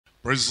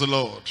Praise the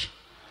Lord.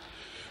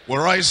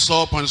 We'll rise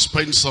up and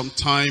spend some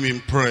time in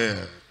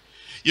prayer.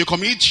 You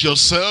commit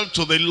yourself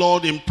to the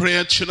Lord in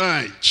prayer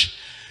tonight,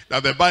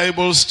 that the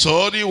Bible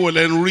study will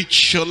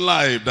enrich your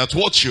life, that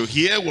what you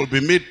hear will be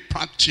made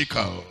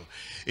practical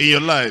in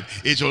your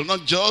life. It will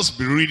not just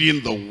be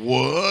reading the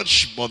word,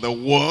 but the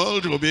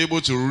world will be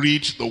able to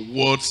read the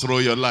word through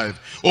your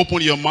life.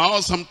 Open your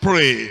mouth and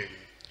pray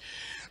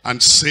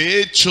and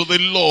say to the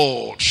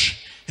Lord,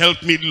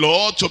 help me,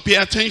 Lord, to pay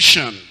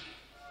attention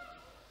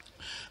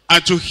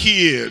and to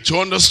hear, to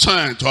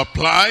understand, to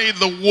apply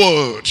the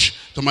word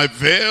to my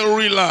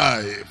very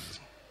life,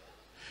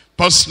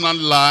 personal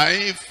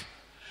life,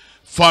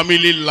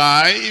 family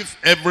life,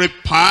 every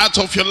part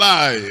of your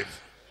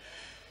life,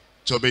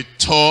 to be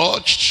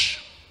touched,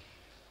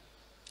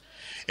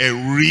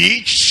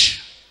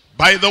 enriched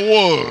by the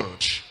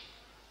word.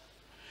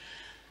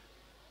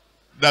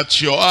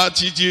 That your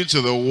attitude to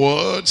the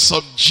words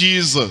of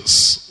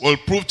Jesus will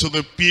prove to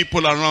the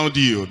people around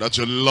you that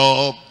you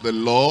love the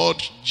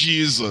Lord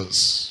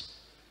Jesus.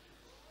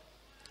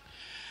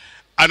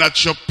 And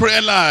that your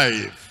prayer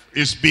life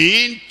is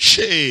being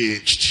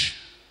changed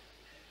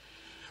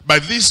by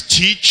this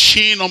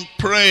teaching on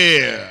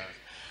prayer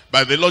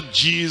by the Lord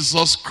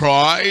Jesus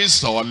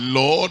Christ, our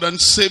Lord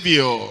and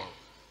Savior.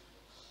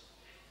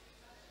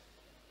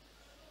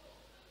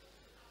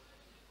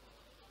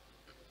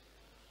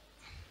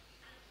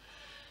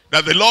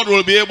 That the Lord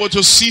will be able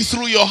to see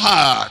through your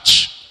heart,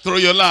 through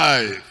your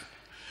life,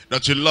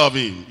 that you love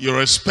him, you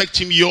respect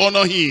him, you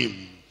honor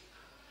him.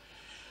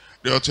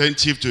 You're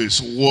attentive to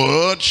his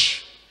word,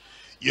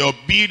 you're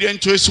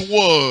obedient to his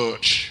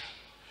word,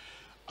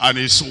 and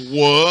his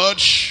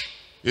word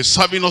is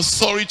having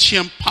authority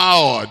and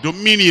power,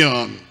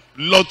 dominion,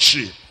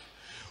 lordship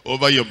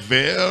over your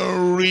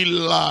very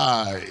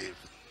life.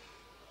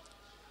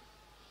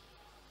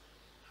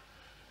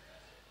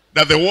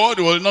 That the word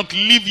will not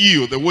leave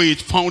you the way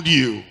it found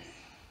you.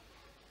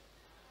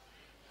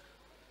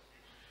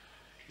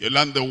 You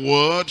learn the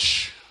word,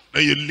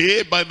 then you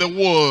lay by the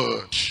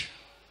word.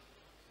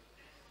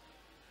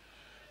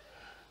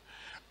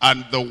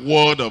 And the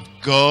word of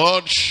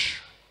God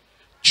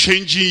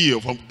changing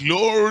you from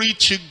glory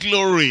to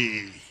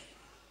glory.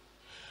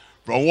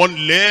 From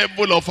one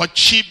level of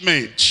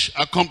achievement,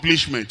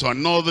 accomplishment, to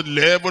another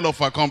level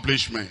of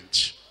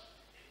accomplishment.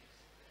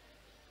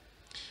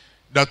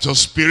 That your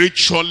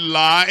spiritual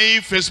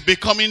life is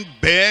becoming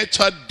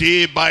better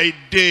day by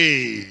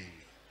day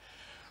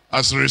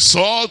as a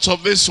result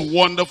of this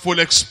wonderful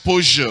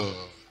exposure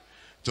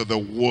to the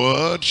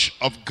word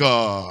of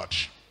God.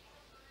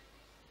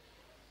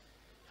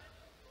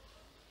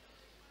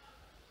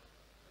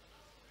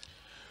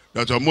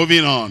 That you're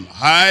moving on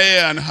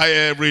higher and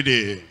higher every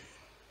day,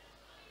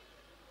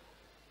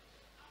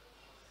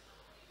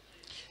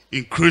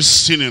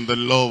 increasing in the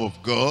love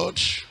of God,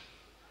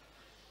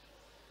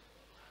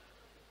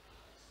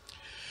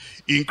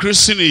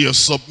 increasing in your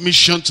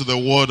submission to the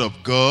word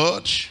of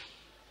God,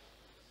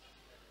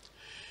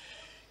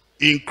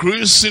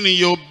 increasing in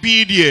your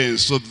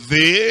obedience to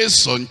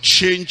this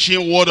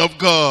unchanging word of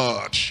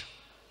God,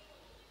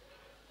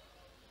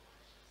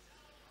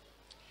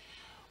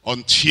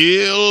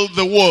 until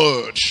the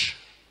word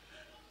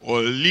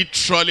will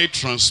literally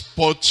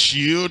transport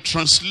you,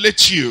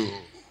 translate you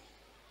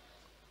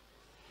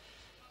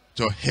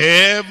to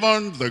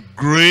heaven, the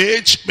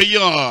great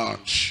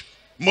beyond,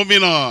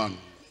 moving on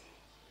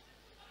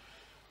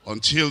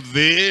until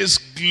this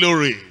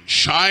glory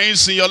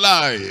shines in your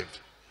life,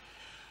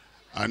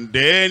 and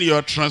then you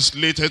are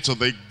translated to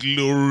the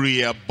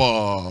glory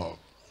above.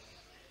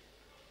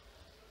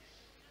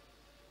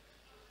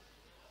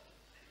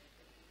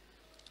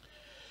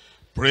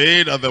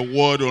 Pray that the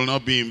word will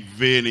not be in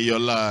vain in your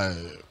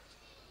life,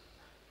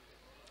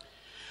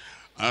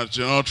 and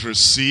you'll not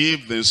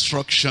receive the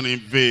instruction in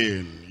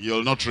vain.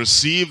 You'll not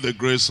receive the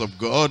grace of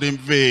God in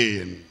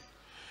vain.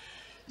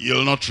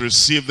 You'll not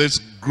receive this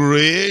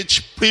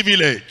great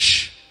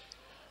privilege,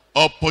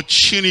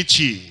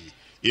 opportunity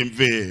in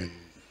vain.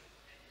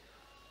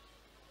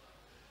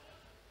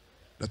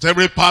 That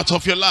every part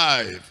of your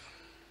life,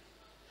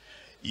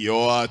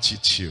 your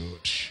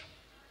attitude,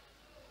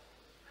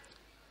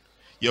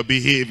 your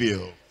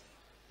behavior,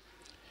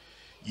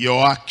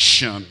 your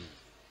action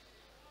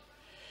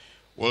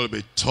will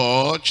be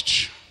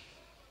touched,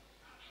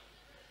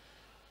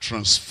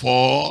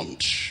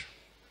 transformed,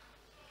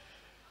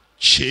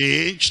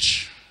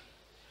 changed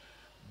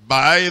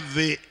by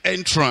the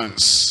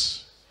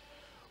entrance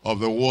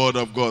of the word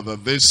of God.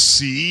 That this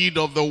seed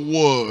of the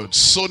word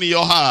sown in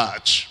your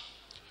heart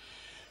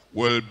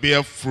will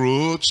bear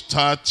fruit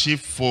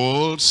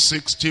 30-fold,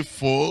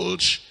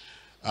 60-fold,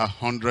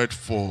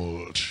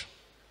 100-fold.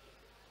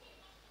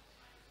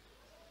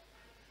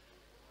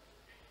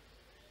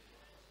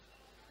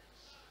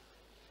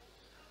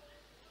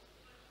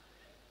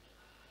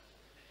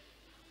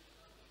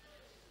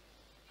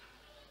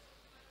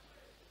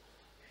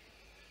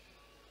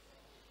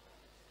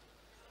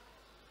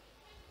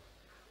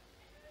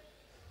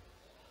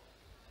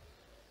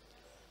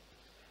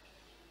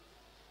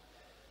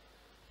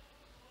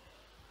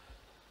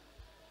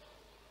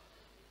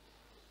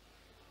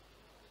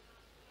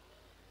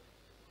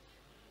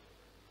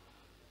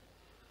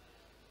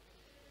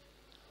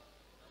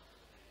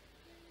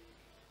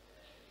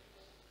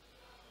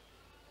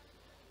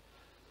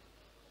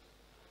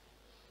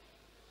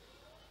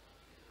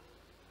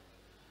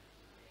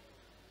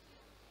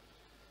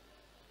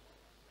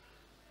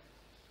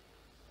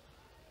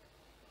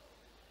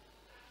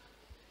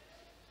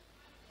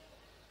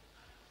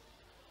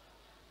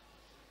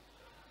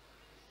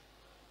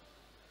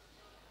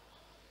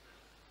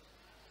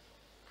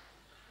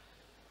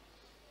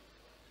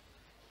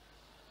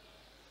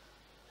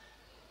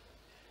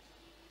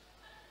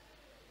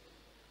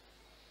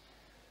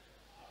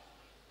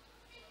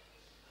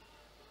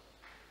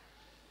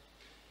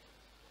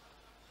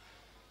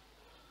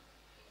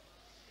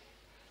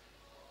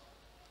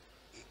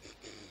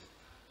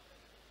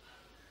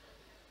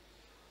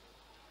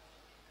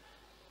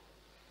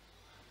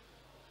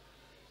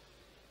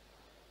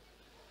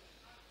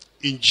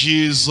 In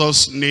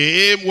Jesus'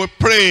 name we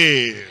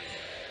pray.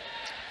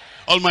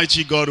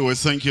 Almighty God, we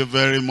thank you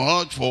very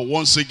much for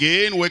once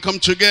again we come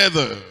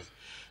together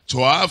to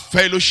have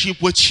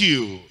fellowship with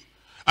you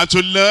and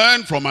to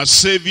learn from our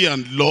Savior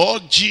and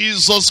Lord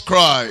Jesus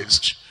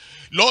Christ.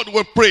 Lord,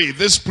 we pray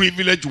this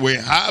privilege we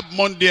have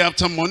Monday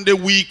after Monday,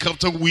 week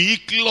after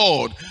week,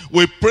 Lord,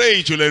 we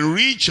pray to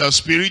enrich our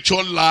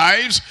spiritual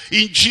lives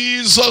in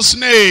Jesus'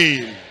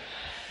 name.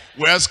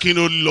 We're asking,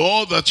 oh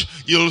Lord, that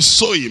you'll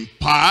so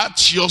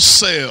impart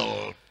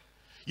yourself,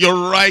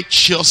 your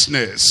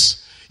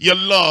righteousness, your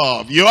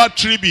love, your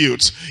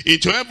attributes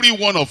into every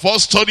one of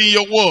us studying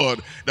your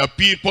word, that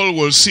people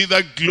will see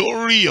the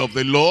glory of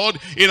the Lord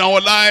in our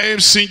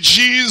lives in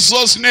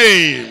Jesus'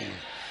 name.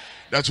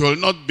 That will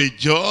not be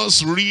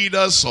just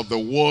readers of the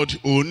word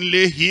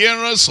only,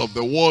 hearers of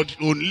the word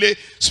only,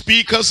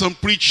 speakers and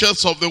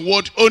preachers of the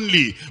word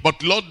only,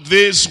 but Lord,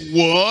 this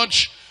word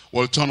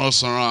will turn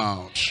us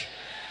around.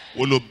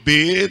 We'll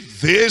obey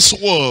this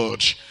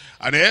word,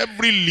 and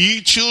every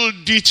little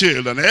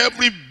detail and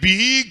every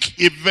big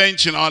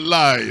event in our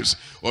lives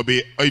will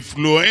be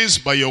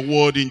influenced by your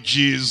word in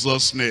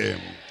Jesus'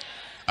 name.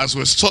 As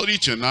we study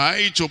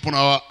tonight, open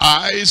our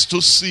eyes to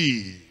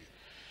see,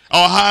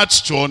 our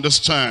hearts to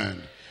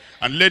understand,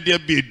 and let there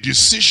be a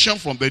decision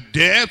from the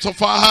depth of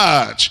our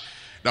heart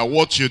that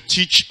what you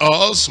teach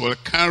us will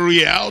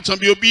carry out and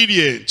be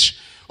obedient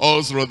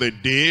all through the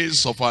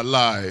days of our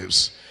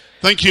lives.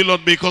 Thank you,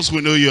 Lord, because we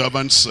know you have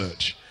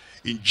answered.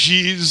 In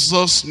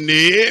Jesus'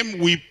 name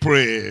we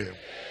pray.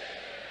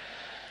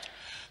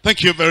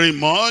 Thank you very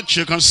much.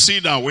 You can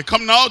sit down. We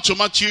come now to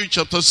Matthew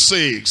chapter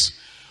 6.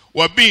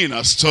 We're being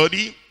a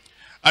study,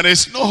 and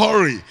there's no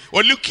hurry.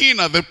 We're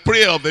looking at the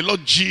prayer of the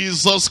Lord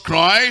Jesus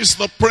Christ,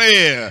 the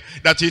prayer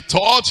that he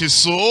taught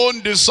his own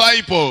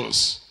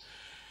disciples.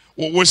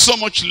 We so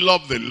much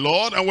love the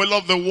Lord, and we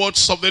love the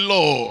words of the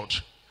Lord.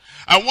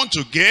 I want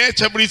to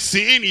get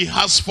everything he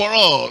has for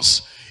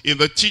us in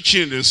the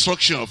teaching and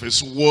instruction of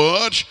his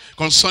word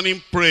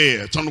concerning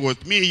prayer. Turn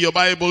with me your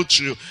Bible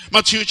to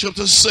Matthew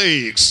chapter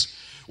 6.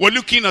 We're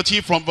looking at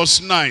it from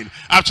verse 9.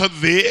 After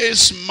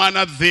this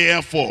manner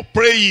therefore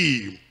pray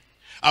ye,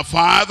 Our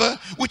Father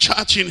which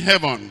art in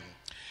heaven,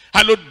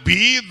 hallowed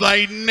be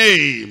thy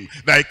name,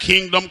 thy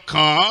kingdom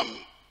come,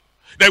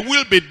 thy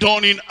will be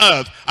done in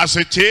earth as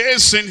it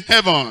is in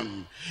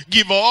heaven.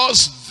 Give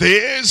us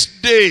this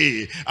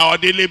day our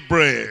daily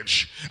bread,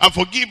 and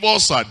forgive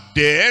us our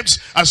debts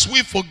as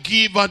we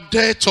forgive our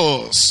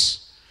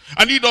debtors.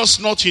 And lead us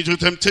not into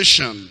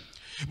temptation,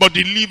 but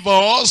deliver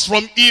us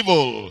from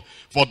evil.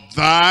 For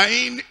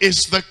thine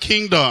is the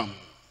kingdom,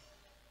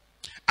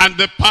 and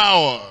the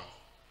power,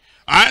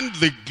 and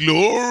the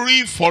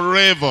glory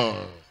forever.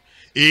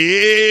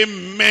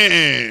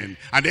 Amen.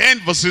 And then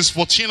verses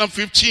 14 and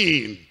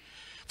 15.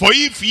 For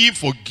if ye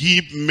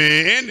forgive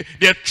men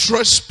their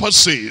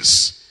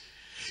trespasses,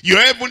 your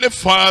heavenly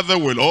Father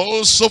will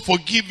also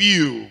forgive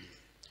you.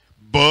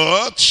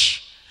 But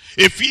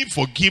if ye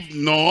forgive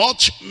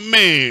not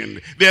men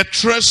their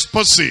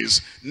trespasses,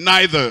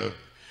 neither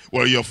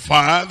will your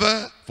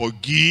Father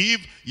forgive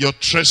your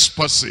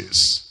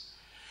trespasses.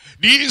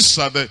 These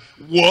are the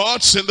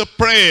words in the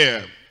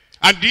prayer.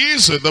 And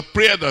these are the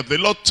prayer that the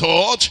Lord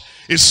taught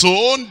his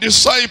own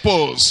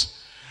disciples.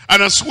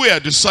 And as we are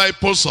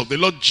disciples of the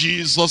Lord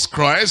Jesus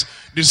Christ,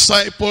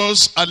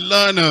 disciples are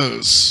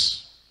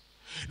learners.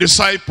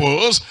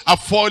 Disciples are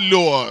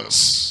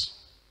followers.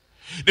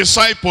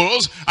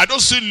 Disciples are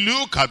those who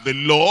look at the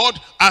Lord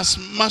as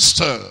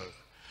master,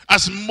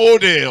 as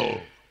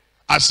model,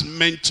 as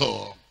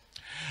mentor.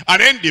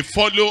 And then they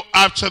follow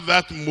after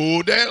that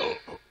model,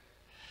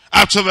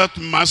 after that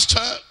master,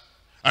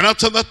 and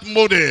after that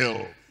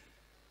model.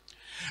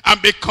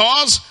 And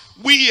because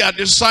we are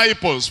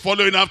disciples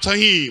following after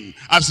him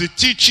as he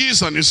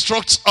teaches and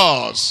instructs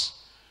us,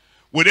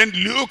 we then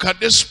look at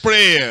this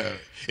prayer.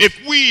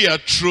 If we are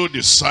true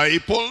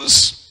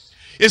disciples,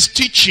 his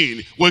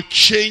teaching will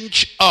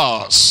change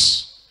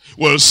us.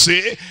 We'll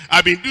say,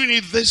 I've been doing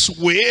it this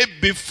way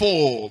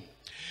before.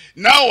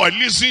 Now I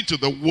listen to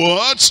the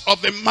words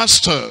of the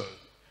master.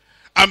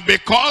 And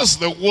because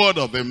the word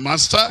of the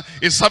master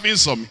is having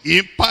some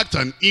impact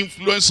and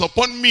influence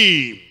upon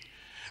me,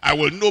 I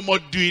will no more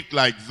do it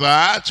like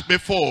that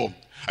before.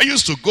 I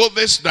used to go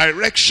this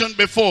direction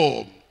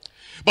before,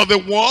 but the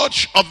word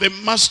of the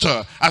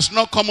master has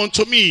not come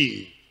unto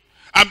me.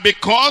 And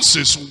because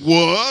his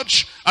word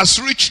has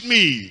reached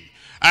me,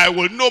 I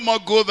will no more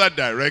go that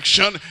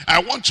direction. I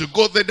want to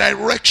go the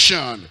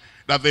direction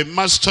that the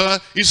master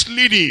is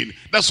leading.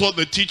 That's what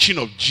the teaching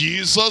of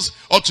Jesus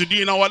ought to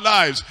do in our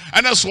lives.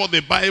 And that's what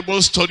the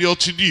Bible study ought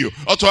to do,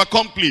 ought to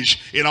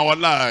accomplish in our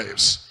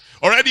lives.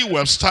 Already we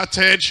have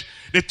started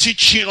the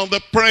teaching on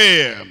the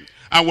prayer.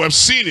 And we have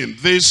seen in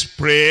this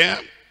prayer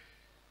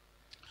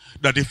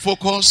that the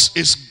focus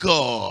is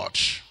God.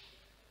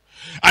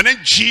 And then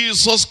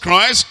Jesus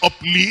Christ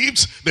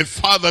uplifts the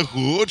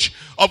fatherhood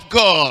of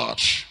God.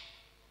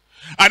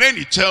 And then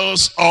he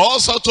tells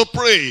us how to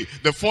pray.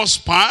 The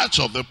first part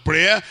of the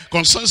prayer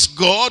concerns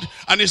God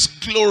and his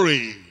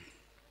glory.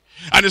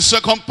 And the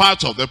second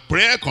part of the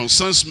prayer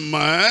concerns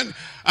man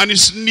and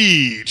his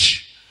need.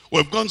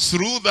 We've gone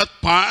through that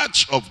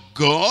part of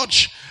God,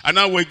 and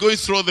now we're going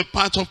through the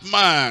part of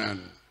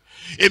man.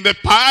 In the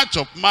part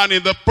of man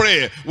in the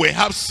prayer, we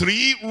have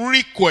three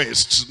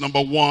requests.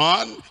 Number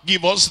one,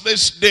 give us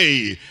this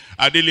day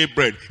our daily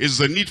bread. It's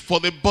the need for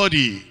the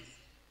body.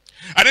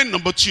 And then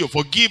number two,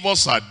 forgive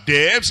us our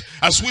debts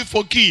as we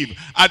forgive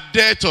our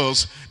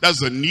debtors. That's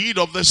the need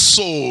of the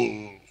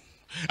soul.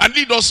 And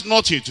lead us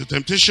not into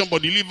temptation,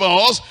 but deliver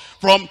us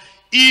from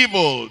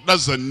evil.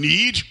 That's the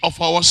need of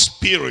our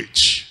spirit.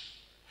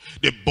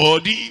 The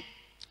body,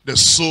 the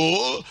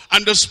soul,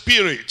 and the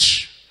spirit.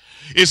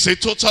 It's a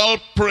total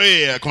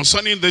prayer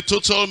concerning the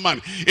total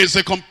man. It's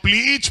a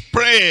complete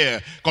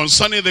prayer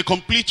concerning the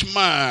complete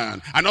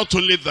man. And not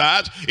only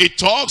that, it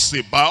talks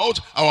about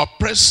our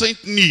present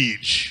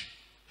need.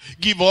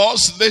 Give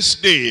us this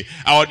day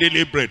our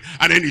daily bread.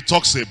 And then it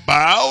talks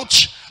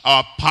about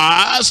our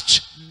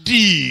past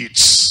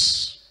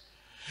deeds.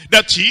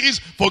 That is,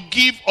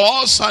 forgive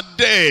us our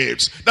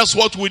debts. That's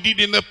what we did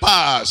in the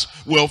past.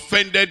 We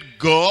offended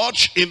God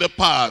in the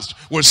past.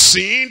 We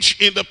sinned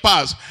in the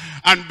past.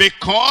 And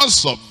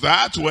because of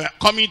that, we're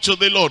coming to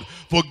the Lord.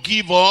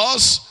 Forgive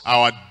us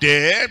our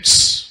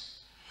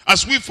debts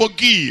as we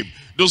forgive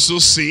those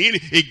who sin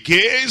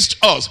against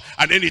us.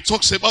 And then it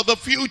talks about the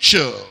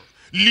future.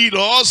 Lead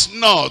us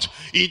not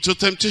into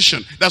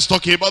temptation. That's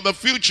talking about the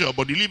future,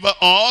 but deliver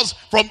us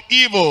from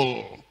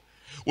evil.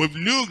 We've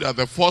looked at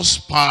the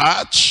first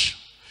part,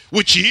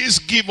 which is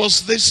give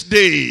us this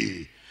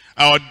day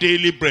our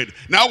daily bread.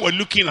 Now we're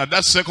looking at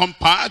that second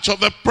part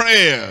of the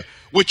prayer,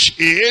 which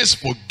is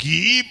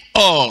forgive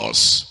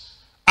us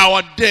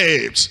our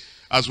debts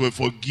as we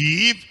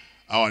forgive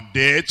our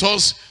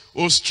debtors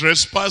who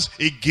trespass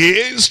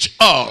against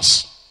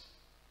us.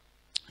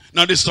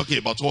 Now this is talking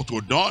about what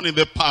we've done in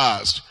the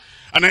past.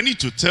 And I need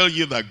to tell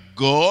you that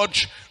God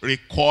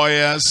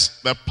requires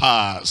the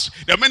past.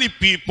 There are many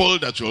people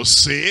that will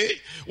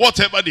say,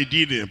 whatever they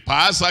did in the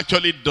past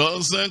actually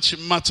doesn't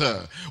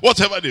matter.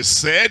 Whatever they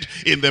said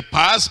in the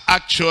past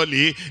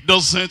actually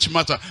doesn't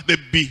matter. The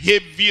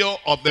behavior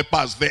of the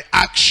past, the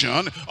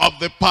action of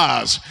the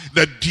past,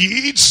 the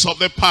deeds of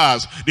the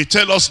past, they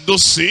tell us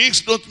those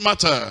things don't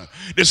matter.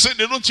 They say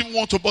they don't even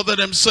want to bother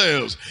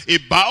themselves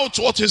about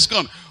what is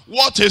gone.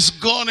 What is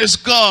gone is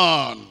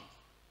gone.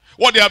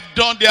 What they have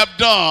done, they have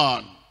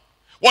done.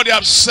 What they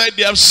have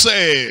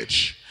said.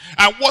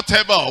 And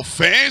whatever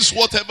offense,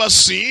 whatever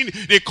sin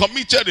they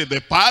committed in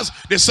the past,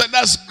 they said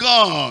that's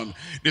gone.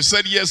 They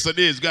said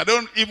yesterday is gone. I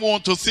don't even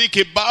want to think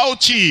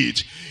about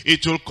it.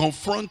 It will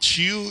confront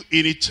you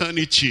in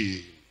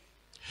eternity.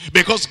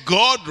 Because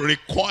God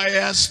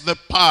requires the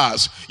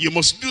past. You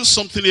must do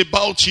something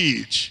about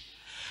it.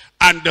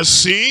 And the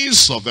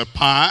sins of the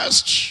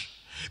past,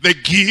 the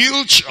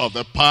guilt of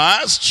the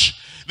past,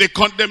 the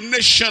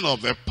condemnation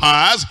of the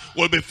past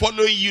will be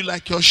following you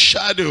like your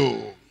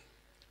shadow.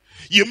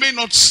 You may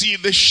not see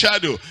the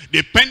shadow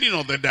depending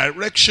on the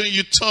direction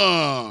you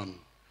turn.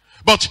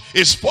 But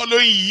it's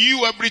following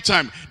you every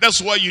time.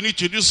 That's why you need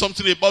to do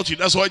something about it.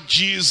 That's why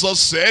Jesus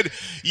said,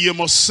 you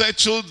must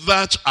settle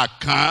that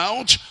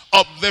account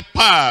of the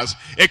past.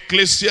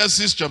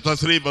 Ecclesiastes chapter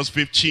 3 verse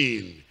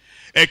 15.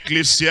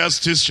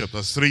 Ecclesiastes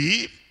chapter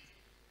 3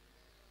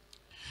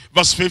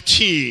 verse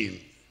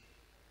 15.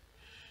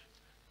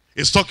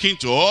 It's talking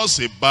to us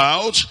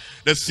about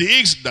the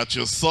things that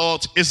you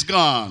thought is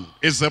gone,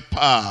 is the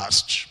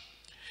past.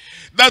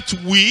 That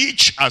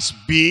which has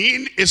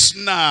been is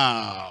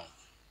now.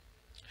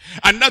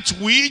 And that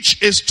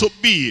which is to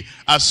be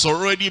has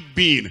already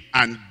been.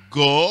 And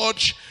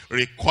God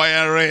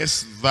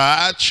requires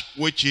that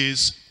which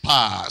is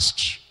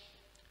past.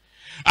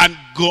 And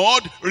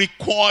God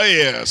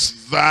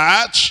requires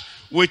that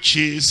which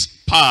is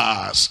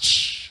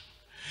past.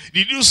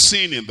 Did you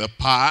sin in the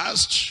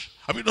past?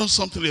 Have you done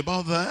something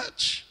about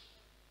that?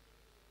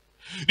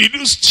 Did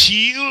you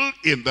steal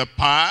in the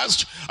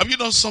past? Have you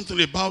done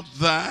something about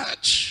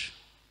that?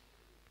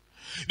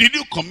 Did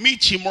you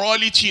commit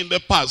immorality in the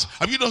past?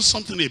 Have you done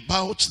something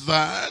about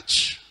that?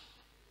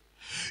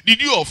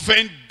 Did you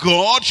offend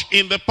God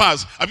in the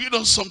past? Have you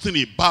done something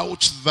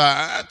about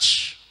that?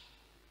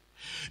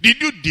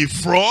 Did you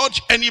defraud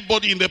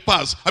anybody in the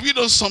past? Have you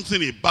done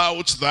something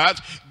about that?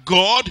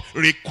 God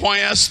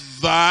requires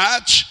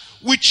that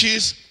which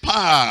is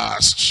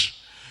past.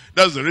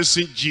 That's the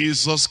reason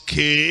Jesus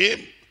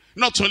came.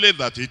 Not only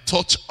that he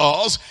taught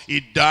us, he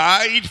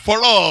died for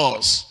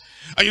us.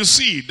 And you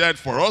see, he died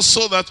for us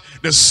so that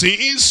the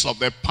sins of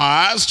the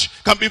past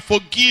can be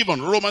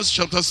forgiven. Romans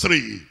chapter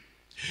 3.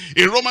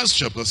 In Romans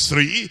chapter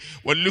 3,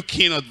 we're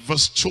looking at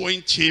verse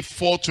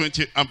 24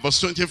 and verse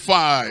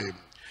 25.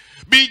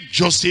 Be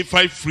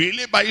justified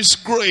freely by his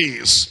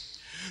grace,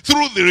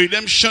 through the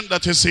redemption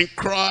that is in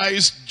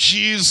Christ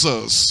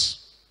Jesus,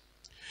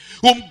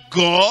 whom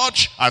God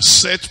has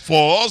set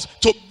forth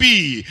to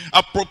be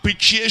a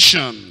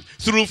propitiation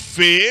through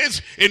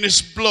faith in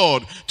his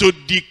blood, to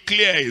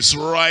declare his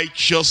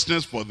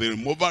righteousness for the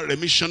removal,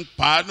 remission,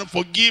 pardon,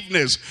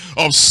 forgiveness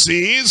of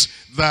sins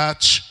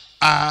that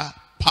are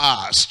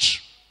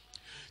past,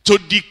 to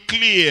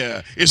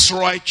declare his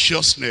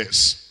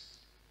righteousness,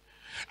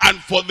 and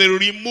for the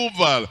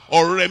removal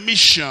or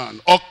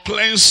remission or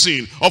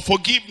cleansing or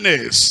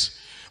forgiveness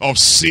of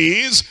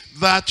sins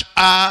that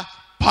are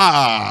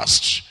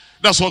past.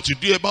 That's what you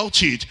do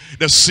about it.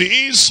 The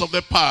sins of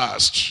the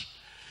past,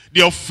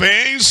 the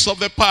offense of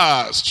the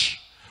past,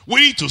 we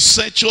need to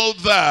settle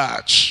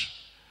that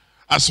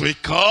as we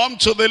come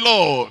to the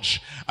Lord.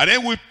 And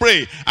then we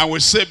pray and we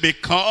say,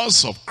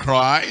 because of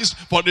Christ,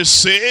 for the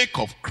sake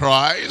of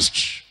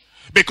Christ,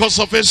 because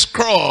of his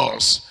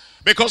cross,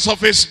 because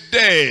of his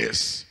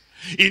death,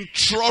 in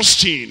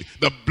trusting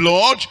the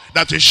blood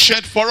that is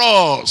shed for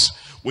us,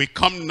 we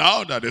come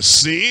now that the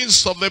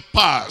sins of the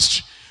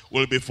past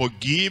will be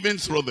forgiven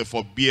through the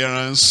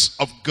forbearance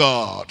of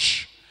God.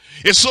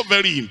 It's so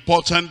very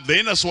important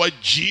then. That's why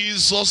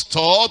Jesus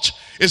taught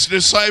his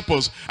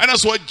disciples. And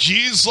that's what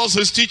Jesus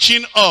is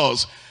teaching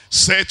us.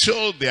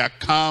 Settle the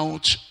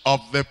account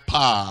of the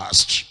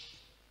past.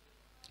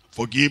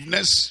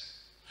 Forgiveness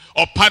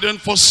or pardon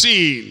for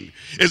sin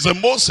is the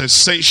most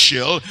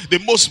essential, the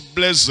most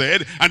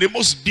blessed, and the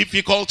most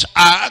difficult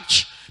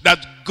act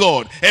that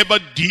God ever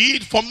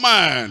did for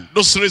man.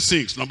 Those three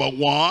things. Number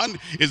one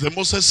is the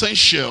most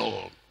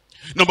essential.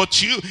 Number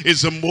two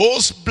is the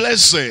most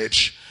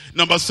blessed.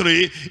 Number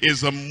three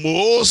is the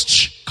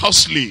most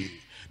costly,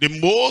 the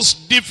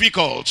most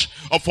difficult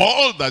of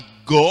all that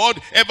God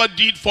ever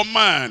did for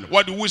man.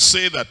 Why do we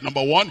say that?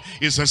 Number one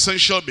is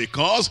essential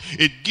because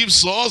it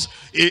gives us,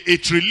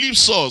 it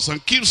relieves us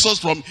and keeps us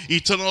from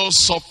eternal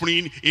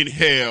suffering in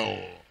hell.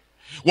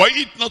 Why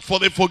it not for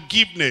the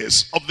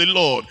forgiveness of the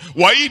Lord?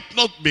 Why it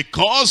not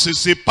because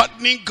it's a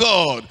pardoning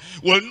God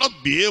will not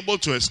be able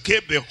to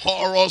escape the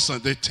horrors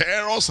and the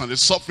terrors and the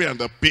suffering and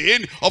the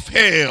pain of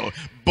hell,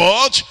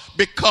 but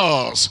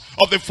because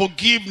of the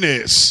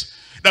forgiveness.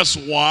 That's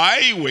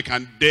why we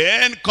can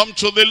then come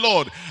to the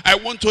Lord. I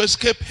want to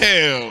escape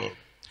hell.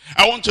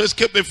 I want to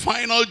escape the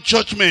final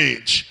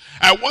judgment.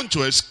 I want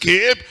to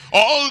escape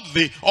all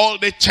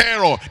the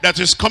terror that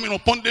is coming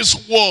upon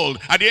this world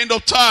at the end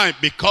of time.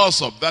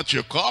 Because of that,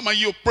 you come and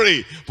you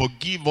pray,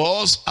 forgive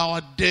us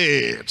our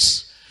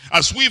debts.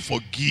 As we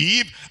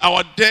forgive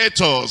our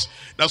debtors,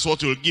 that's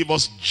what will give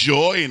us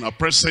joy in our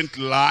present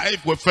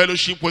life with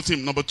fellowship with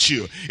him. Number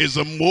two is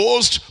the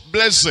most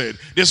blessed.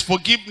 This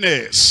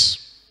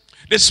forgiveness,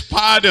 this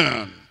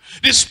pardon,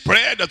 this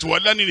prayer that we're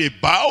learning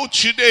about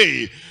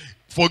today.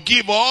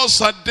 Forgive us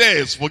our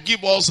debts,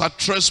 forgive us our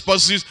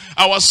trespasses,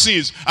 our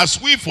sins,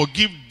 as we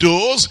forgive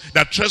those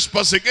that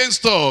trespass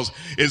against us.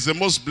 Is the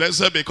most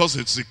blessed because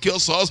it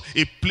secures us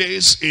a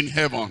place in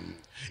heaven.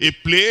 A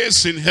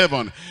place in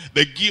heaven.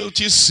 The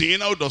guilty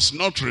sinner does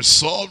not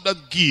resolve that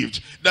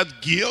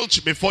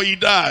guilt before he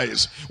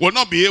dies, will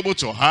not be able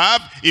to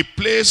have a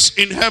place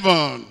in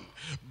heaven.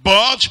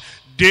 But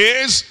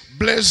this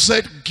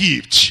blessed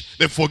gift,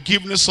 the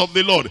forgiveness of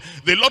the Lord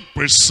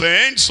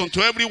presents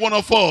unto every one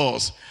of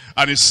us.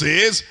 And he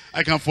says,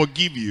 I can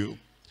forgive you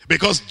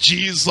because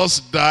Jesus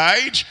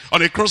died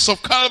on the cross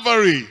of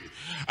Calvary.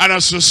 And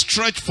as you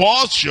stretch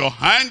forth your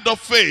hand of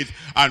faith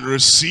and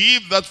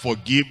receive that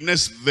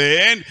forgiveness,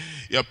 then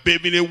you're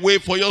paving a way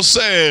for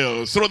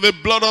yourself through the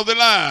blood of the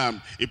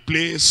Lamb, a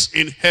place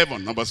in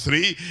heaven. Number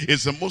three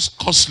is the most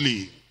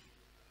costly.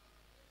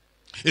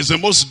 It's the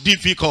most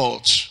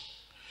difficult.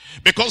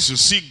 Because you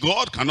see,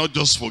 God cannot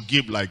just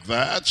forgive like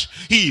that.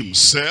 He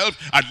himself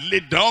had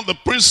laid down the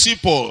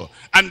principle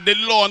and the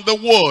law and the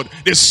word.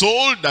 The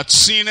soul that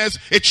sinneth,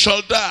 it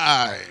shall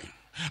die.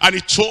 And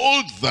he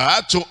told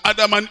that to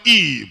Adam and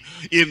Eve.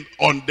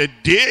 On the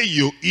day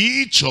you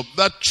eat of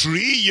that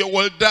tree, you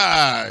will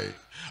die.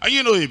 And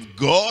you know, if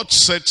God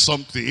said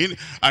something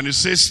and he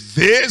says,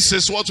 this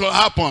is what will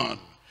happen.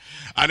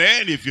 And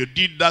then if you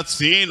did that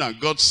thing and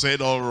God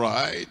said, all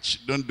right,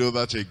 don't do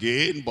that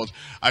again, but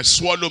I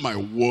swallow my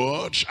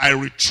word, I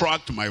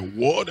retract my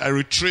word, I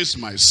retrace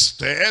my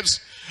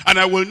steps, and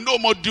I will no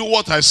more do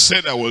what I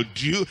said I will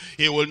do,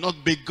 he will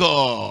not be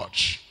God.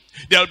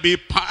 There'll be a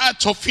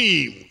part of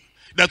him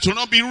that will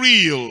not be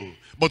real.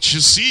 But you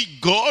see,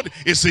 God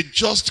is a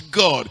just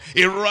God,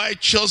 a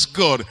righteous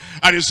God,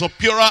 and it's of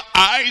purer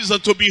eyes than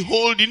to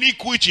behold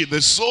iniquity.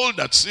 The soul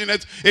that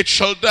sinneth, it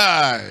shall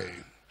die.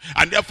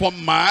 And therefore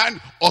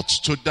man ought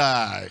to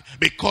die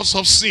because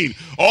of sin.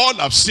 All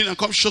have sinned and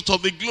come short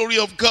of the glory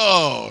of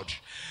God.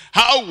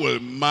 How will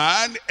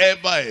man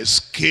ever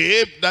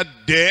escape that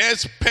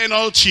death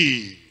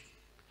penalty?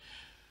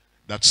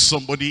 That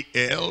somebody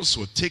else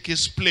will take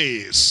his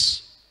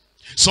place.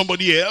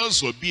 Somebody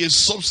else will be a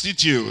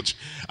substitute.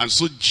 And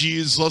so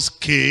Jesus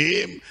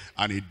came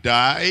and he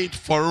died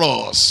for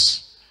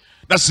us.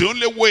 That's the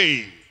only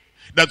way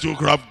that we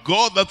could have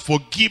got that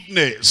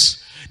forgiveness,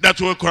 that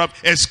we could have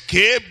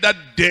escaped that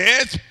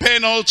death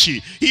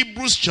penalty.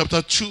 Hebrews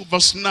chapter 2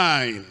 verse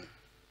 9.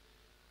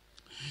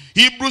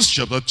 Hebrews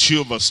chapter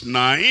 2 verse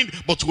 9.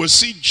 But we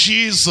see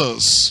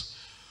Jesus,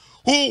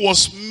 who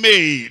was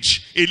made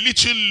a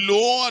little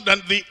lower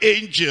than the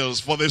angels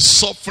for the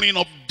suffering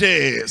of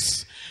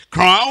death,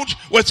 crowned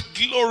with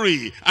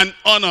glory and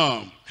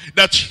honor,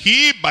 that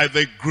he by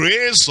the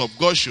grace of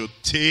God should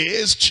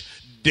taste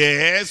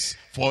death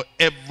for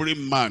every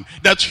man.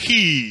 That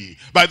he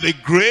by the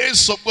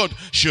grace of God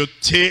should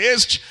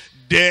taste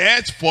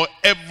death for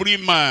every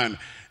man.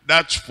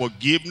 That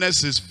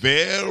forgiveness is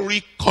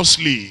very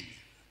costly,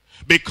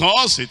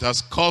 because it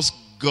has cost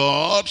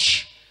God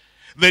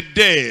the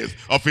death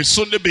of his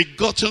only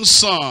begotten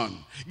Son,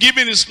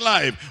 giving his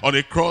life on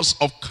the cross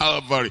of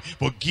Calvary.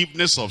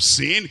 Forgiveness of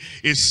sin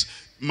is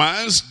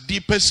man's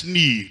deepest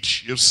need.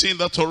 You've seen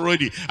that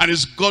already. And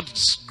it's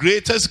God's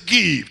greatest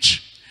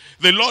gift.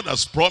 The Lord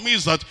has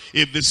promised that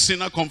if the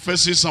sinner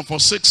confesses and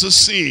forsakes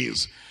his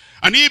sins,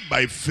 and he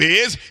by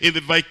faith in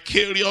the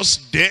vicarious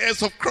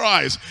death of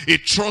Christ, he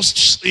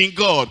trusts in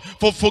God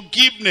for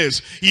forgiveness,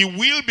 he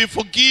will be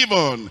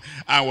forgiven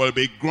and will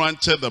be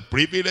granted the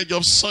privilege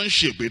of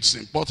sonship. It's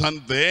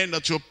important then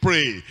that you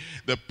pray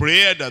the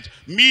prayer that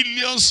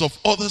millions of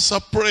others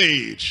have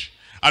prayed,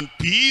 and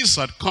peace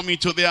had come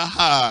into their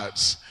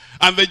hearts,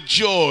 and the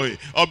joy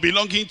of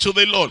belonging to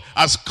the Lord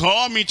has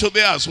come into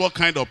theirs. What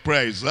kind of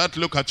prayer is that?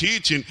 Look at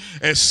it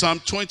in Psalm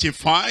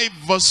 25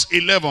 verse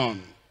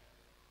 11.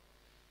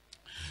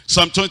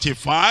 Psalm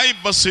 25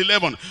 verse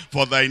 11.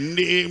 For thy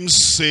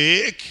name's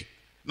sake,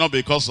 not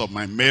because of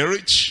my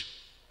marriage,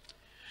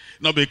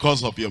 not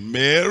because of your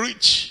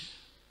marriage,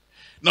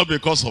 not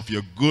because of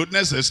your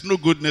goodness. There's no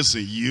goodness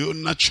in you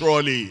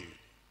naturally.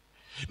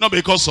 Not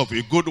because of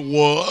your good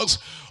works.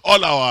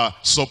 All our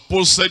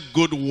supposed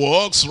good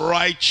works,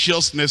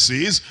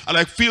 righteousnesses, are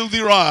like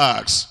filthy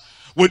rags.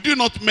 We do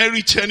not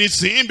merit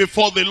anything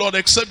before the Lord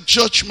except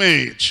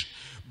judgment.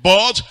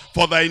 But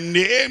for thy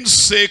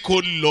name's sake,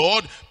 O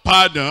Lord,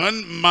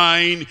 pardon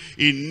mine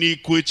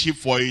iniquity,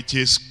 for it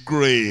is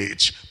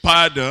great.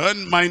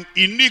 Pardon mine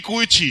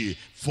iniquity,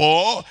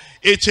 for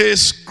it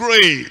is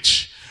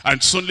great. And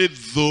it's only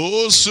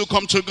those who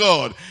come to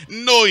God,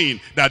 knowing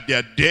that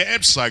their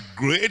debts are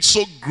great,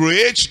 so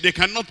great they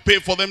cannot pay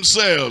for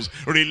themselves,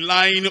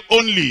 relying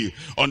only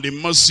on the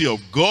mercy of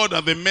God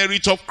and the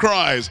merit of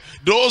Christ.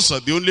 Those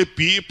are the only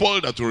people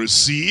that will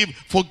receive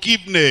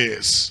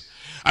forgiveness.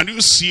 And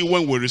you see,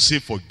 when we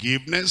receive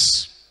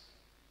forgiveness,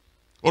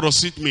 what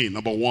does it mean?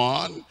 Number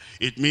one,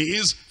 it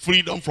means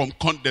freedom from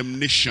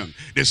condemnation.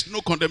 There's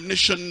no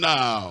condemnation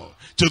now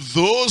to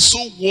those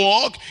who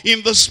walk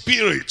in the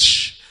Spirit,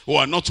 who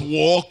are not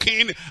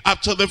walking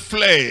after the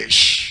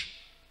flesh.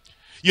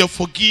 You're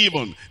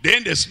forgiven.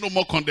 Then there's no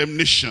more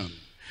condemnation.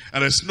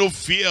 And there's no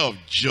fear of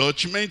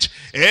judgment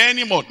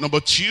anymore. Number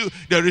two,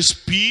 there is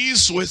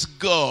peace with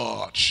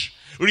God.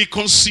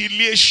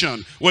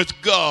 Reconciliation with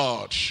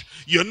God.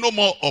 You're no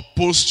more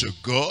opposed to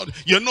God.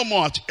 You're no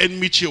more at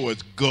enmity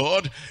with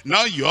God.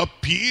 Now you have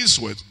peace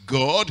with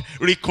God.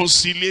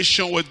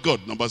 Reconciliation with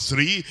God. Number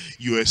three,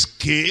 you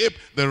escape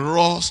the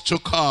wrath to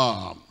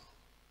come.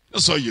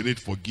 That's why you need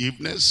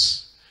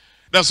forgiveness.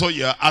 That's why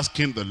you're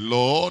asking the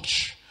Lord.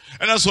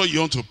 And that's why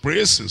you want to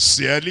pray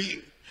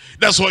sincerely.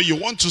 That's why you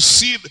want to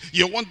see,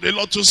 you want the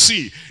Lord to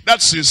see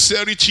that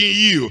sincerity in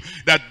you,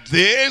 that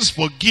this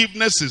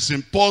forgiveness is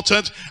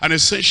important and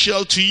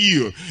essential to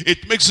you.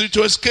 It makes you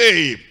to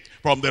escape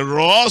from the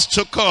wrath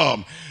to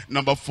come.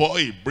 Number four,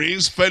 it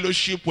brings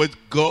fellowship with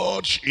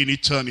God in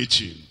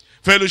eternity.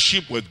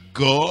 Fellowship with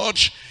God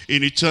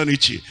in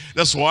eternity.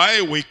 That's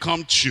why we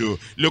come to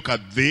look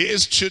at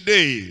this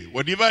today.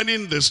 We're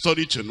dividing the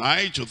study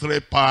tonight to three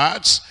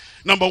parts.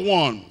 Number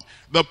one,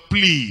 the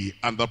plea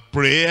and the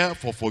prayer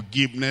for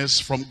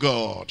forgiveness from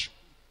God.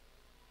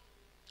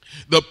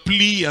 The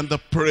plea and the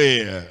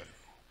prayer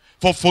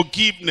for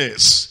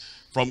forgiveness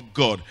from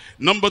God.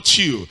 Number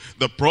two,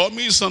 the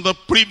promise and the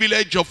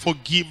privilege of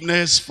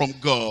forgiveness from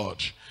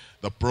God.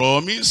 The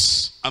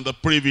promise and the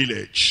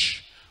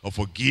privilege of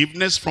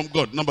forgiveness from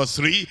God. Number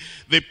three,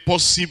 the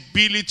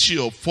possibility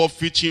of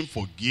forfeiting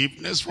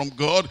forgiveness from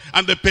God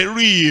and the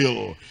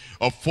peril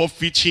of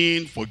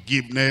forfeiting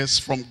forgiveness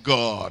from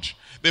God.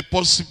 The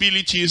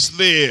possibility is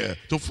there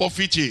to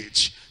forfeit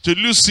it, to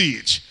lose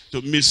it,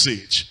 to miss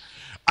it.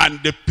 And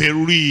the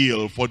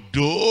peril for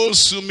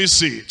those who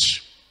miss it.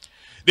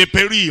 The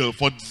peril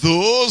for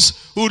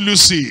those who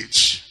lose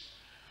it.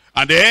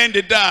 And then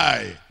they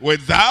die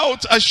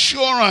without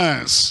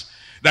assurance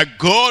that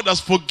God has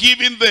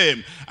forgiven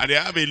them. And they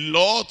have a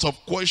lot of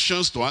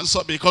questions to answer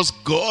because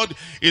God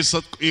is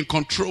in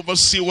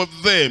controversy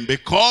with them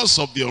because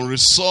of the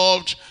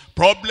unresolved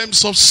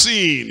problems of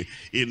sin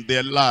in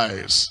their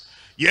lives.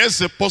 Yes,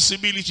 the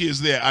possibility is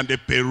there and the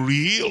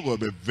peril will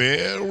be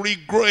very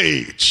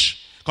great.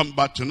 Come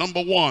back to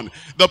number one,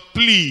 the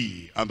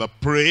plea and the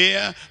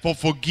prayer for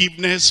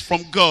forgiveness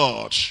from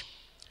God.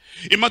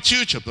 In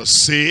Matthew chapter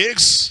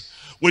 6,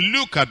 we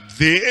look at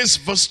this,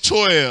 verse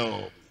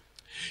 12.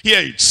 Here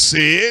it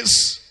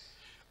says,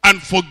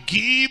 and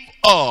forgive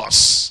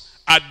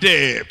us our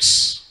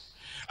debts,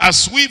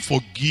 as we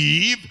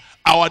forgive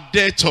our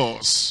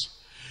debtors.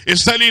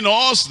 It's telling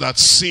us that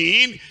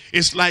sin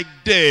is like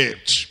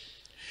debt.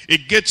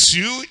 It gets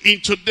you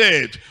into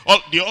debt.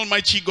 The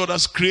Almighty God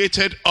has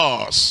created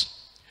us.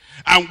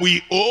 And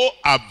we owe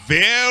our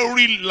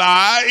very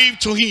life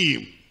to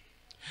him.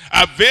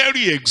 Our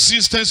very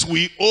existence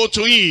we owe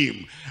to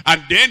him.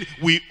 And then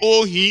we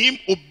owe him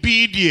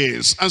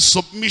obedience and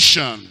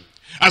submission.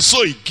 And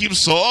so he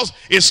gives us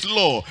his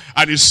law.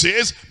 And he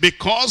says,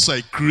 because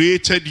I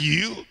created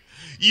you,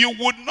 you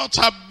would not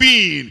have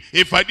been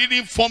if I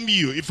didn't form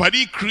you, if I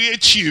didn't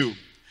create you.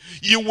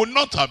 You would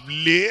not have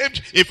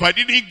lived if I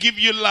didn't give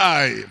you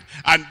life.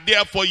 And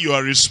therefore you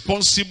are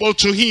responsible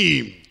to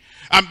him.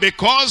 And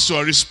because you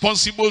are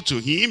responsible to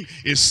him,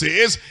 it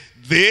says,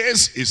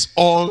 this is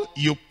all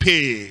you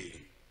pay.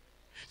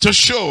 To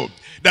show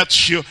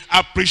that you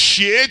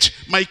appreciate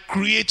my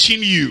creating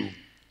you,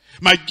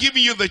 my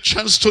giving you the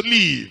chance to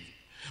live,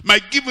 my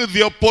giving you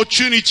the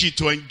opportunity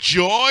to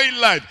enjoy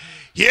life.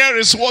 Here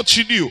is what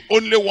you do.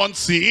 Only one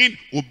thing: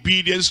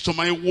 obedience to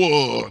my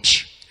word,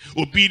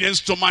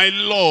 obedience to my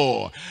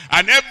law.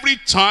 And every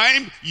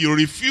time you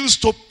refuse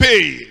to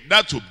pay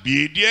that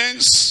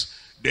obedience,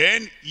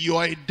 then you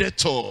are a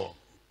debtor.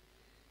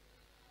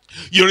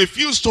 You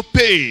refuse to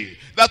pay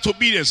that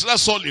obedience.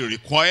 That's all it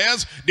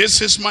requires.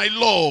 This is my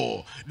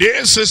law.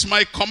 This is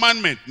my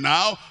commandment.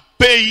 Now,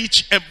 pay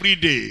it every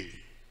day.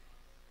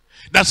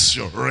 That's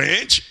your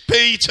rent.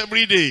 Pay it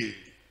every day.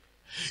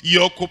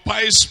 You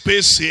occupy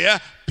space here.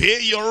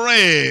 Pay your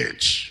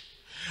rent.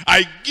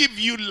 I give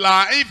you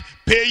life.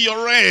 Pay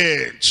your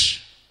rent.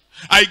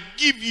 I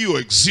give you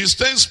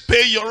existence.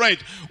 Pay your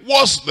rent.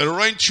 What's the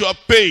rent you are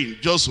paying?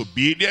 Just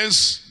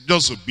obedience.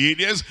 Just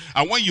obedience.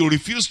 And when you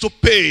refuse to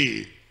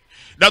pay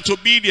that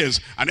obedience,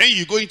 and then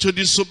you go into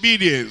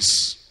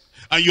disobedience,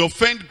 and you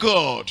offend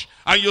God,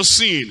 and you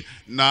sin,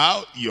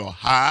 now you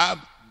have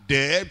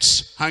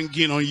debts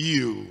hanging on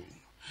you.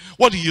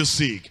 What do you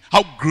think?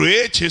 How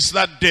great is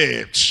that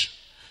debt?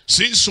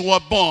 Since you were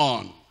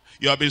born,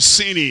 you have been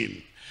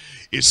sinning.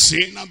 A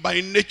sinner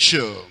by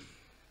nature,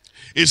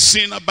 a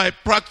sinner by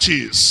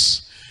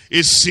practice,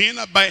 a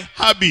sinner by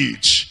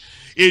habit,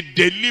 a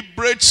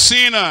deliberate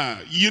sinner.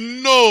 You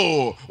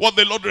know what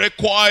the Lord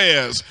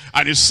requires.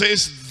 And he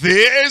says,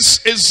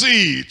 this is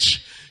it.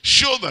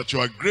 Show that you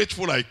are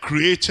grateful I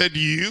created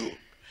you.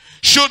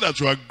 Show that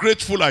you are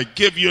grateful I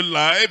gave you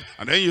life.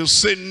 And then you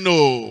say,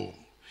 no,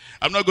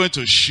 I'm not going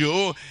to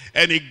show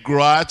any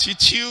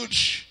gratitude.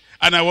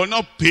 And I will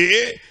not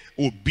pay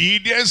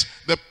obedience,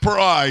 the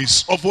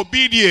price of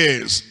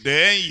obedience.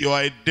 Then you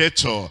are a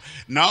debtor.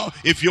 Now,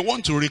 if you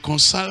want to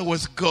reconcile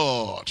with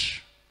God,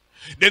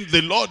 then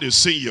the Lord is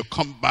saying, you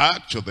come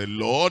back to the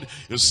Lord.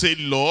 You say,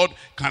 Lord,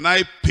 can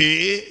I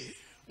pay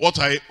what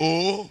I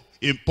owe?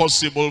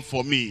 Impossible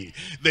for me.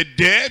 The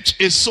debt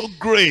is so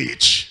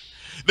great.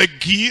 The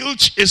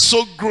guilt is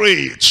so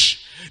great.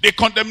 The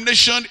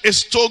condemnation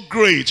is so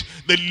great.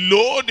 The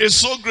load is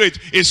so great.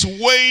 It's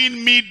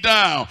weighing me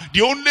down.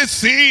 The only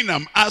thing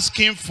I'm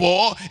asking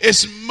for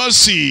is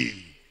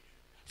mercy.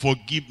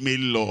 Forgive me,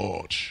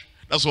 Lord.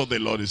 That's what the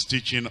Lord is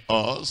teaching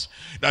us.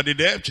 That the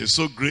debt is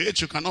so great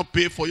you cannot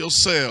pay for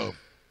yourself.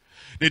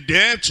 The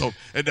debt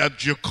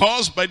that you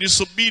caused by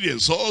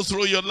disobedience all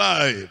through your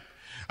life.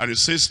 And it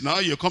says now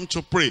you come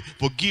to pray.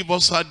 Forgive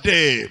us our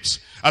debts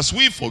as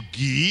we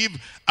forgive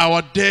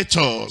our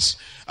debtors.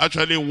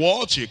 Actually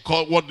what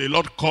the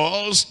Lord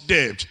calls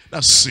debt,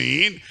 that's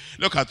sin.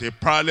 Look at a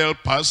parallel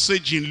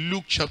passage in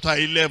Luke chapter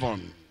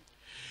 11.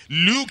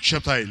 Luke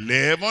chapter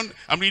 11,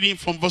 I'm reading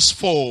from verse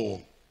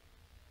 4.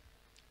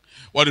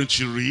 Why don't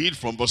you read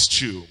from verse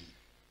 2?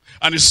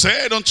 And he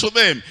said unto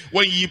them,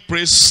 when ye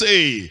pray,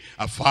 say,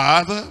 Our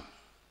Father,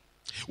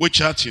 which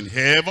art in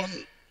heaven,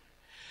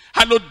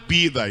 hallowed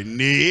be thy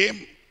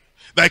name,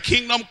 thy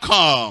kingdom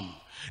come,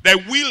 thy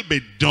will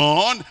be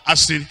done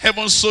as in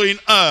heaven so in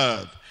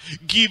earth.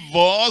 Give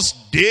us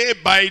day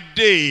by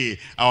day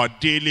our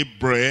daily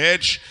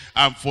bread,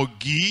 and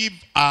forgive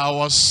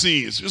our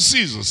sins. You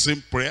see, it's the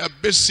same prayer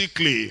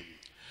basically.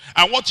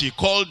 And what he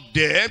called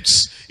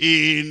debts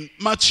in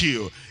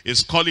Matthew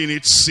is calling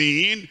it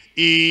sin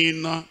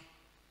in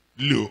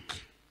Luke.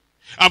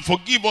 And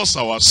forgive us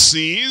our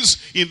sins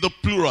in the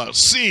plural.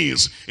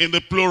 Sins in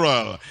the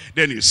plural.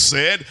 Then he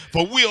said,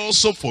 for we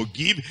also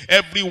forgive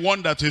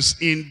everyone that is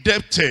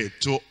indebted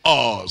to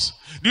us.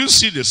 Do you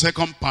see the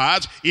second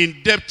part?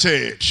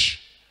 Indebted.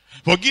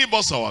 Forgive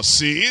us our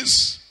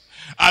sins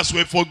as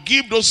we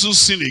forgive those who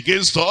sin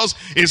against us.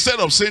 Instead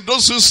of saying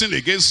those who sin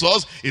against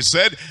us, he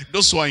said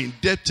those who are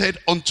indebted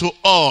unto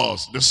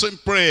us. The same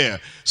prayer.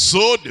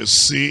 So the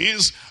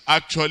sins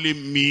actually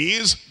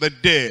means the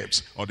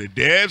debts, or the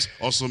debts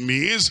also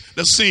means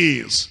the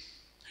sins.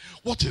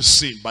 What is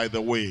sin, by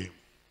the way?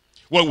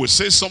 When we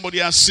say somebody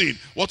has sinned,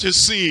 what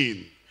is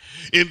sin?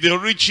 In the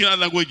original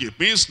language, it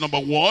means, number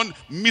one,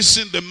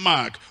 missing the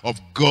mark of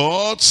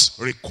God's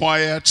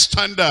required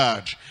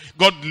standard.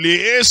 God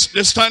lays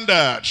the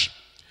standard.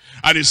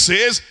 And he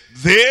says,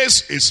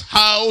 this is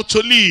how to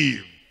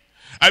live.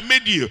 I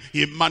made you.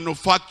 He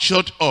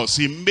manufactured us.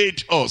 He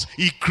made us.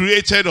 He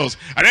created us.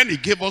 And then he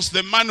gave us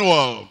the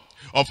manual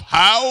of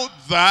how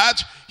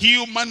that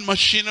human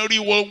machinery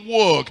will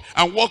work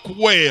and work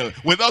well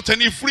without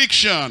any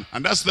friction.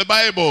 And that's the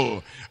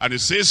Bible. And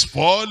it says,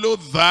 follow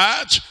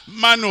that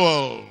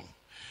manual.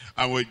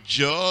 and we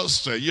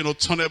just,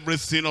 turn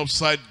everything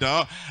upside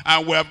down,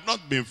 and we have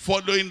not been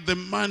following the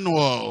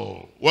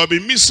manual. We have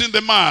been missing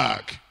the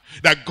mark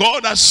that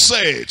God has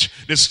set,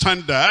 the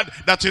standard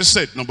that is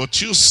set. Number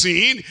 2,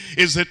 sin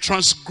is a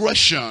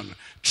transgression.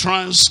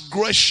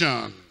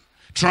 Transgression.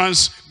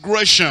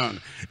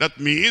 That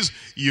means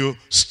you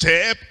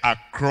step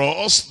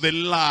across the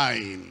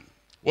line.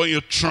 When you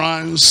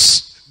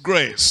transgress,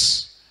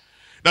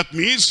 that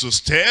means to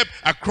step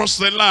across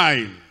the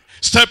line.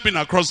 Stepping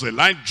across the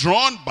line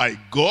drawn by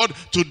God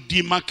to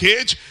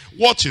demarcate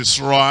what is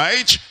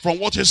right from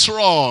what is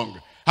wrong.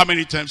 How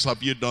many times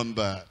have you done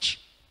that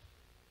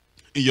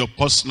in your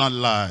personal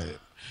life?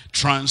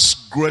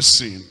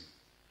 Transgressing,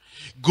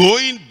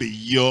 going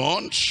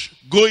beyond,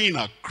 going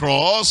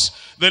across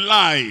the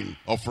line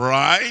of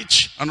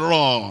right and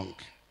wrong.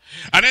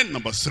 And then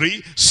number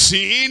 3,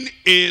 sin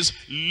is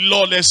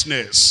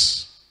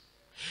lawlessness.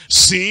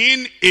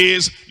 Sin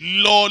is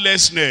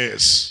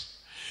lawlessness.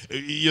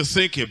 You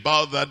think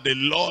about that, the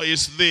law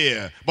is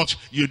there, but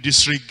you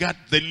disregard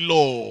the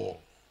law,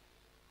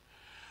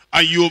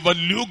 and you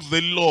overlook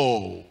the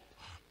law,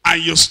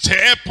 and you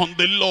step on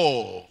the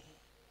law,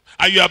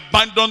 and you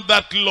abandon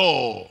that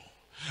law,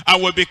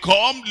 and will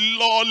become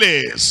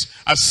lawless,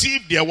 as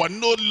if there were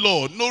no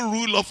law, no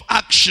rule of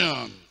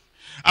action,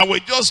 and we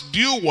just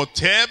do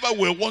whatever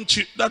we want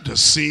to. That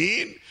is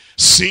sin.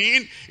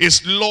 Sin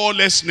is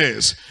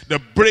lawlessness, the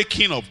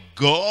breaking of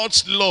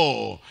God's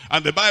law.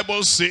 And the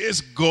Bible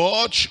says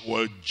God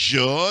will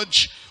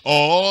judge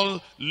all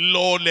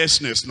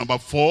lawlessness. Number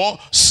 4,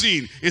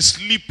 sin is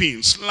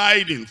slipping,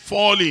 sliding,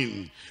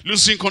 falling,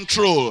 losing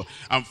control,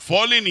 and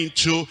falling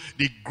into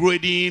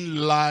degrading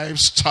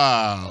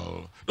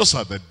lifestyle. Those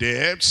are the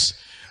debts.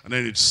 And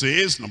then it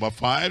says, number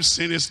 5,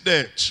 sin is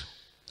debt.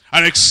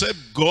 And except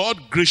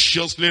God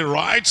graciously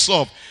writes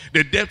off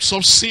the debts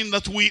of sin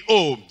that we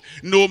owe,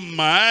 no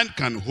man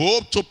can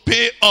hope to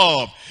pay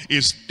off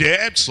his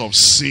debts of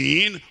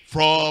sin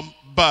from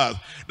birth.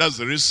 That's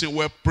the reason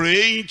we're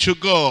praying to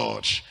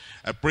God.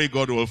 I pray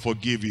God will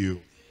forgive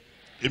you.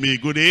 Give me a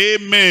good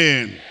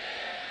amen.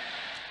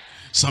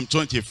 Psalm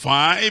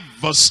 25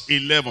 verse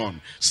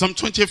 11. Psalm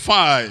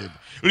 25,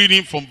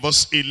 reading from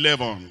verse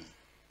 11.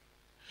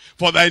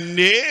 For thy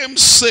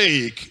name's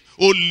sake,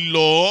 O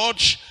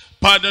Lord,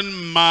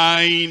 pardon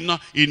mine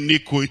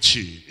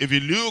iniquity. If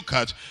you look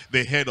at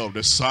the head of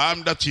the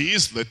psalm, that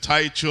is the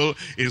title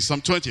in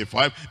Psalm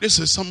 25, this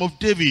is Psalm of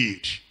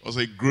David. He was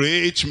a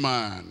great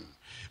man.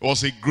 He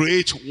was a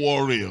great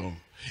warrior.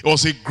 He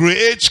was a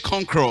great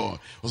conqueror.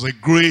 He was a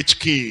great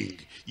king.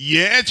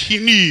 Yet he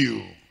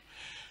knew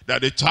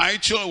that the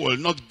title will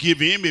not give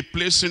him a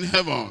place in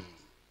heaven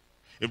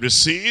if the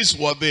sins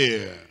were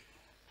there.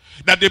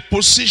 That the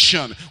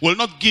position will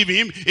not give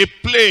him a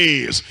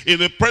place in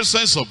the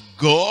presence of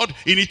God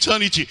in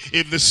eternity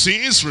if the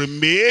sins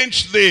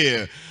remained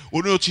there. We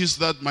notice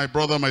that, my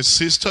brother, my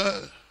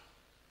sister,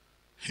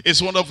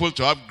 it's wonderful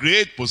to have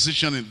great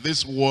position in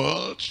this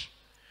world.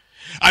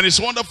 And it's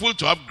wonderful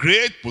to have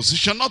great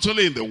position not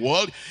only in the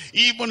world,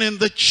 even in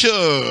the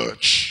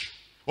church.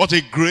 What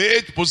a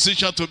great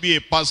position to be a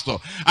pastor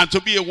and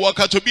to be a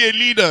worker, to be a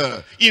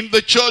leader in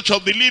the church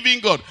of the living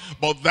God.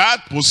 But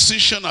that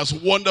position, as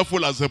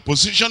wonderful as the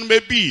position may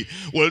be,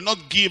 will not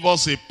give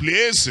us a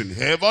place in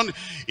heaven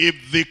if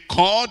the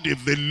cord,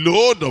 if the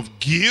load of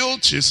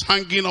guilt is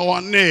hanging on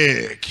our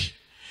neck.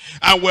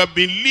 And we have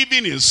been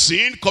living in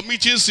sin,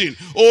 committing sin,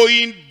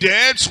 owing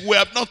debts we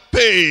have not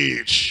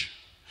paid.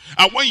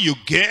 And when you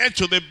get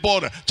to the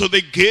border, to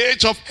the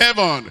gate of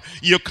heaven,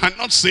 you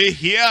cannot say,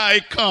 here I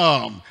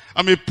come.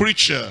 I'm a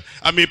preacher,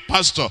 I'm a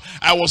pastor,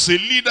 I was a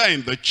leader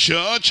in the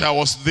church, I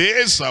was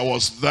this, I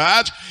was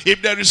that.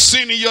 If there is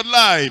sin in your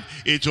life,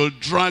 it will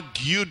drag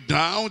you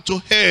down to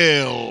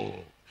hell.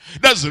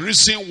 That's the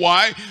reason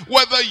why,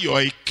 whether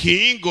you're a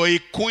king or a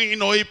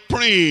queen or a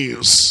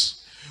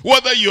prince,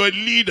 whether you're a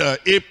leader,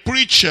 a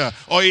preacher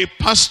or a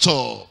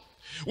pastor,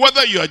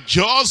 whether you are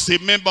just a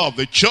member of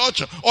the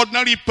church,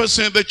 ordinary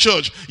person in the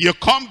church, you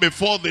come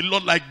before the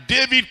Lord like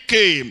David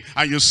came,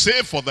 and you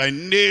say, for thy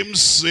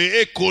name's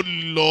sake, O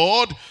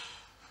Lord,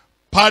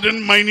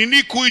 pardon mine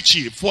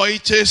iniquity, for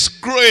it is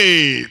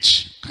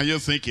great. Can you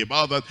think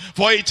about that?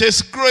 For it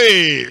is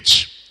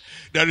great.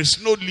 There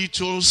is no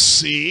little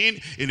sin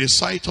in the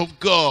sight of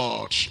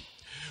God.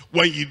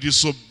 When you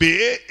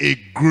disobey a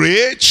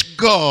great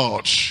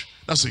God,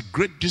 that's a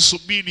great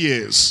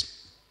disobedience.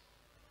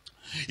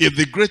 If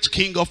the great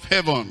King of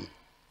heaven,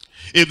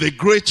 if the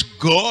great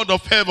God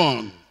of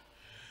heaven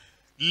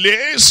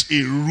lays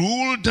a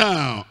rule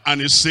down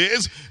and he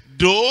says,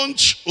 don't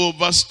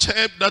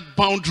overstep that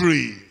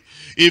boundary.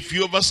 If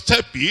you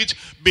overstep it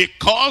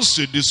because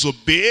you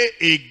disobey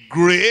a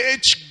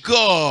great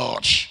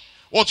God,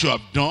 what you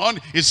have done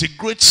is a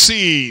great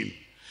sin.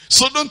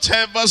 So don't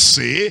ever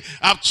say,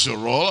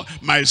 after all,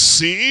 my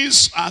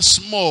sins are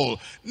small.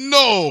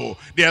 No,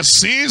 they are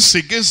sins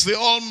against the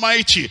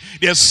Almighty.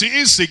 They are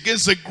sins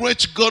against the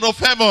great God of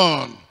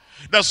heaven.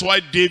 That's why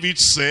David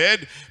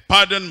said,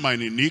 pardon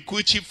mine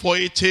iniquity, for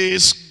it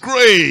is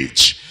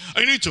great.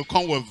 You need to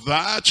come with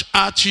that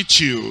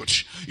attitude.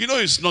 You know,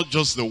 it's not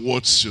just the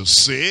words you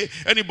say.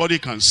 Anybody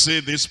can say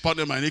this,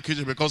 pardon my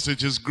iniquity, because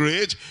it is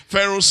great.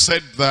 Pharaoh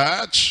said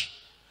that,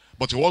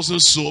 but he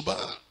wasn't sober.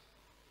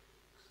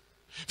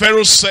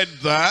 Pharaoh said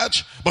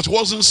that, but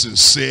wasn't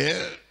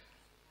sincere.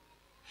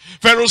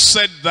 Pharaoh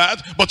said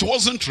that, but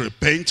wasn't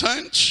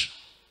repentant.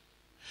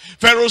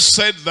 Pharaoh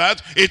said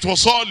that it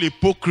was all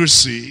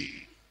hypocrisy.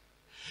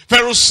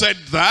 Pharaoh said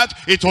that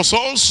it was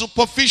all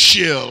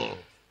superficial.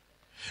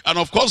 And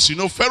of course, you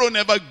know, Pharaoh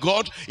never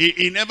got,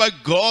 he never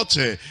got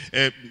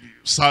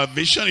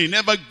salvation. He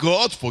never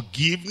got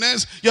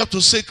forgiveness. You have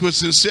to say it with a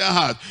sincere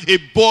heart, a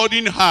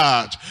burdened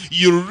heart.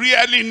 You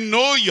really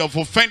know you have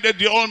offended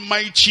the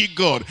Almighty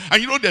God.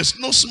 And you know there's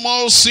no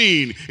small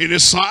sin in the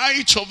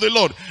sight of the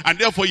Lord. And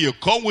therefore you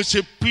come with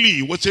a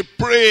plea, with a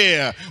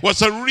prayer, with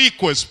a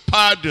request,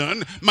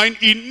 pardon mine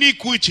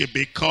iniquity,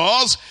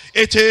 because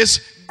it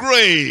is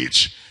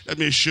great. Let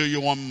me show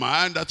you one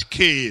man that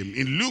came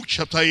in Luke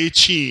chapter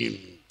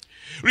 18.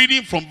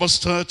 Reading from verse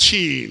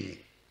 13.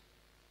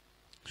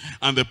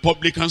 And the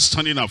publican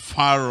standing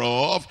afar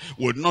off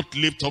would not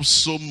lift up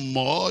so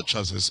much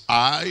as his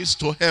eyes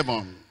to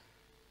heaven.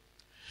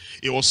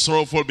 He was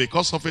sorrowful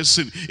because of his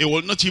sin. He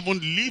would not even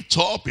lift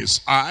up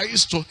his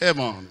eyes to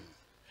heaven.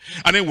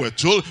 And then we're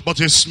told, but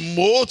he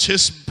smote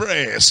his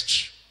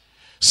breast,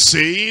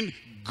 saying,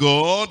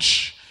 God,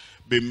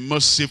 be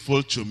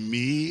merciful to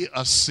me,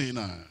 a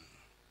sinner.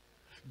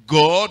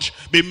 God,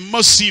 be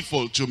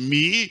merciful to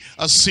me,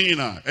 a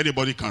sinner.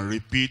 Anybody can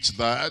repeat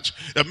that.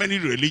 There are many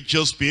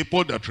religious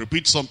people that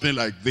repeat something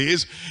like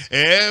this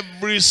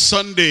every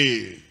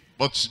Sunday,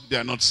 but they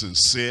are not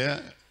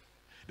sincere.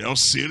 They're not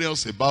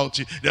serious about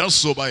it. They're not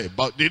sober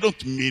about it. They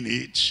don't mean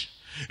it.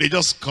 They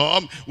just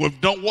come. We've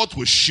done what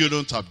we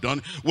shouldn't have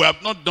done. We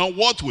have not done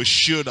what we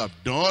should have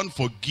done.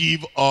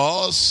 Forgive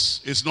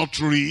us. It's not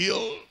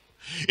real.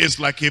 It's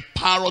like a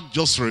parrot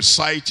just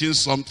reciting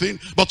something.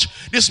 But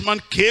this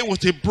man came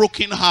with a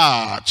broken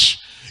heart,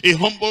 a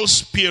humble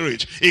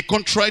spirit, a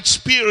contrite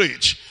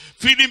spirit,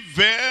 feeling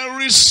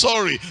very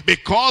sorry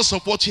because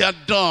of what he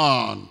had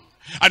done.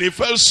 And he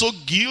felt so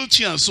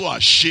guilty and so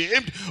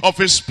ashamed of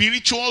his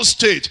spiritual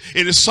state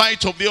in the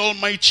sight of the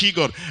Almighty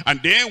God.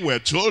 And then we're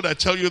told, I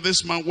tell you,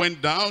 this man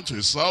went down to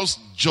his house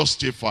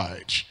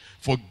justified,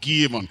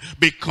 forgiven,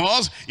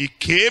 because he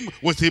came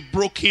with a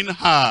broken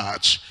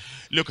heart.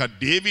 Look at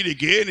David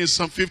again in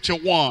Psalm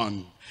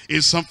 51.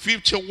 In Psalm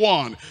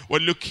 51, we're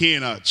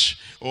looking at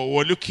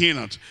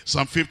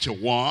Psalm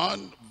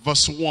 51,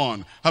 verse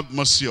 1. Have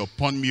mercy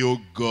upon me, O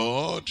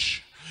God.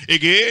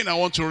 Again, I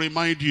want to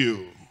remind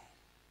you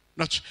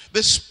that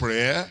this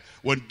prayer,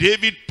 when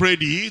David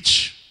prayed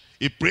it,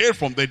 he prayed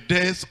from the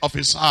depth of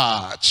his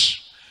heart.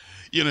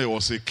 You know, he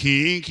was a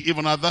king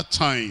even at that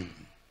time,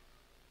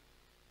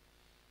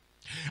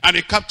 and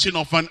a captain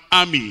of an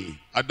army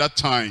at that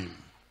time.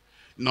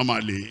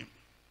 Normally,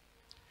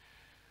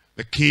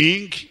 the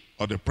king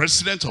or the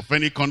president of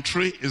any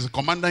country is the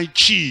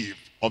commander-in-chief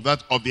of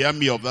the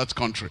army of that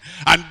country.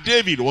 And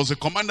David was the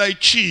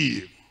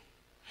commander-in-chief.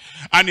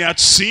 And he had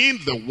seen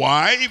the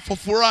wife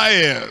of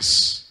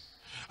Urias.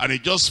 And he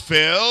just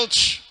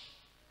felt,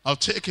 I'll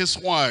take his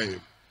wife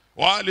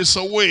while he's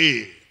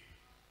away.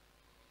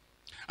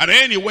 And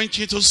then he went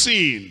into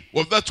sin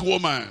with that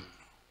woman.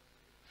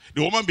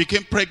 The woman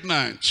became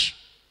pregnant.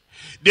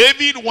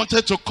 David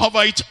wanted to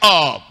cover it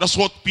up. That's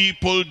what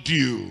people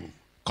do.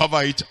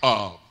 Cover it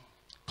up.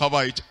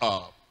 Cover it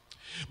up.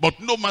 But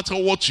no matter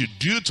what you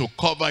do to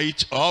cover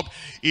it up,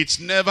 it's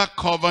never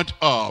covered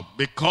up,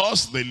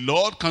 because the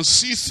Lord can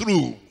see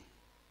through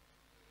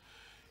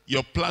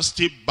your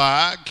plastic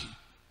bag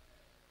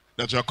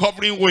that you're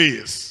covering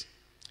with.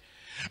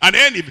 And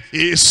then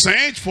he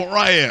sent for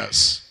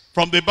Urias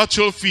from the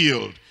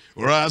battlefield.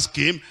 Urias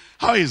came.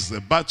 How is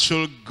the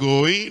battle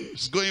going?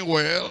 It's going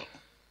well.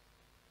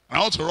 I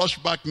want to rush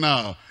back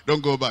now.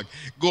 Don't go back.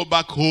 Go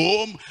back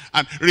home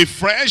and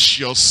refresh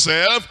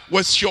yourself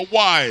with your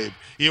wife.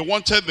 He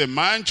wanted the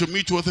man to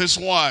meet with his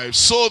wife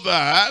so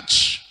that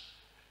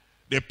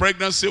the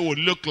pregnancy would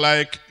look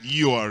like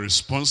you are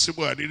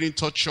responsible. I didn't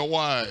touch your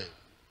wife.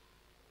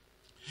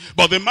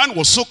 But the man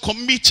was so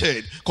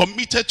committed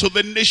to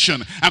the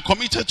nation and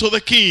committed to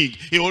the king.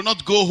 He will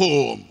not go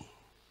home.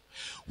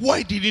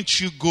 Why didn't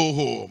you go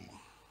home?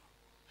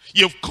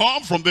 You've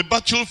come from the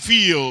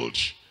battlefield.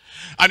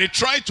 And he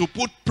tried to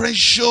put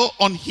pressure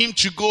on him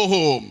to go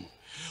home.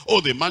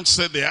 Oh, the man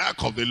said, the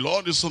ark of the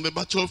Lord is on the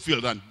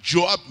battlefield, and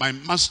Joab, my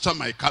master,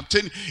 my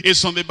captain,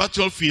 is on the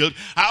battlefield.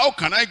 How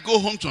can I go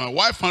home to my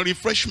wife and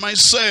refresh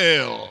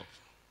myself?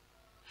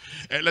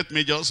 Let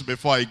me just,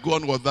 before I go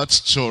on with that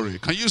story,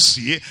 can you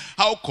see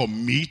how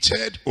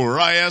committed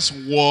Urias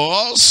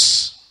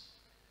was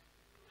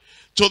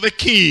to the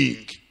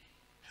king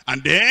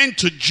and then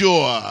to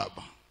Joab?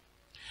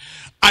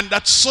 And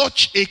that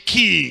such a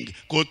king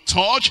could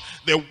touch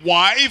the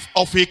wife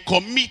of a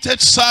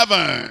committed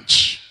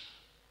servant.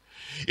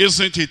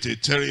 Isn't it a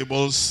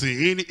terrible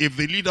thing if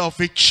the leader of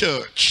a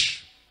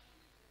church,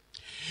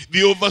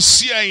 the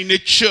overseer in a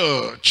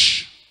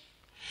church,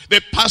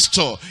 the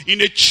pastor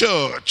in a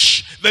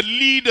church, the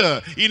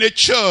leader in a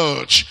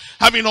church,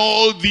 having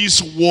all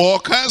these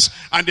workers,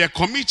 and they're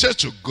committed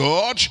to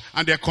God,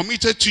 and they're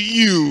committed to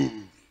you.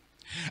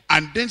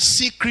 And then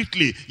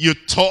secretly, you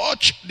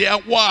touch their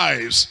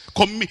wives.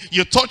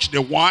 You touch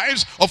the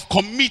wives of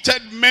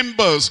committed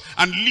members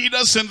and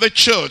leaders in the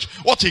church.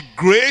 What a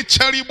great,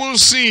 terrible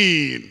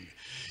sin.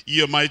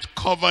 You might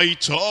cover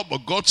it up,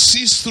 but God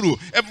sees through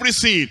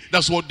everything.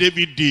 That's what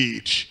David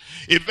did.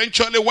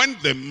 Eventually, when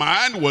the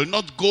man will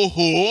not go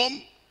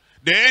home,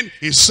 then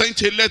he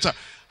sent a letter.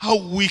 How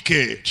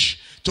wicked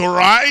to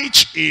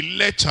write a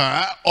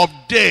letter of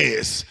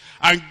death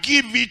and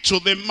give it to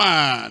the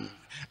man.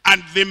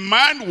 And the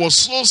man was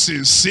so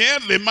sincere,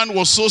 the man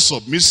was so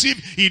submissive,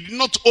 he did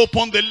not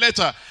open the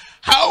letter.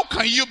 How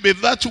can you be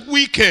that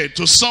wicked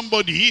to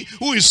somebody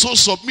who is so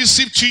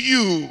submissive to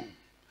you,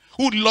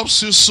 who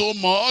loves you so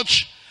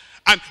much,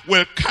 and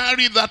will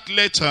carry that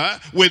letter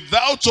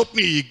without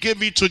opening? He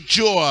gave it to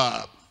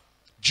Joab.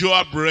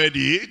 Joab read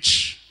it,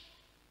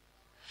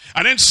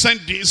 and then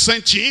sent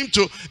him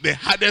to the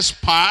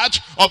hardest part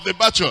of the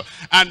battle.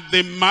 And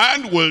the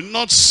man will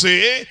not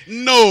say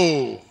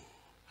no.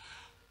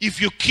 If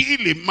you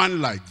kill a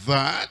man like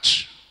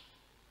that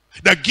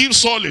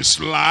gives all his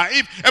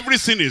life,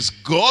 everything is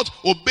God,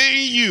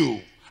 obeying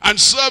you and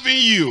serving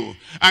you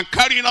and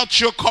carrying out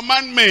your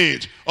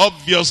commandment,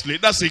 obviously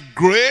that's a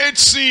great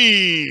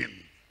sin.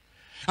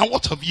 And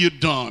what have you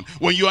done?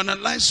 When you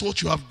analyze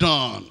what you have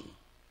done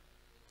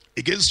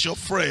against your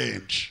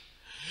friend,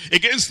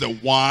 against the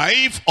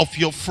wife of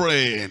your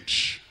friend,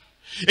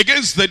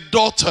 against the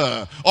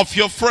daughter of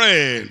your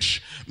friend,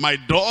 my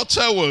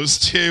daughter will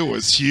stay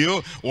with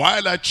you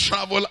while I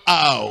travel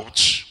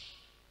out.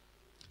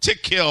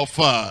 Take care of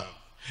her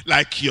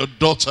like your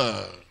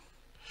daughter.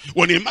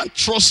 When a man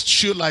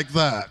trusts you like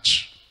that,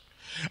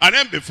 and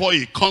then before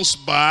he comes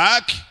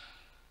back,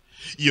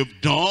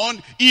 you've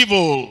done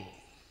evil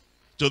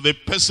to the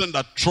person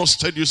that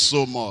trusted you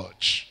so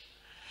much.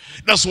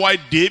 That's why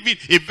David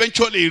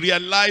eventually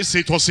realized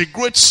it was a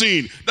great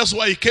sin. That's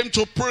why he came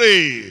to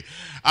pray.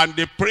 And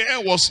the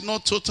prayer was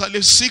not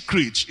totally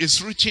secret.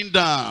 It's reaching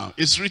down.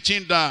 It's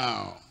reaching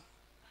down.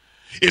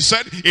 He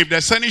said, if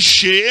there's any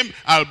shame,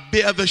 I'll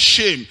bear the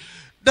shame.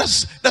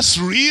 That's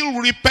real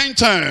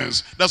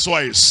repentance. That's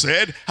why he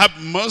said, have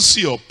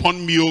mercy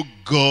upon me, O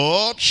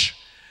God,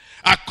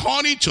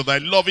 according to thy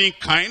loving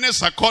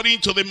kindness, according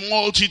to the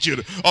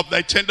multitude of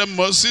thy tender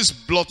mercies,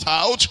 blot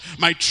out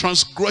my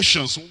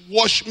transgressions.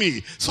 Wash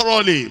me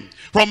thoroughly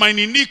from mine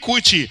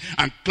iniquity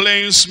and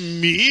cleanse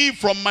me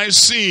from my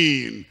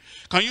sin.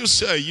 Can you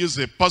say I use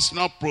the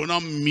personal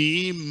pronoun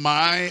me,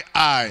 my,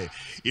 I?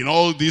 In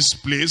all these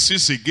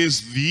places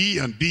against thee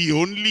and thee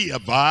only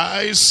have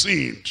I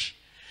sinned,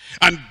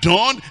 and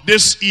done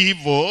this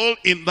evil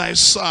in thy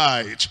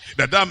sight,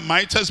 that thou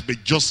mightest be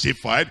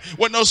justified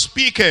when thou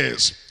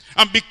speakest,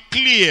 and be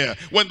clear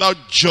when thou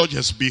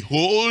judgest.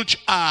 Behold,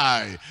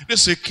 I,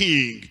 this is a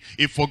king,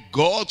 he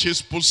forgot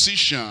his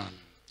position.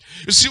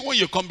 You see, when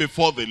you come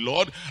before the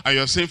Lord and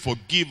you're saying,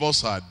 forgive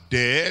us our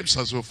debts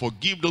as we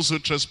forgive those who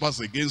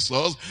trespass against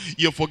us,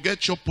 you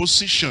forget your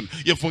position,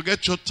 you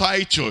forget your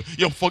title,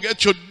 you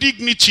forget your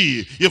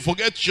dignity, you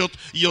forget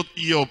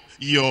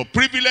your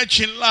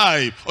privilege in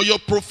life or your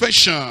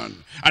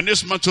profession. And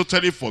this man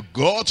totally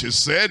forgot. He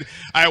said,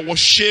 I was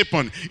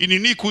shapen in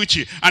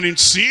iniquity, and in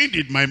sin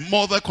did my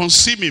mother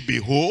conceive me.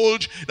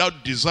 Behold, thou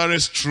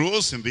desirest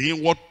truth in the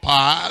inward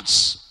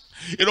parts.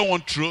 You don't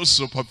want truth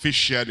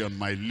superficially on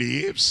my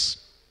lips.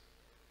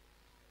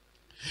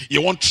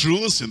 You want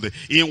truth in the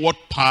inward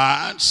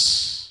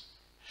parts.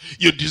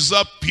 You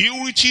desire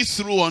purity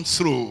through and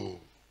through.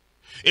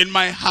 In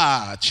my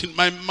heart, in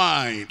my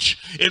mind,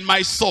 in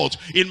my thought,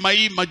 in my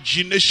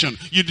imagination,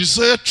 you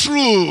desire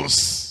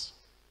truth.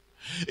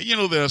 You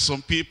know, there are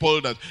some people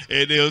that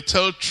they'll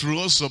tell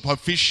truth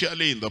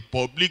superficially in the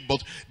public,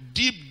 but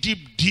deep,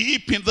 deep,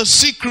 deep in the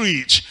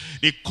secret,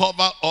 they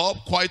cover up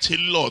quite a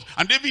lot.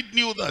 And David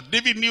knew that.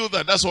 David knew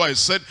that. That's why I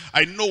said,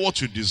 I know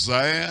what you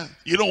desire.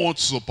 You don't want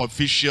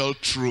superficial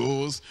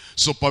truth,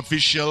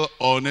 superficial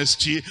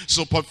honesty,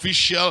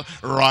 superficial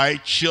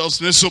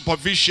righteousness,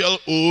 superficial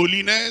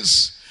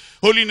holiness.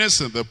 Holiness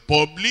in the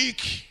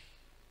public,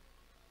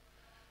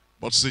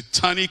 but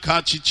satanic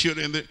attitude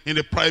in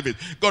the private.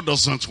 God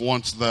doesn't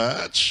want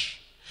that.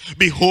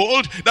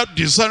 Behold, thou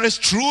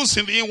desirest truth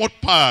in the inward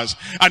parts,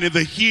 and in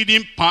the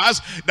hidden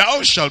parts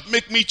thou shalt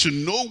make me to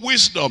know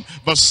wisdom.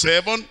 Verse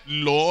 7,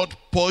 Lord,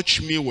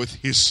 purge me with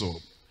hyssop,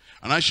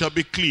 and I shall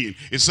be clean.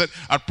 He said,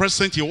 at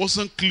present he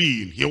wasn't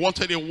clean. He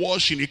wanted a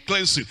washing, a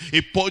cleansing, a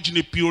purging,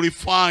 a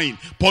purifying.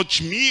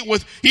 Purge me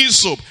with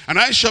hyssop, and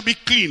I shall be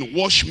clean.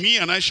 Wash me,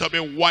 and I shall be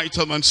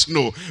whiter than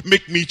snow.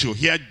 Make me to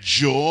hear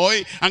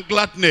joy and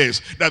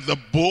gladness, that the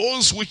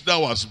bones which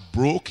thou hast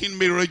broken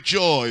may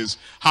rejoice.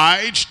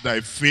 Hide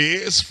thy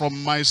face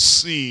from my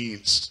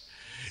sins.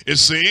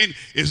 He's saying,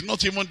 it's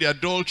not even the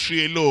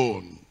adultery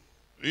alone.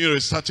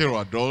 started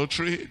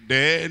adultery,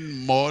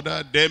 then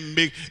murder, then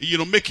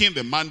making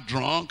the man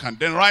drunk, and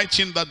then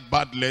writing that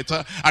bad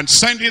letter and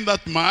sending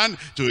that man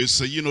to his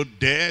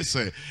death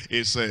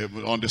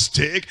on the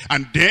stake,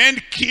 and then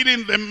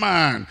killing the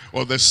man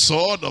with the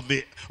sword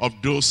of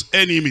those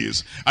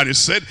enemies. And he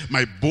said,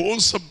 my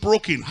bones are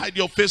broken, hide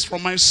your face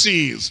from my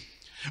sins,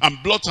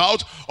 and blot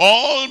out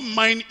all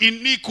mine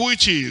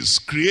iniquities.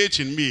 Create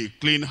in me a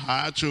clean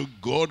heart, O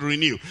God,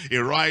 renew a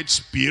right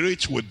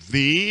spirit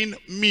within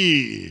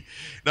me.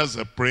 That's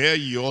the prayer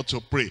you ought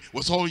to pray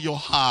with all your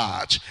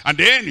heart. And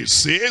then it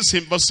says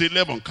in verse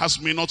 11,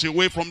 cast me not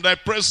away from thy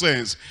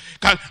presence,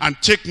 and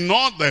take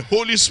not thy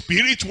Holy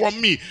Spirit from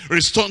me.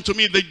 Restore to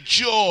me the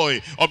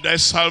joy of thy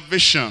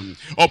salvation.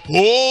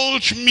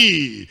 Uphold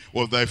me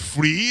with thy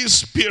free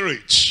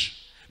spirit.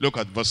 Look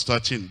at verse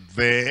 13.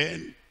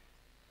 Then,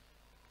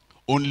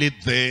 only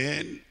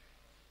then,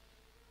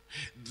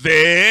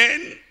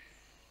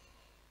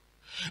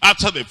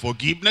 after the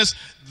forgiveness,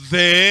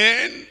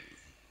 then,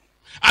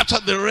 after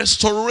the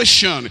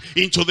restoration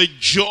into the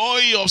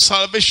joy of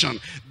salvation,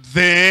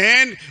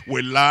 then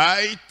will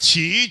I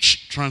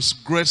teach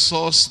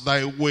transgressors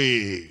thy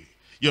way.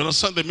 You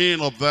understand the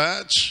meaning of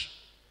that?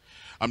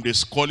 I'm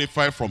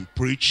disqualified from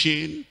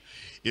preaching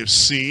if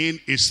sin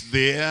is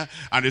there,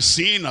 and the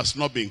sin has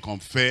not been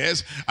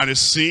confessed, and the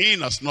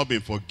sin has not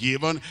been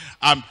forgiven.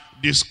 I'm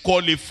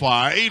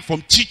disqualified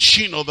from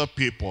teaching other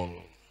people.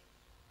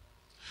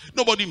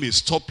 Nobody may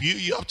stop you.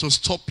 You have to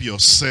stop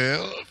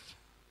yourself.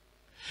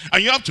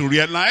 And you have to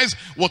realize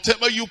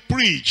whatever you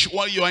preach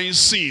while you are in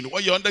sin,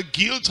 while you're under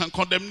guilt and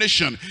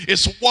condemnation,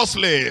 is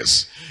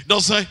worthless.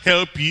 Doesn't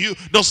help you,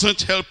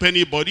 doesn't help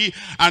anybody,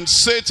 and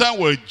Satan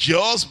will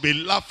just be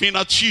laughing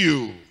at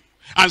you.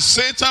 And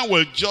Satan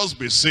will just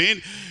be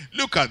saying,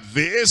 look at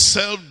this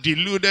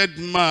self-deluded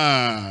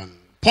man,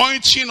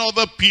 pointing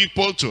other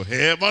people to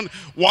heaven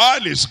while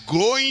he's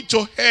going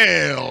to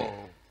hell.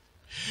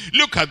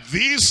 Look at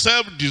this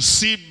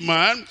self-deceived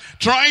man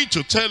trying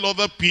to tell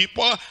other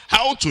people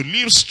how to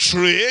live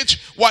straight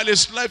while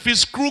his life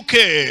is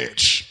crooked.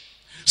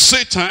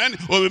 Satan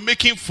will be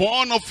making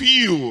fun of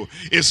you.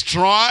 He's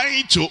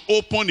trying to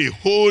open a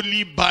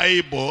holy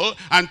Bible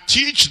and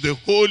teach the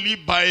holy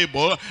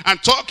Bible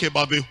and talk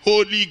about the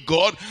holy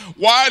God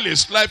while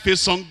his life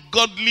is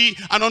ungodly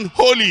and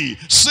unholy.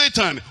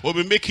 Satan will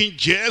be making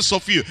jest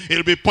of you.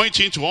 He'll be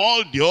pointing to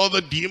all the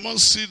other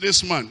demons. See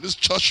this man, this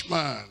church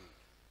man.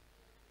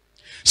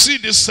 See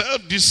this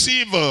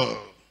self-deceiver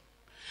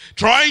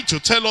trying to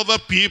tell other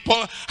people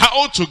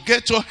how to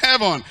get to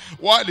heaven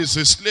while he's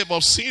a slave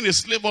of sin, a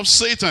slave of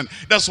Satan.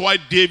 That's why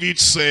David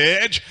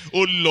said,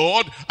 oh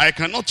Lord, I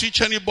cannot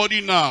teach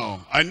anybody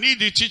now. I need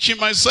the teaching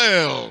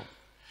myself.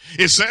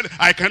 He said,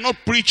 I cannot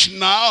preach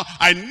now.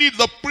 I need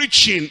the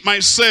preaching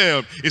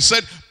myself. He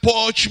said,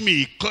 purge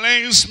me,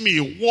 cleanse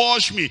me,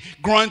 wash me,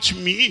 grant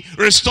me,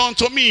 restore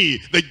to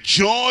me the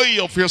joy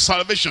of your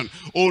salvation.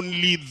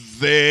 Only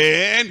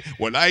then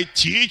will I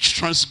teach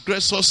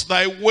transgressors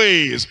thy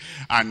ways.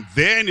 And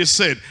then he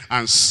said,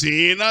 and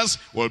sinners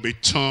will be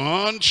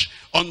turned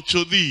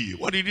unto thee.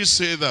 What did he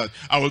say that?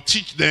 I will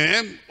teach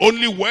them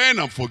only when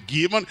I'm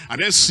forgiven,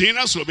 and then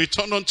sinners will be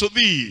turned unto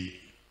thee.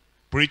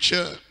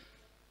 Preacher,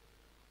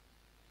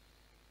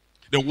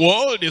 the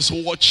world is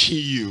watching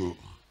you.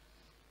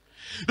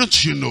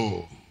 Don't you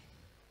know?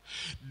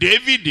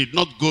 David did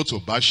not go to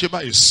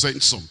Bathsheba. He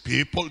sent some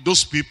people.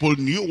 Those people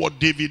knew what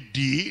David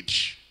did.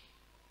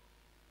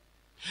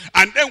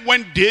 And then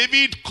when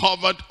David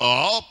covered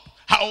up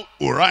how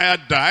Uriah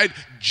died,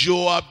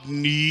 Joab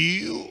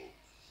knew.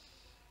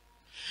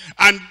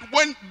 And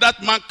when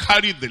that man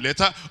carried the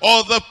letter,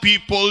 other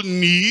people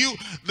knew.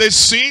 The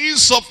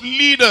sins of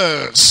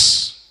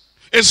leaders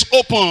is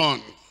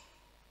open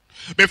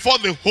before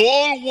the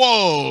whole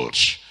world.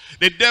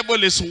 The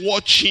devil is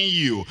watching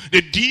you.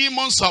 The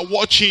demons are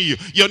watching you.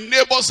 Your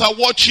neighbors are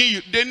watching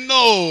you. They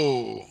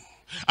know.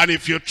 And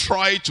if you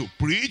try to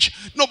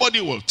preach,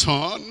 nobody will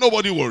turn.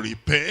 Nobody will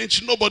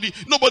repent.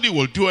 Nobody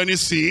will do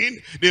anything.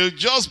 They'll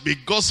just be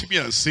gossiping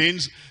and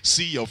saying,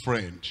 see your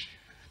friend.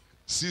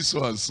 See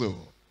so and so.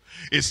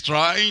 He's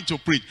trying to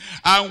preach.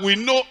 And we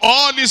know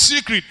all the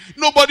secret.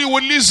 Nobody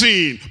will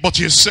listen. But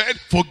he said,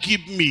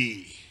 forgive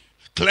me.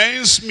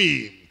 Cleanse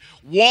me.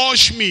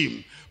 Wash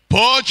me.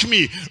 Purge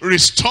me,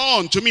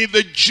 restore to me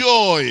the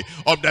joy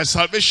of thy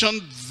salvation.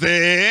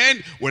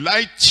 Then will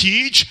I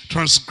teach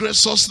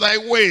transgressors thy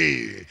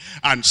way,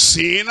 and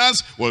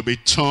sinners will be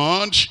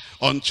turned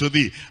unto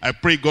thee. I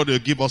pray God will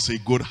give us a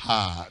good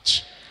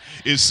heart,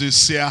 a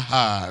sincere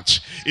heart,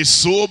 a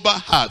sober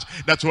heart,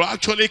 that will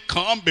actually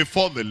come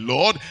before the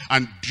Lord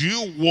and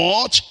do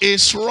what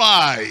is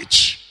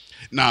right.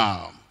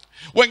 Now,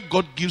 when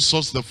God gives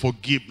us the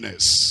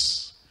forgiveness,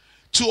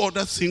 two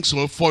other things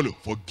will follow.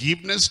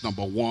 Forgiveness,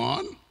 number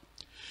one.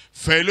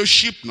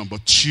 Fellowship, number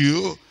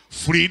two.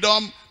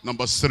 Freedom,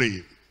 number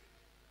three.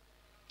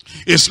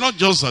 It's not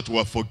just that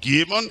we're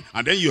forgiven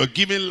and then you're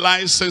given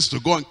license to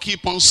go and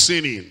keep on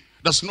sinning.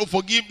 There's no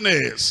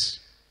forgiveness.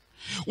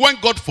 When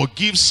God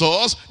forgives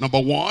us, number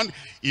one,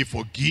 he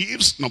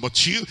forgives. Number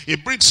two, he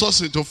brings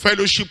us into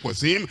fellowship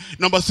with him.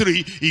 Number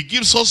three, he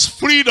gives us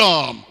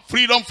freedom.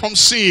 Freedom from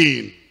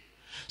sin.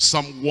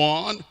 Psalm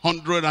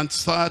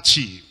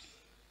 130.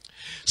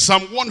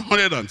 Psalm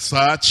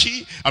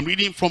 130, I'm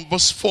reading from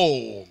verse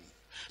 4.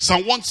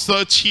 Psalm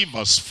 130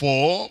 verse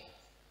 4.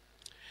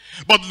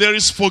 But there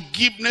is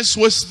forgiveness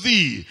with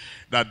thee,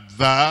 that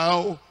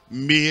thou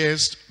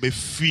mayest be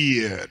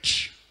feared.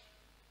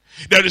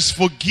 There is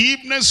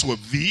forgiveness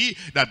with thee,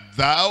 that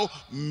thou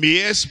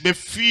mayest be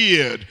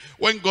feared.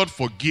 When God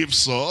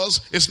forgives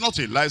us, it's not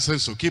a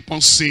license to keep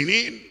on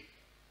sinning.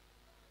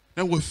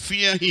 Then we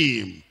fear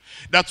him.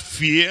 That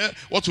fear,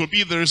 what will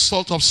be the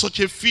result of such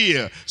a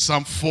fear?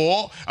 Psalm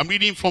 4, I'm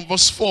reading from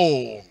verse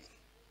 4.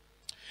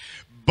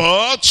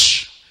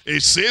 But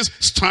it says,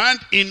 stand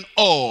in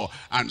awe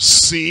and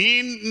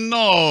sin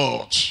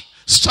not.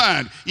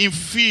 Stand in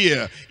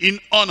fear, in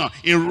honor,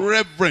 in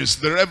reverence,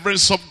 the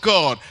reverence of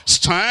God.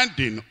 Stand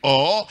in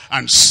awe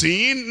and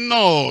sin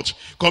not.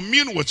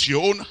 Commune with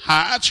your own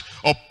heart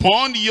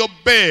upon your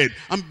bed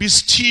and be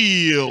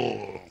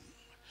still.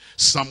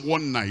 Psalm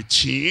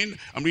 119,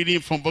 I'm reading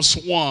from verse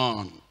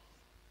 1.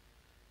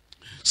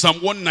 Psalm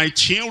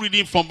 119,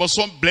 reading from verse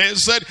 1.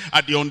 Blessed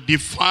are the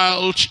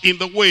undefiled in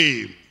the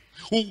way,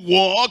 who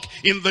walk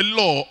in the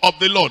law of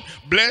the Lord.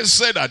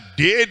 Blessed are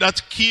they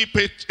that keep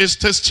his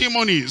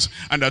testimonies,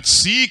 and that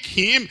seek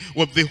him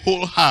with the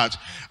whole heart.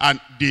 And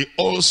they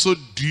also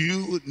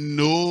do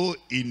no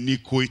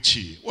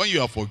iniquity. When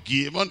you are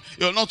forgiven,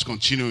 you will not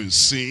continue in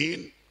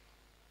sin.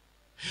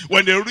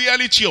 When the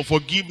reality of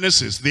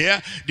forgiveness is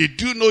there, they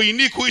do no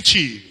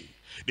iniquity.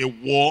 They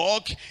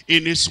walk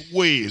in his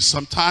ways.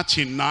 Psalm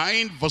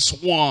 39 verse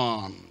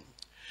 1.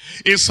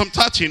 In Psalm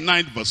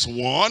 39 verse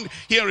 1,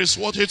 here is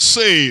what it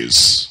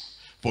says.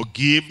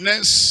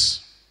 Forgiveness,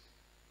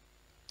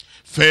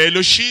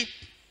 fellowship,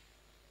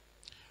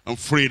 and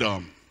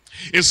freedom.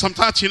 In Psalm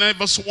 39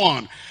 verse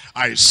 1,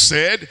 I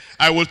said,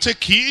 I will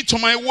take heed to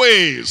my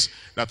ways,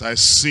 that I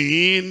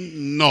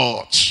sin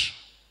not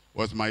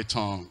with my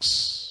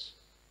tongues.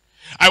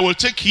 I will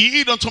take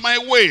heed unto my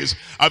ways.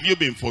 Have you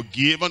been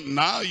forgiven?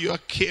 Now you are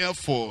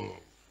careful.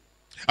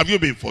 Have you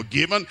been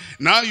forgiven?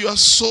 Now you are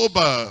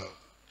sober.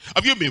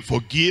 Have you been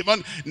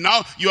forgiven?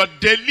 Now you are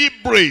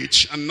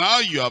deliberate. And now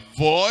you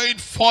avoid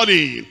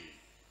falling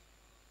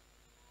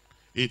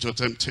into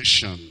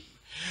temptation.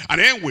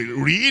 And then we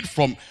read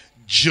from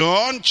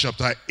John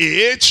chapter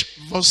 8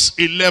 verse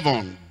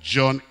 11.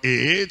 John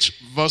 8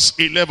 verse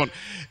 11.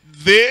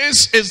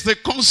 This is the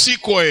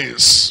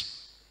consequence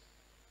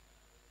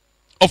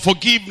of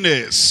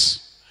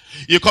forgiveness.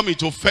 You come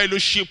into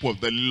fellowship with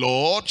the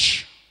Lord,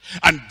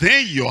 and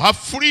then you have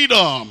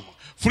freedom.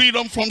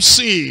 Freedom from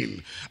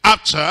sin.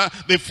 After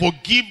the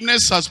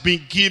forgiveness has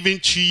been given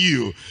to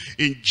you.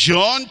 In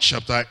John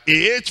chapter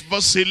 8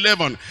 verse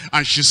 11.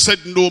 And she said,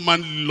 no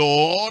man,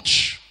 Lord.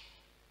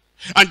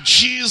 And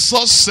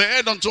Jesus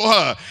said unto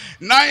her,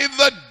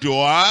 neither do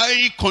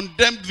I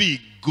condemn thee.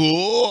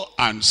 Go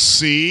and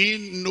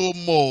sin no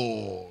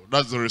more.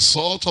 That's the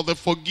result of the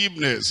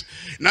forgiveness.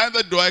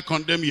 Neither do I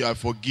condemn you, I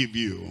forgive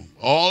you.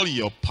 All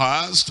your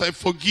past, I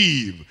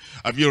forgive.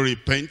 Have you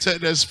repented?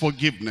 There's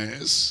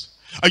forgiveness.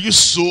 Are you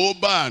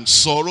sober and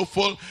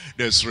sorrowful?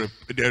 There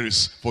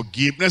is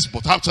forgiveness.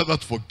 But after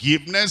that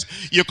forgiveness,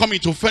 you come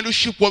into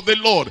fellowship with the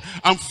Lord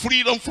and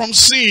freedom from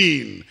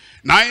sin.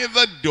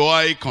 Neither do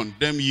I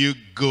condemn you.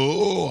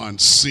 Go and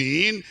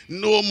sin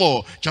no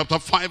more. Chapter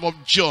 5 of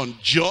John.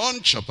 John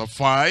chapter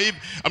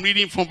 5. I'm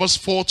reading from verse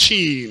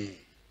 14.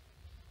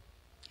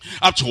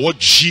 Afterward,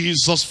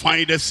 Jesus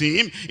findeth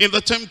him in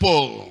the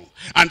temple,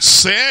 and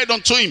said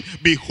unto him,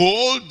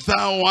 behold,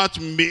 thou art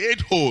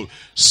made whole.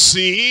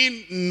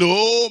 Sin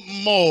no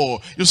more.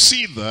 You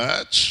see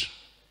that?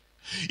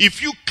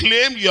 If you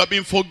claim you have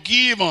been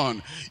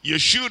forgiven, you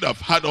should have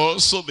had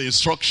also the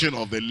instruction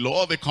of the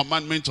law, the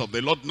commandment of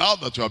the Lord. Now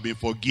that you have been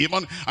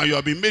forgiven and you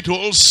have been made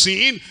whole,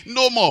 sin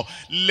no more,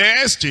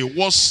 lest a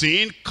worse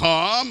sin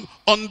come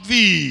on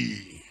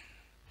thee.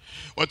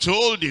 We're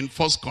told in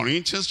 1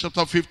 Corinthians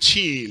chapter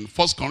 15.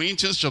 1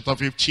 Corinthians chapter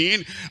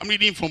 15, I'm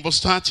reading from verse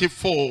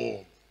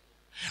 34.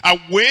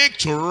 Awake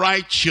to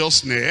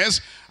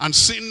righteousness and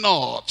sin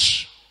not.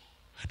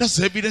 That's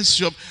evidence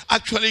you have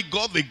actually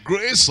got the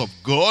grace of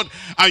God,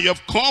 and you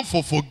have come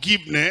for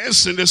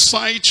forgiveness in the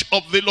sight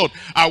of the Lord.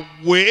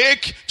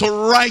 Awake to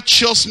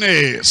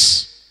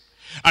righteousness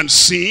and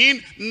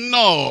sin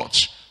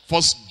not.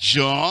 1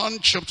 John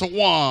chapter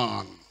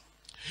 1.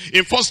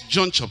 In 1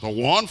 John chapter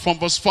 1 from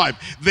verse 5,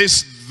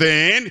 this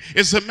then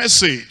is the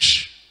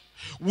message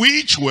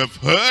which we have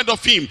heard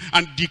of him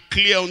and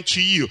declare unto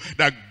you,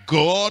 that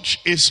God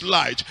is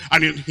light,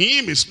 and in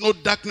him is no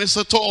darkness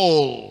at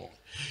all.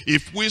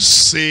 If we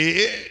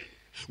say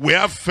we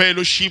have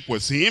fellowship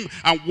with him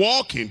and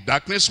walk in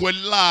darkness, we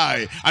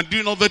lie and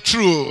do not the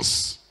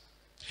truth.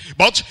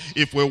 But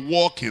if we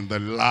walk in the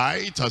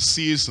light, as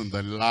he is in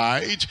the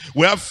light,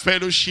 we have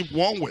fellowship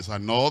one with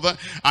another,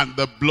 and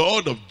the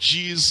blood of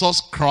Jesus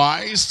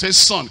Christ, his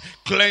son,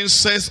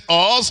 cleanses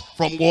us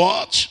from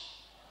what?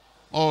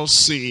 all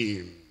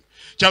sin.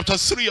 Chapter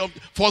 3 of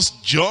 1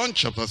 John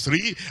chapter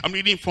 3, I'm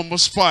reading from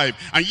verse 5.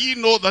 And ye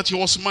know that he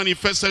was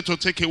manifested to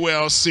take away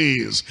our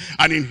sins,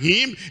 and in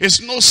him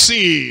is no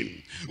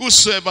sin.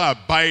 Whosoever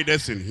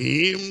abideth in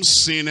him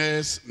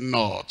sinneth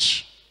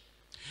not.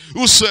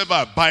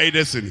 Whosoever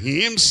abideth in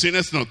him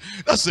sinneth not.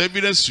 That's the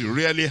evidence you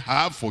really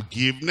have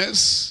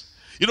forgiveness.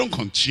 You don't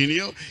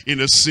continue in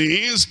the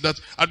sins that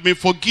had been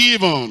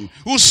forgiven.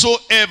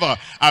 Whosoever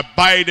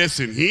abideth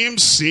in him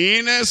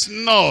sinneth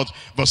not.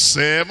 Verse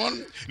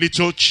 7,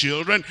 little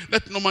children,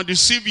 let no man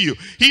deceive you.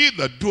 He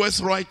that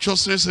doeth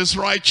righteousness is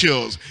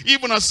righteous,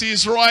 even as he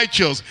is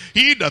righteous.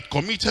 He that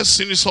committeth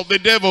sin is of the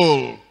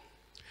devil.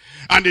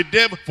 And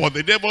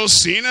the devil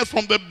sinned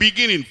from the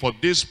beginning. For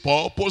this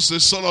purpose the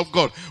Son of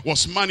God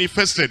was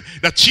manifested,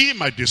 that he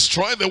might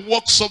destroy the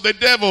works of the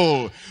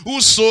devil.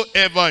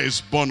 Whosoever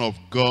is born of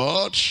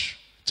God,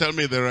 tell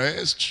me the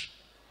rest,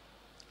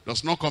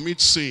 does not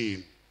commit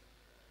sin.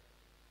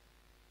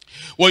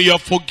 When you are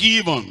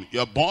forgiven, you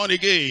are born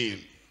again.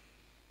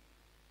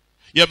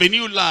 You have a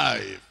new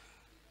life.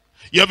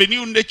 You have a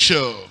new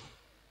nature.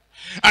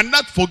 And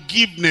that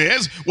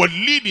forgiveness will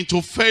lead into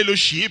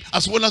fellowship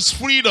as well as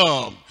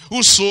freedom.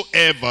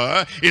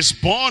 Whosoever is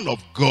born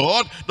of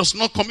God does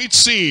not commit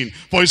sin,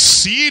 for his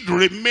seed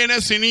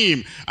remaineth in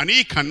him, and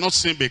he cannot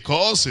sin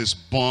because he is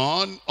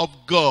born of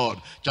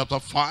God. Chapter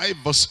 5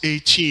 verse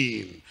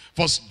 18.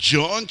 1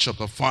 John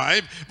chapter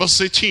 5 verse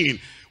 18.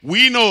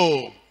 We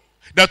know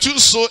that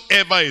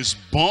whosoever is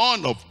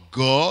born of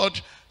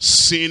God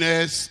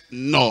sinneth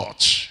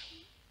not.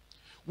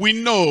 We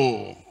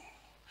know.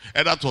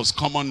 And that was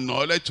common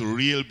knowledge to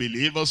real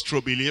believers,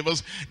 true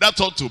believers.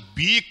 That ought to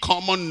be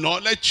common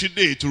knowledge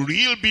today to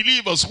real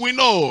believers. We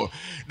know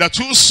that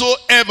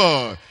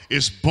whosoever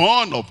is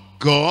born of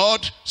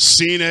God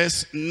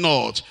sinneth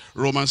not.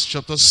 Romans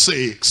chapter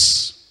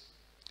 6.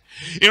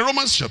 In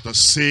Romans chapter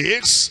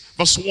 6,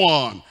 verse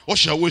 1, what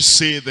shall we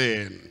say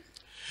then?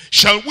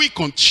 Shall we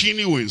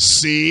continue in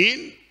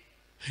sin,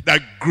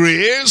 that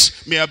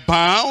grace may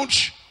abound?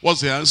 What's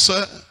the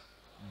answer?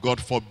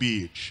 God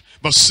forbid.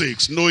 Verse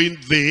 6, knowing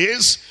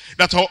this,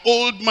 that our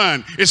old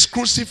man is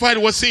crucified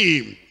with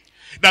him,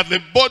 that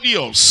the body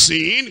of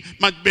sin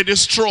might be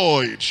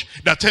destroyed,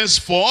 that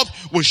henceforth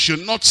we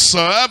should not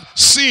serve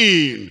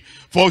sin.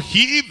 For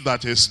he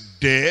that is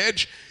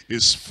dead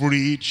is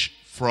freed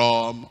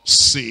from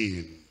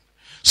sin.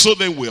 So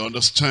then we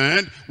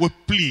understand, we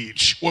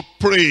plead, we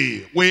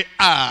pray, we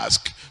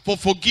ask for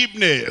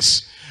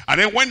forgiveness.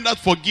 And then when that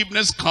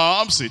forgiveness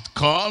comes, it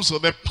comes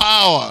with the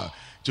power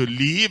to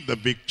live the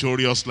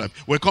victorious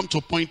life. We come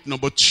to point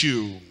number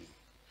 2.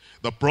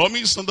 The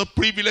promise and the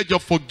privilege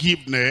of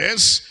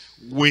forgiveness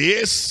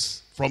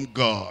ways from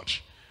God.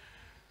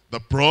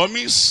 The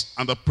promise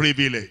and the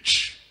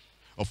privilege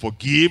of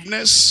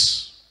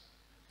forgiveness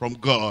from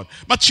God.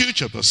 Matthew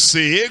chapter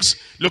 6,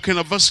 looking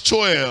at verse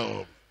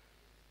 12.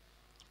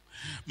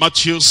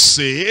 Matthew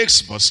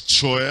 6, verse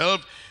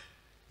 12.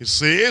 It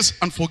says,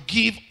 and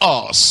forgive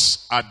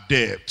us our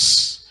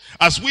debts,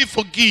 as we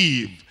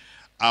forgive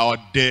our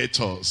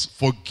debtors.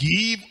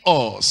 Forgive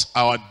us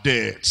our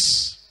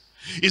debts.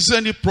 Is there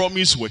any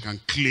promise we can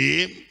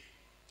claim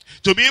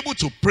to be able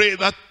to pray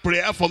that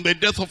prayer from the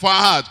depth of our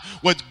heart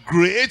with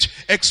great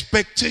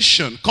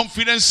expectation,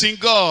 confidence in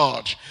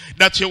God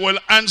that he will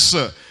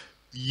answer?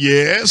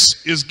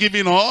 Yes, he's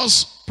giving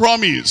us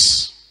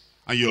promise.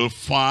 And you'll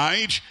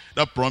find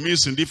that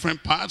promise in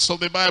different parts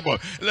of the Bible.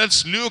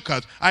 Let's look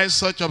at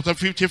Isaiah chapter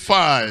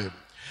 55.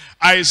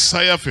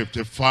 Isaiah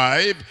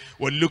 55,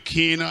 we're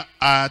looking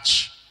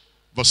at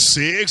verse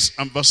 6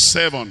 and verse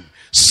 7.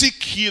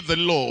 Seek ye the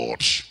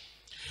Lord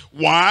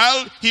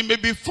while he may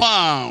be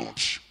found.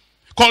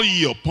 Call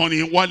ye upon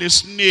him while he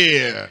is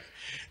near.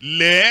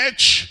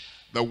 Let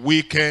the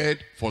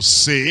wicked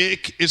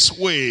forsake his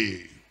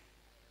way.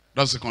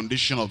 That's the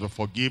condition of the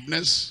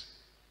forgiveness.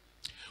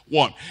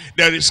 1,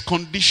 there is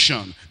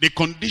condition, the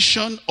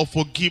condition of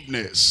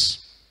forgiveness.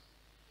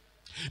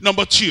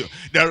 Number 2,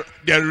 there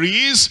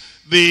is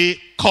the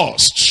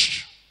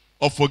cost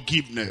of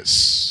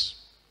forgiveness.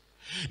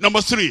 Number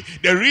 3,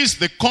 there is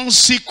the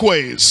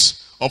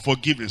consequence of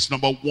forgiveness.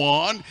 Number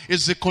 1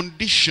 is the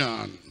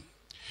condition.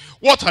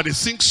 What are the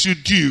things you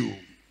do?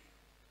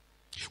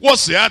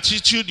 What's the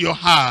attitude you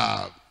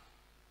have?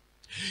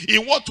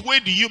 In what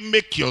way do you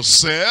make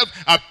yourself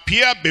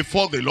appear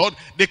before the Lord?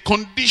 The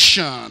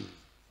condition.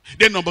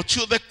 Then number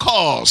 2, the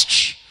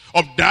cost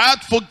of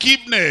that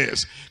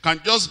forgiveness. Can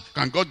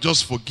God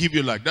just forgive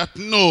you like that?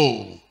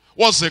 No.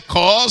 What's the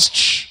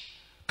cost?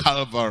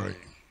 Calvary.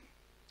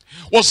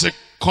 What's the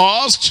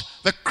cost?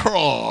 The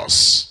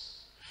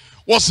cross.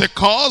 What's the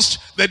cost?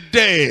 The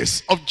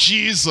death of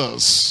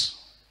Jesus.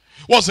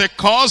 What's the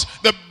cost?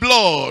 The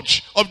blood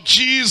of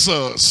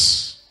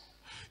Jesus.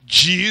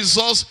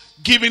 Jesus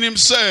giving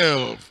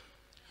himself,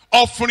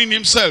 offering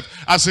himself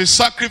as a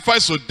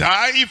sacrifice to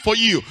die for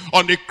you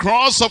on the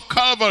cross of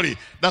Calvary.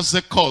 That's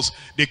the cost,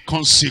 the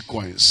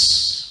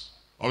consequence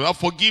of that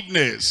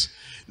forgiveness.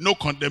 No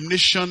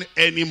condemnation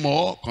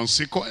anymore,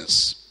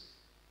 consequence.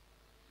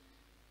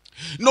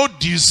 No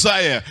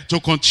desire to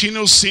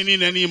continue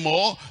sinning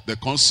anymore. The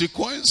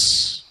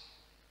consequence?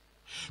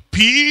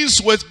 Peace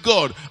with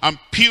God and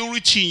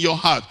purity in your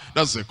heart.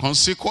 That's the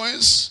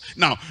consequence.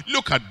 Now,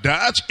 look at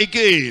that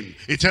again.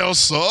 It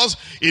tells us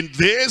in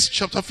this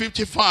chapter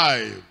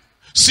 55.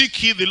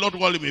 Seek ye the Lord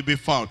while he may be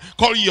found.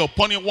 Call ye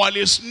upon him while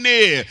he is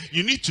near.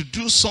 You need to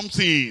do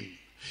something.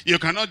 You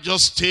cannot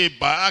just stay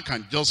back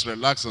and just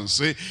relax and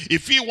say,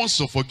 if he wants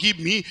to forgive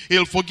me,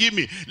 he'll forgive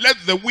me. Let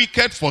the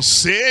wicked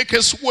forsake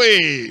his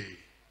way.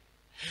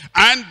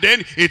 And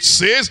then it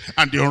says,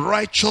 and the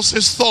unrighteous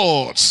his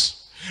thoughts.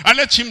 And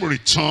let him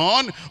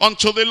return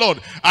unto the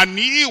Lord, and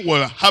he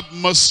will have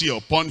mercy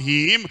upon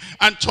him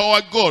and to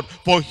our God,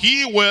 for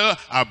he will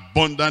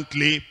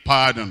abundantly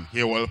pardon.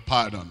 He will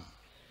pardon.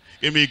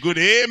 Give me good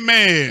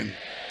amen.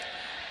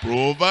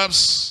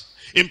 Proverbs.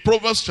 In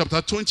Proverbs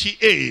chapter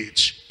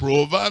 28,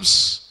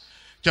 Proverbs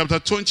chapter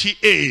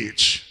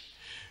 28,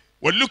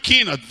 we're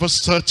looking at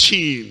verse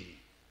 13.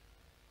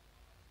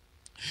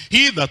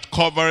 He that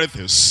covereth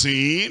his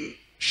sin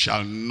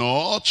shall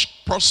not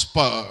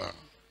prosper.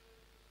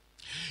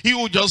 He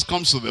who just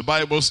comes to the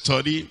Bible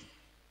study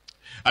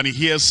and he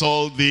hears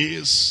all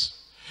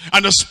this,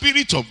 and the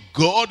Spirit of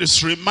God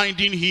is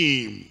reminding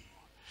him,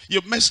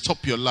 you've messed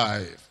up your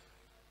life.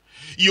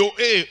 You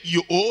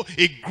owe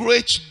a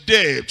great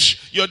debt.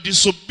 You're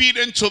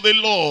disobedient to the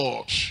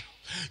Lord.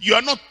 You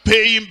are not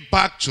paying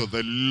back to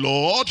the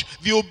Lord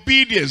the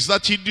obedience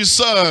that he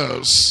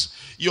deserves.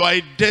 You are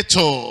a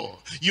debtor.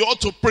 You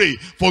ought to pray,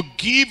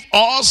 forgive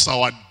us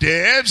our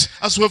debts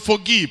as we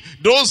forgive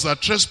those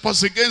that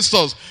trespass against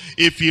us.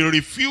 If he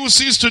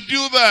refuses to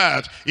do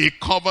that, he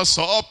covers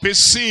up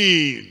his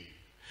sin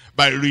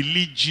by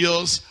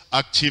religious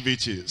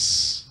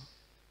activities.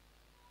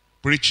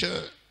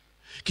 Preacher,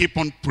 keep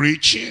on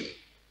preaching,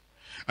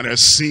 and a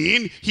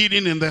sin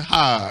hidden in the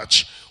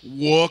heart.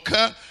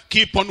 Worker,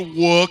 keep on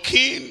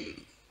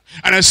working,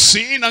 and a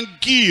sin and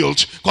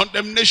guilt,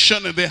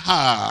 condemnation in the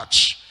heart.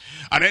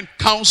 And then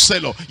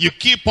counselor, you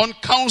keep on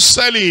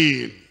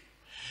counseling.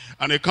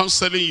 And the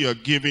counseling you're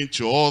giving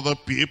to other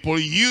people,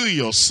 you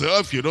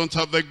yourself, you don't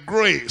have the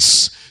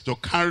grace to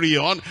carry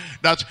on,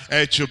 that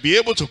to be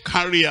able to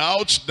carry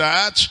out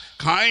that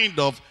kind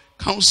of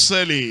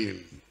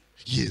counseling.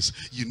 Yes,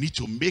 you need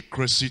to make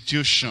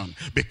restitution,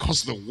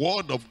 because the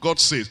word of God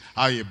says,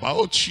 how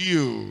about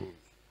you?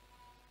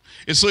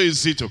 It's so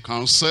easy to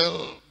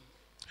counsel.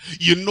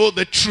 You know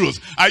the truth.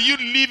 Are you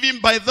living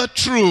by the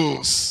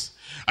truth?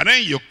 And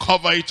then you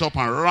cover it up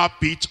and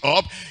wrap it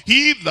up.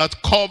 He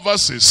that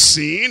covers his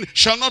sin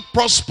shall not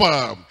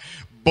prosper.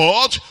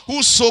 But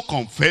whoso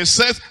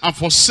confesseth and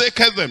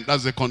forsaketh them,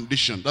 that's the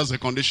condition. That's the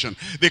condition.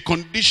 The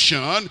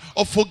condition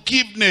of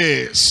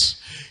forgiveness.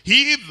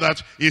 He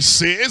that, it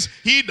says,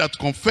 he that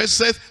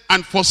confesseth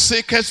and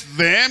forsaketh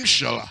them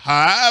shall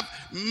have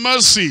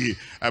mercy.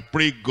 I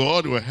pray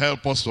God will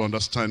help us to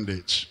understand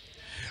it.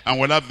 And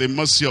we'll have the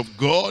mercy of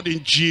God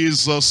in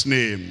Jesus'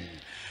 name.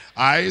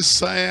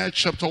 Isaiah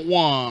chapter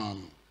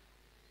 1.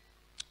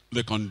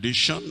 The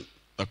condition,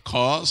 the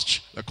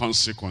cost, the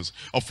consequence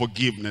of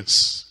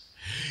forgiveness.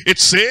 It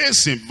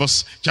says in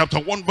chapter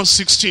 1 verse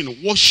 16,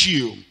 wash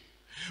you,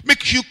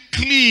 make you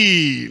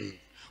clean,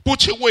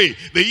 put away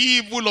the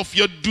evil of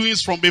your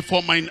doings from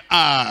before mine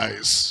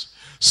eyes.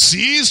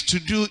 Cease to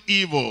do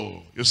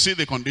evil. You see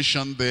the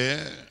condition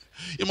there?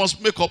 You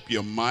must make up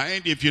your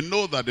mind. If you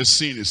know that the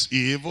sin is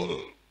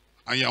evil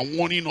and you are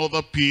warning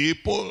other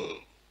people,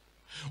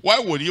 why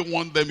would you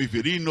want them if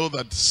you didn't know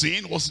that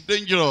sin was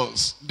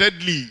dangerous,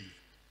 deadly,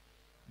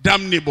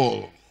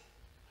 damnable?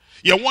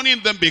 You're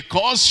warning them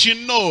because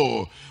you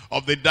know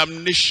of the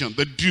damnation,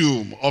 the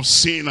doom of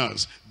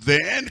sinners.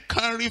 Then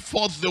carry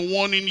forth the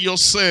warning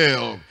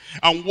yourself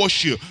and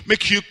wash you,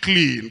 make you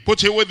clean.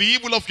 Put away the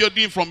evil of your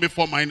doing from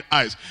before mine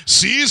eyes.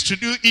 Cease to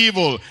do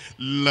evil.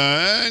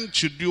 Learn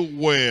to do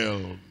well.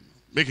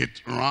 Make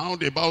it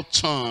roundabout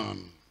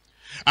turn.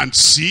 And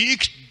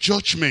seek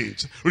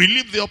judgment.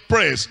 Relieve the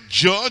oppressed.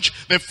 Judge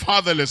the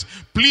fatherless.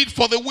 Plead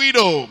for the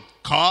widow.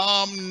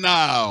 Come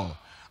now.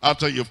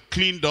 After you've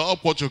cleaned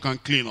up what you can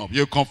clean up,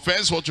 you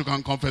confess what you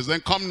can confess, then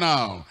come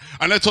now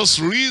and let us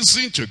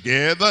reason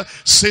together,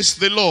 says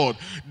the Lord.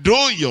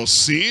 Though your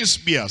sins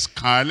be as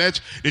scarlet,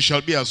 they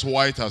shall be as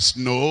white as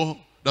snow.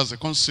 That's the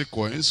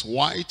consequence.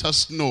 White as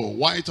snow,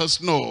 white as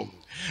snow.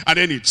 And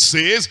then it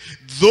says,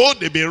 though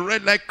they be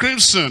red like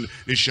crimson,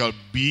 they shall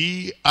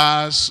be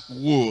as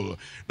wool.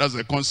 That's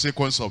the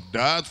consequence of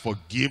that.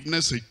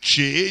 Forgiveness, a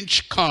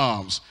change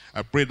comes.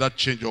 I pray that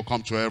change will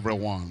come to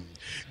everyone.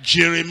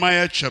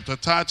 Jeremiah chapter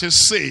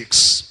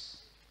 36.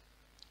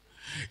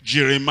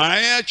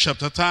 Jeremiah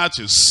chapter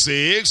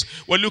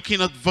 36. We're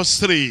looking at verse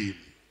 3.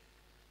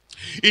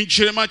 In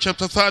Jeremiah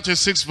chapter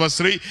 36 verse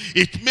 3,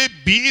 it may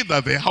be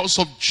that the house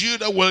of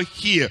Judah will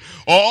hear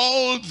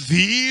all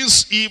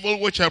these evil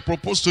which I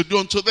propose to do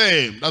unto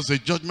them. That's the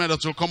judgment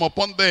that will come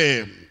upon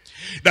them.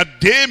 That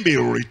they may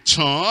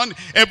return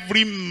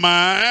every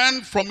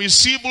man from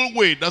his evil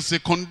way. That's the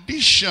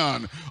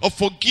condition of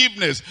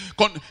forgiveness.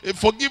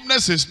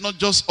 Forgiveness is not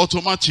just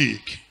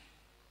automatic.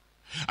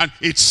 And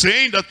it's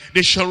saying that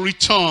they shall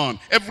return,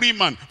 every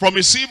man, from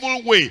his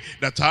evil way,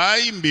 that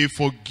I may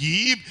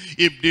forgive.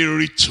 If they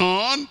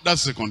return,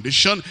 that's the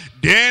condition,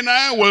 then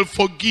I will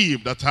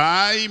forgive, that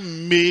I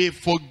may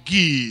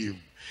forgive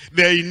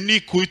their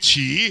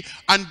iniquity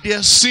and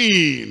their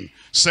sin.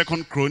 2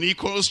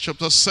 Chronicles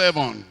chapter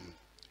 7.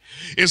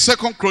 In 2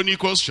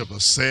 Chronicles chapter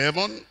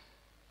 7,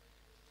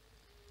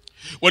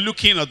 we're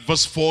looking at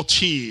verse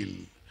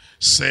 14.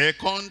 2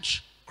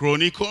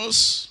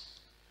 Chronicles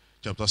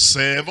chapter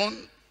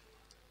 7,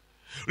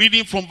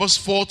 reading from verse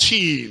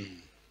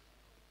 14.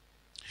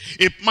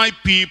 If my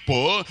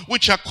people,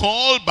 which are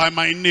called by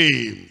my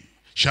name,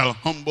 shall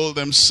humble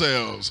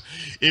themselves,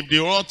 if they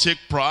all take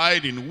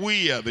pride in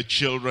we are the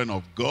children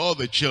of God,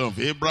 the children of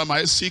Abraham,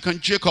 Isaac,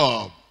 and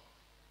Jacob,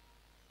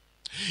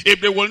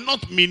 if they will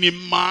not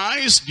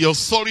minimize the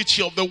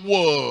authority of the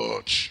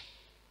word,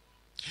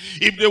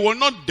 if they will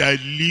not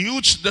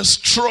dilute the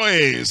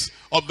strength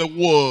of the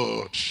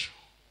word,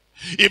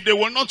 if they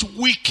will not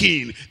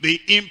weaken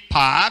the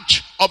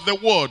impact of the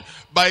word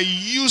by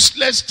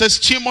useless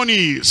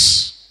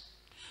testimonies,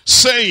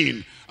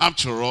 saying,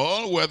 after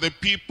all, we're the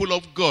people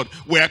of God,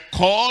 we're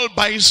called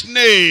by his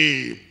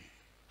name.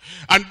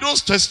 And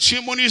those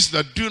testimonies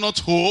that do not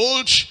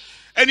hold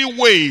any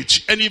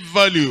weight, any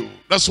value.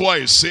 That's why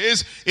it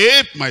says,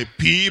 if my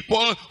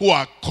people who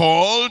are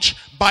called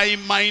by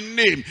my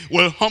name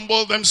will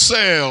humble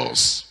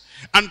themselves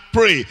and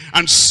pray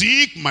and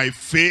seek my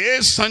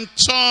face and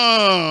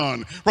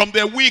turn from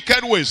their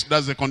wicked ways.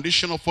 That's the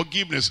condition of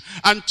forgiveness.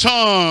 And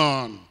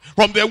turn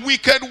from their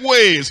wicked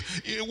ways.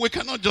 We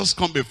cannot just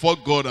come before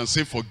God and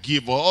say,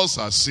 forgive us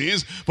our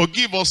sins,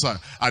 forgive us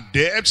our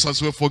debts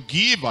as we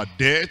forgive our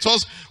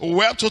debtors. We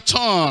have to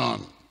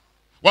turn.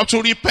 We have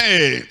to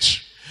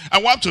repent.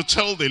 And we have to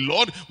tell the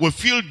Lord we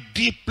feel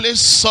deeply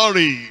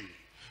sorry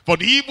for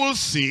the evil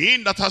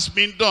thing that has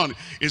been done.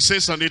 It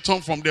says, and they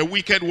turn from their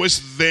wicked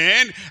ways,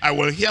 then I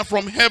will hear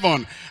from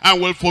heaven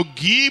and will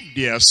forgive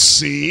their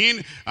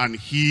sin and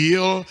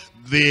heal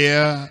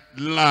their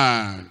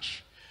land.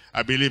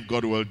 I believe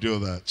God will do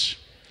that.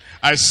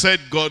 I said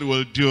God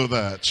will do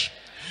that.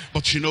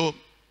 But you know,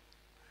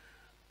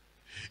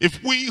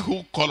 if we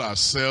who call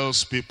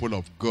ourselves people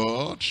of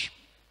God,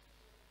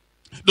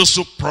 those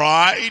who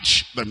pride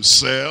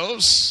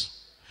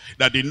themselves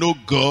that they know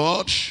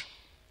God,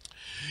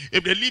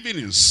 if they're living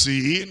in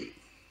sin,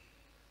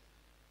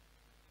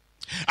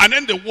 and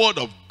then the word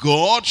of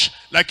God,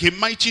 like a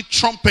mighty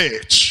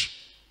trumpet,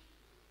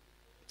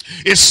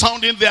 is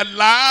sounding the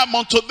alarm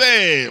unto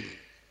them,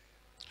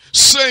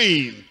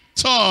 saying,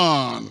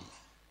 turn,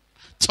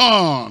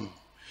 turn,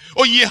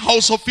 O ye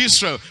house of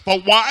Israel, for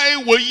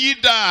why will ye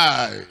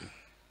die?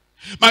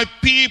 My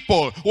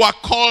people who are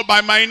called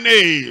by my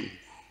name,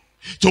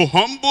 to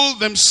humble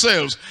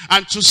themselves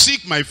and to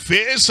seek my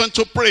face and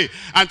to pray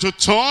and to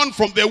turn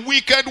from their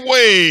wicked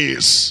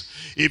ways.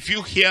 If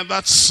you hear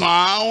that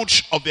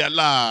sound of the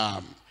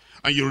alarm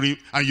and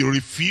you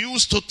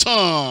refuse to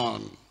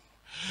turn,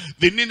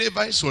 the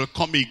Ninevites will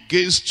come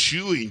against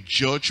you in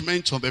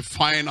judgment on the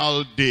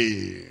final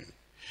day.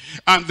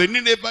 And the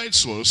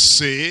Ninevites will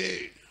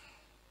say,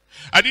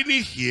 we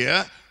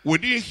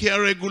didn't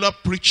hear regular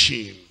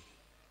preaching,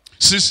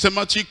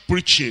 systematic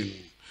preaching,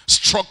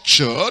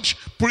 structured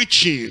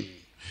preaching.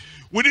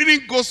 We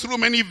didn't go through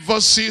many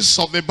verses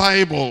of the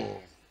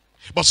Bible,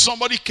 but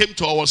somebody came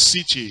to our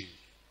city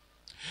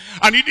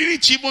and he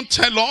didn't even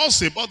tell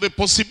us about the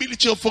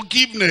possibility of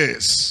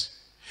forgiveness.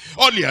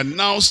 All he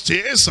announced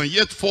is, and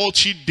yet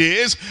 40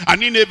 days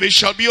and Nineveh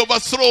shall be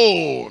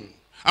overthrown.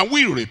 And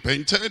we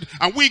repented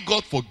and we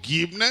got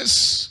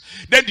forgiveness.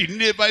 Then the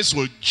Ninevites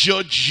will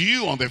judge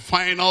you on the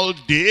final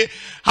day.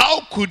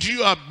 How could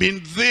you have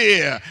been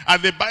there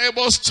at the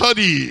Bible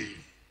study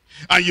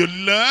and you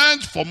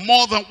learned for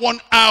more than 1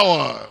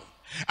 hour?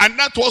 And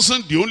that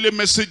wasn't the only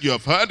message you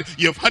have heard.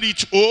 You've heard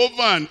it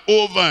over and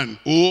over and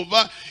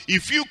over.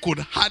 If you could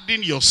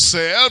harden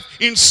yourself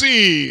in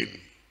sin,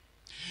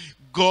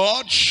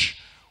 God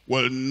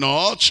will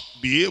not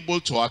be able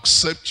to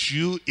accept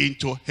you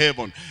into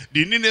heaven.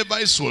 The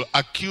Ninevites will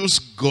accuse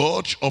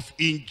God of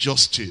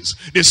injustice.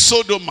 The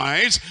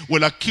Sodomites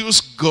will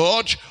accuse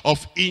God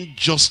of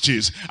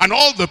injustice. And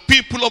all the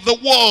people of the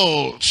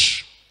world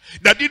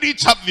that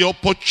didn't have the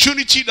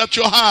opportunity that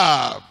you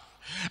have,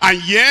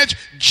 and yet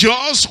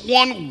just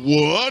one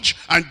word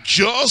and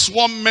just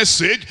one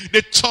message,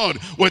 they turned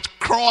with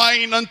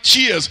crying and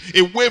tears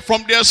away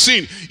from their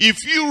sin.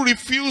 If you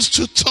refuse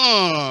to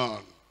turn,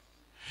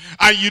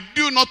 and you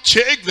do not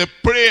take the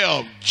prayer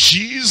of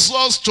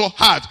Jesus to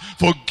heart,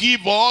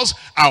 forgive us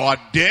our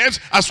debts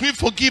as we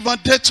forgive our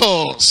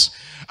debtors,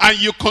 and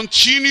you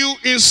continue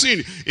in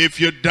sin, if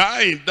you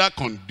die in that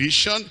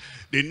condition,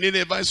 the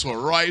Ninevites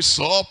will rise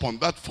up on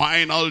that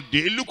final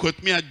day. Look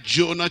with me at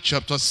Jonah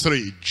chapter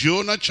 3.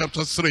 Jonah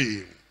chapter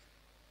 3.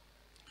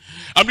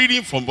 I'm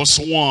reading from verse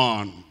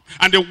 1.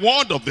 And the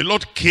word of the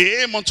Lord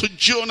came unto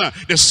Jonah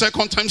the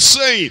second time,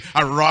 saying,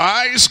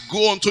 Arise,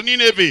 go unto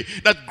Nineveh,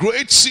 that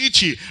great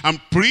city,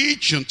 and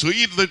preach unto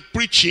it the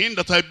preaching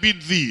that I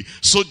bid thee.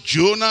 So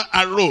Jonah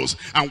arose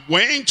and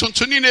went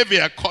unto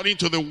Nineveh according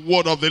to the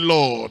word of the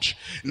Lord.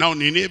 Now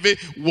Nineveh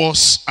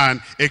was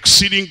an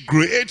exceeding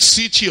great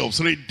city of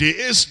 3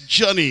 days'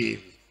 journey.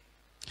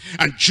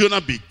 And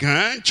Jonah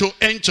began to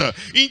enter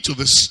into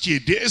the city a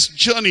day's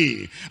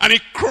journey. And he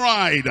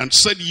cried and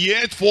said,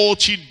 Yet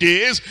 40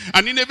 days,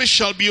 and Nineveh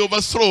shall be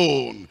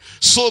overthrown.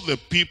 So the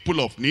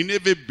people of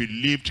Nineveh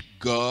believed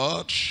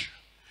God.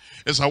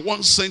 It's a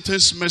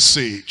one-sentence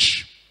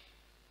message.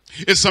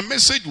 It's a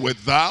message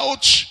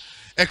without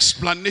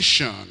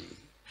explanation.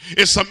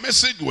 It's a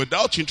message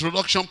without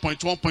introduction,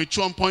 point 1, point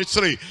 2, and point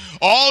 3.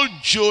 All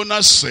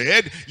Jonah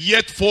said,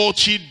 Yet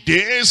 40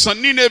 days,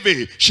 and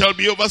Nineveh shall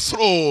be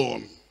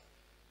overthrown.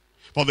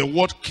 For the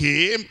word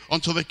came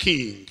unto the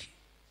king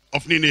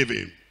of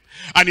Nineveh,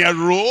 and he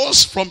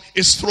arose from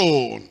his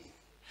throne,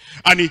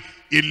 and he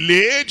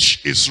laid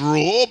his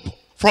robe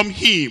from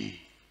him,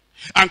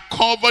 and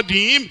covered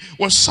him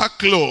with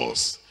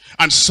sackcloth,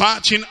 and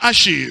sat in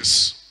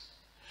ashes.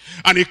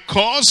 And he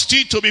caused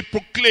it to be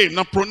proclaimed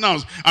and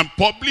pronounced and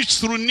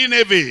published through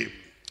Nineveh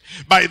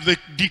by the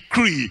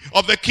decree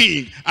of the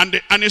king and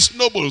his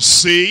nobles,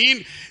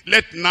 saying,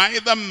 Let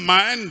neither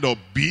man nor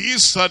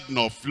beast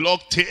nor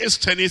flock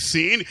taste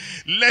anything,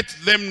 let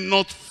them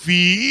not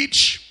feed.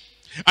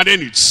 And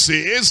then it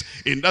says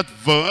in that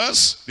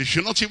verse, they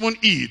should not even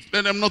eat,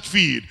 let them not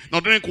feed,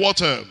 nor drink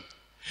water.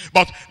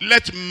 But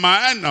let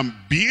man and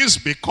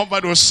beast be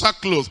covered with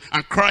sackcloth,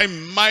 and cry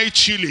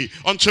mightily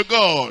unto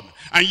God.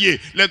 And yea,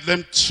 let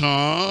them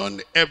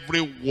turn every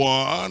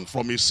one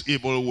from his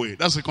evil way.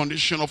 That's the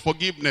condition of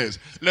forgiveness.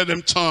 Let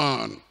them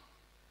turn.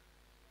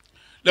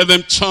 Let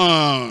them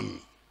turn.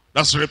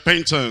 That's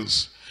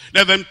repentance.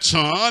 Let them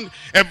turn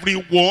every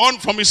one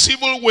from his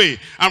evil way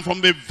and from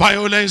the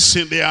violence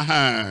in their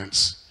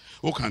hands.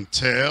 Who can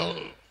tell?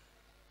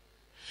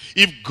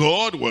 If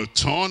God will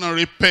turn and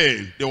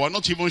repent, they were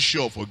not even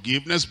sure of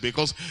forgiveness,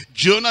 because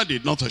Jonah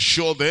did not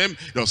assure them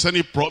there was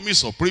any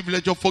promise or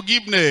privilege of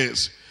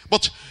forgiveness.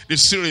 But they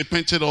still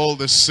repented all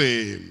the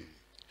same.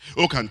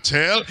 Who can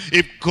tell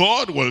if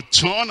God will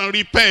turn and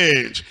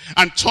repent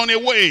and turn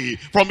away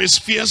from his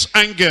fierce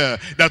anger,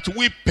 that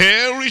we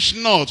perish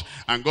not?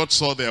 And God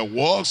saw their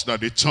works, that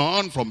they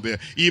turned from their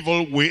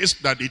evil ways,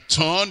 that they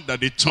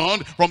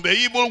turned from their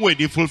evil way.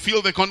 They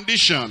fulfilled the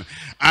condition.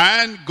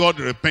 And God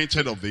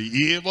repented of the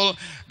evil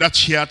that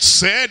he had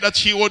said that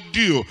he would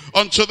do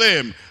unto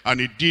them. And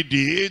he did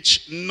it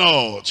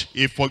not.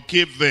 He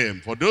forgave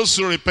them. For those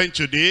who repent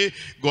today,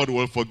 God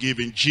will forgive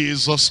in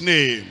Jesus'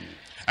 name.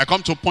 I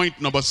come to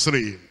point number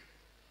 3.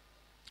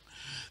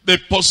 The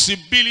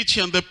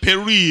possibility and the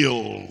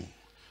peril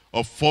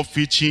of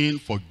forfeiting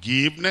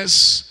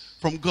forgiveness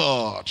from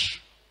God.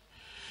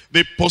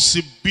 The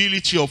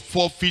possibility of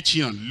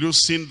forfeiting and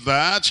losing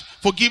that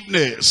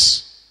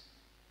forgiveness.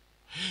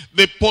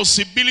 The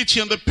possibility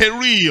and the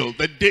peril,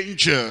 the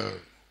danger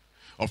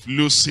of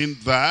losing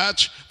that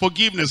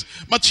forgiveness.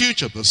 Matthew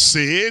chapter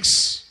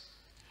 6,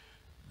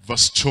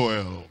 verse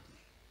 12.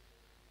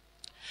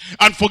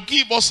 And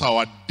forgive us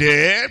our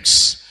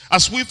debts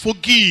as we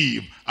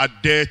forgive our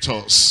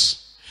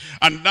debtors.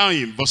 And now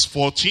in verse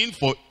 14,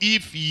 for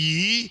if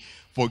ye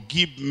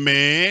forgive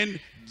men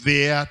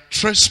their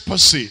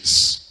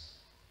trespasses,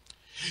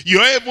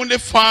 your heavenly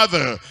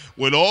Father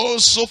will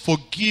also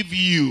forgive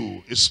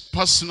you. It's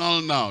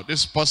personal now.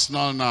 This is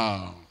personal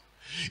now.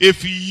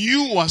 If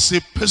you as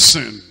a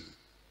person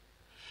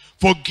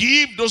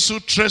forgive those who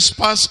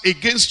trespass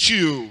against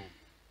you,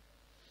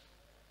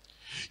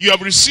 you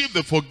have received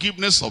the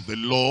forgiveness of the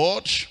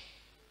Lord.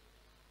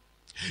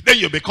 Then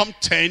you become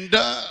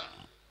tender.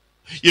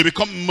 You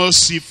become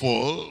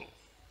merciful.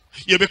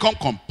 You become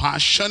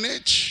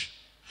compassionate.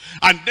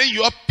 And then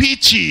you have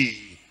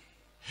pity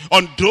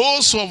on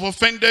those who have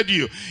offended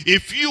you.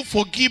 If you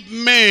forgive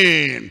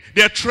men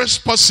their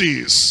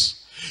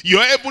trespasses,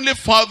 your heavenly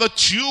Father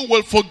too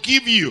will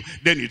forgive you.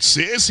 Then it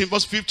says in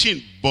verse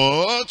 15,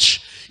 but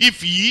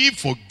if ye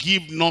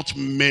forgive not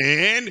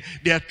men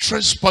their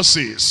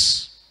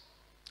trespasses.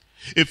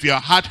 If you are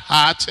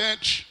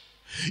hard-hearted,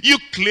 you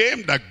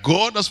claim that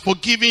God has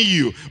forgiven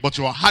you, but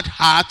you are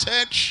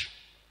hard-hearted,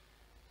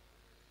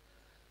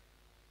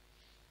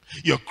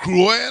 you're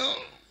cruel,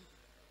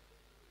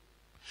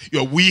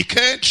 you're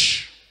wicked,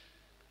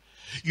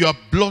 you are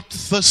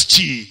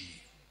bloodthirsty,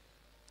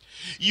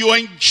 you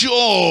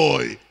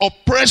enjoy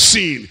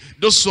oppressing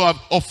those who have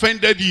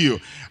offended you,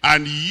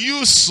 and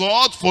you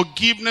sought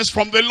forgiveness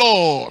from the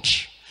Lord.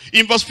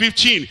 In verse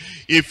 15,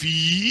 if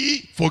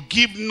ye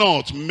forgive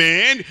not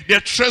men their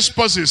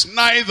trespasses,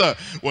 neither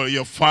will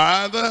your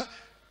Father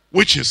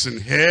which is in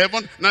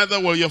heaven,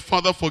 neither will your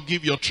Father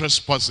forgive your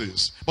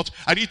trespasses. But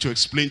I need to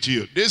explain to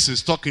you, this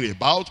is talking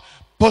about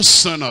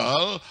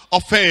personal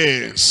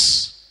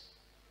offense.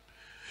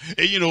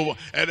 You know,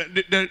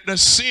 the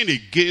sin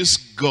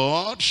against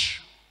God,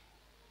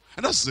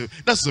 and that's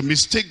the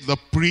mistake the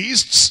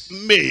priests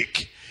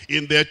make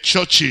in their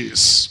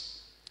churches.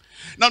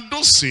 Now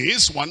those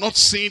sins were not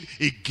sin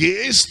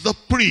against the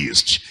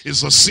priest.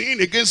 It's a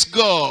sin against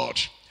God.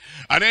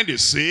 And then they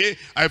say,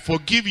 I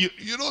forgive you.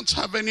 You don't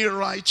have any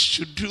right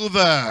to do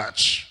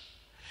that.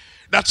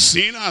 That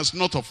sin has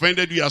not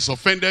offended you, has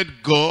offended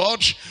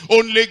God.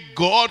 Only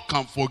God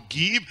can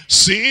forgive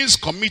sins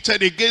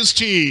committed against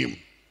him.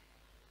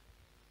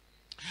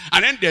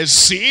 And then there's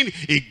sin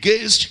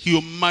against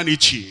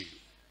humanity.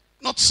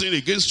 Not sin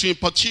against you in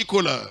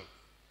particular.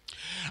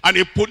 And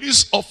a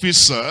police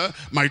officer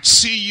might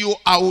see you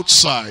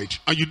outside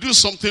and you do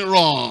something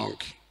wrong.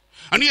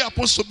 And he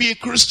happens to be a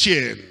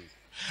Christian.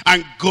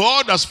 And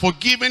God has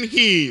forgiven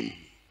him.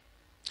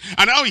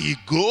 And now he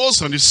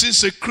goes and he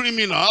sees a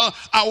criminal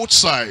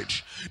outside.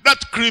 That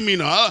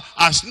criminal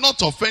has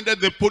not offended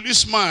the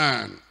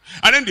policeman.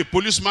 And then the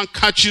policeman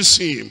catches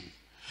him.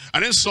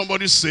 And then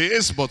somebody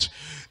says, but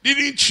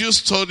didn't you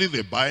study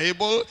the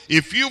Bible?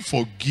 If you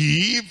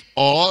forgive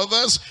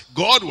others,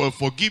 God will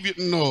forgive you.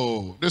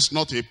 No, this is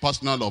not a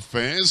personal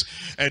offense.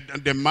 And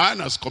the man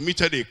has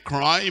committed a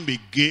crime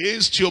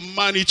against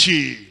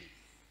humanity.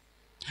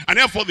 And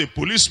therefore the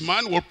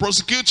policeman will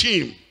prosecute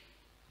him.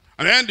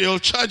 And then they'll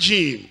charge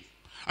him.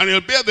 And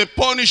he'll bear the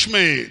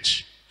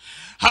punishment.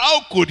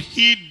 How could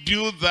he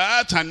do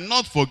that and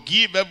not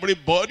forgive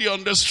everybody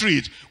on the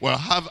street? We'll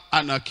have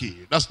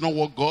anarchy. That's not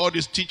what God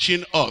is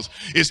teaching us.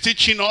 He's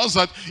teaching us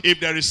that if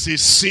there is a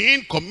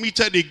sin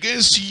committed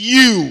against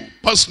you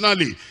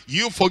personally,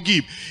 you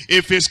forgive.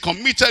 If it's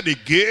committed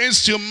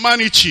against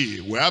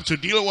humanity, we have to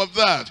deal with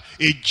that.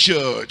 A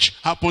judge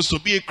happens to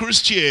be a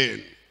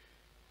Christian.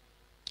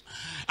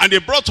 And they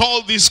brought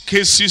all these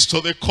cases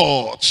to the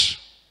court.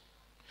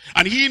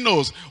 And he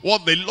knows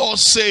what the law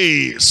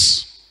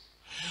says.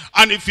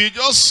 And if you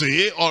just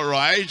say, all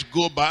right,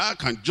 go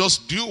back and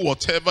just do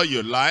whatever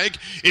you like,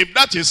 if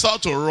that is how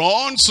to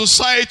run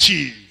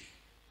society,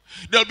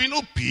 there'll be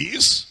no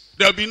peace,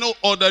 there'll be no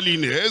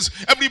orderliness,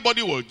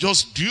 everybody will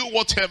just do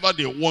whatever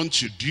they want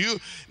to do.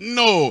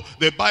 No,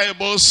 the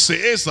Bible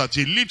says that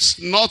he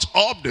lifts not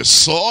up the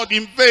sword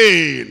in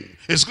vain.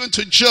 He's going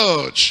to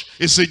judge.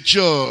 He's a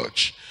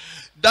judge.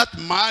 That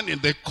man in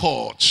the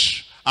court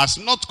has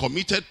not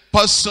committed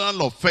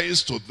personal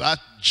offense to that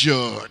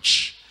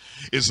judge.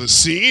 It's a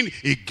sin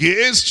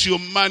against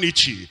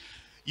humanity.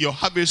 You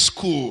have a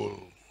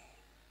school.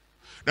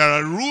 There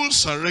are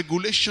rules and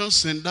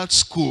regulations in that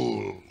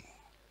school.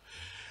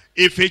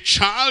 If a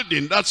child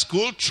in that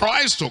school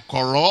tries to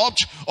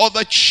corrupt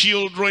other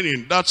children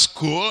in that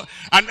school,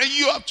 and then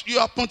you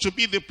happen to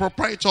be the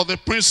proprietor, the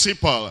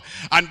principal,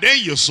 and then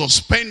you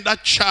suspend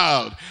that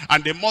child,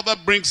 and the mother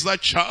brings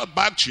that child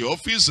back to your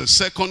office the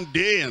second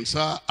day and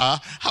says,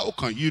 how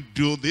can you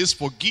do this?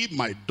 Forgive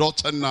my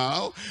daughter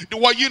now.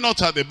 Were you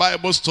not at the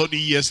Bible study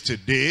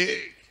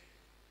yesterday?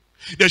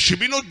 There should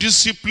be no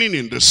discipline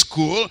in the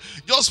school.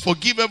 Just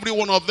forgive every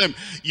one of them.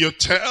 You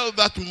tell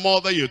that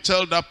mother, you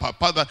tell that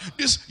papa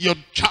that your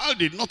child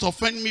did not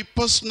offend me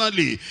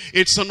personally.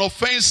 It's an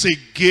offense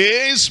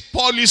against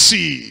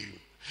policy,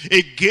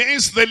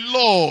 against the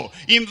law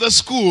in the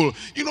school.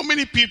 You know,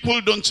 many people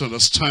don't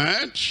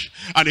understand.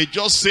 And they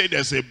just say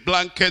there's a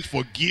blanket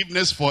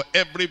forgiveness for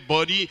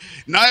everybody.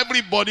 Now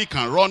everybody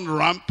can run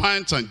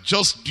rampant and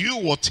just do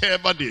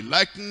whatever they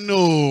like.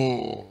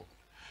 No.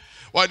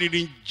 Why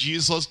didn't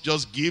Jesus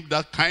just give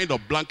that kind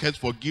of blanket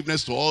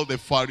forgiveness to all the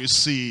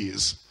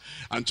Pharisees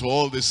and to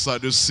all the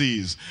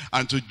Sadducees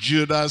and to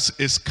Judas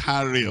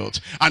Iscariot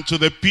and to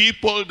the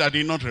people that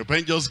did not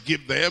repent? Just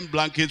give them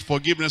blanket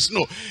forgiveness.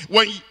 No,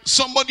 when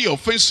somebody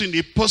offends in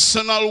a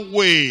personal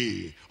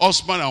way,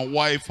 husband and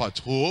wife at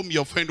home, you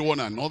offend one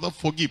another,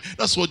 forgive.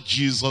 That's what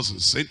Jesus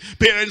is saying.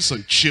 Parents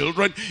and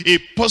children, a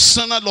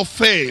personal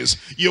offense,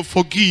 you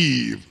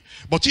forgive.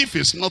 But if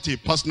it's not a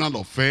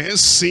personal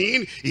offense,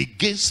 sin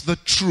against the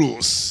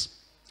truth,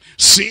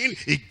 sin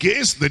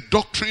against the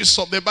doctrines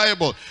of the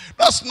Bible,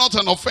 that's not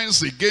an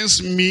offense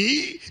against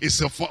me,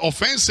 it's an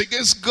offense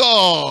against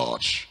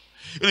God.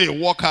 You know,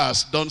 a worker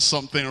has done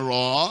something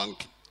wrong.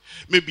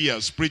 Maybe he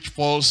has preached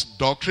false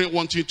doctrine,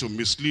 wanting to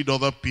mislead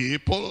other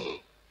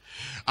people.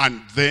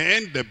 And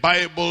then the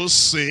Bible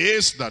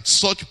says that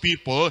such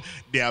people,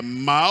 their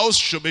mouths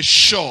should be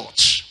shut,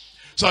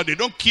 so they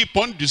don't keep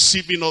on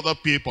deceiving other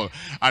people.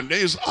 And there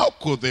is, how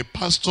could the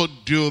pastor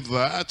do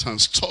that and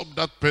stop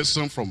that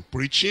person from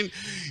preaching?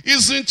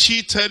 Isn't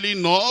he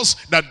telling us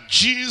that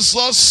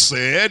Jesus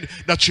said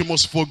that you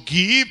must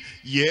forgive?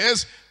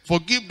 Yes,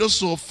 forgive those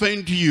who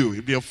offend you.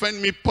 If they offend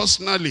me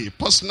personally.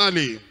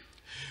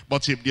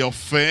 But if they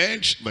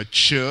offend the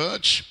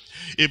church,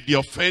 if they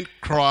offend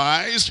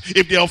Christ,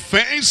 if the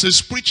offense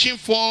is preaching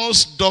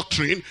false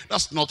doctrine,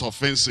 that's not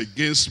offense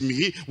against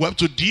me. We have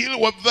to deal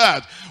with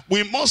that.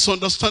 We must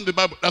understand the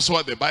Bible. That's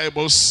why the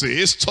Bible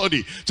says,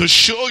 study to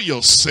show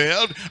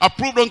yourself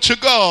approved unto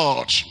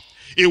God.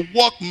 A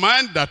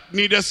workman that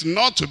needeth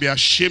not to be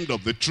ashamed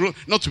of the truth,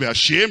 not to be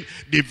ashamed,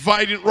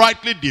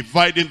 rightly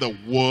dividing the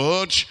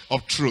word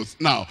of truth.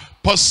 Now,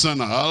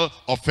 personal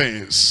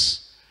offense.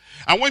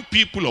 And when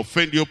people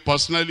offend you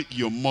personally,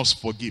 you must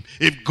forgive.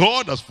 If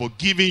God has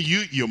forgiven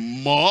you, you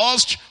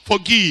must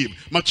forgive.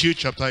 Matthew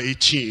chapter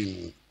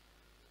 18.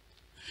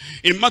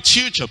 In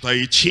Matthew chapter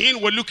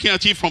 18, we're looking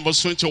at it from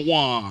verse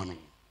 21.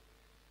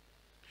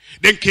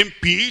 Then came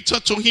Peter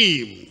to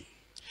him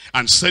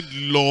and said,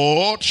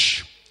 Lord,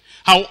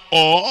 how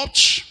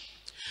oft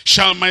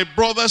shall my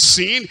brother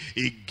sin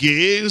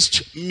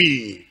against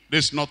me?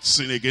 There's not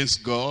sin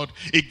against God,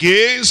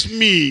 against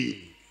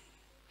me.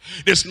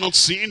 There's not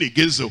sin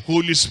against the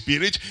Holy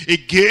Spirit,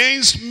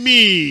 against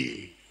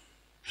me.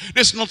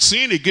 There's not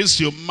sin against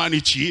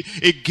humanity,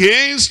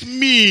 against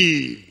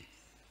me.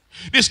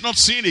 There's not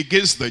sin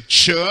against the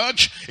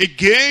church,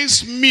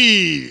 against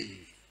me.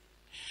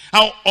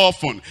 How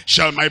often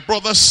shall my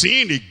brother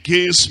sin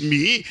against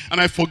me, and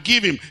I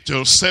forgive him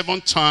till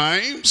 7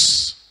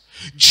 times?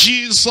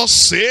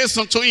 Jesus says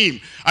unto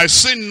him, I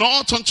say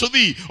not unto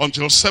thee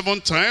until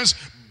 7 times,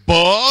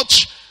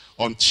 but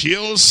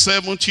until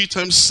 70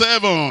 times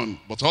 7.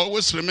 But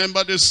always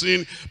remember the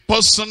sin,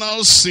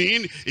 personal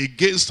sin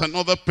against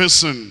another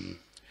person.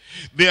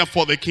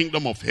 Therefore the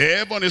kingdom of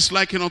heaven is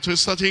likened unto a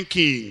certain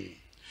king,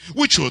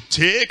 which will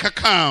take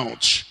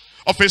account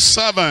of his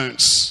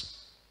servants.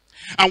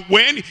 And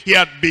when he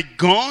had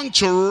begun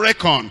to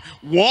reckon,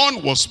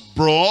 one was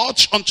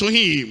brought unto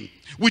him,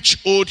 which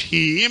owed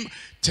him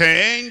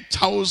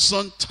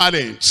 10,000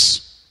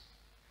 talents.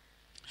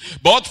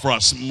 But for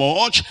as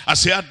much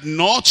as he had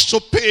not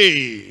to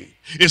pay,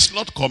 his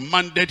Lord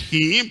commanded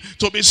him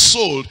to be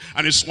sold,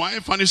 and his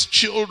wife and his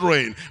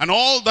children, and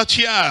all that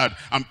he had,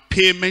 and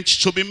payment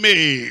to be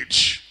made.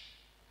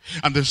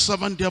 And the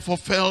servant therefore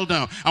fell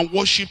down and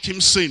worshipped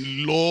him, saying,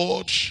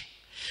 Lord,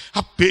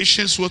 have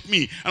patience with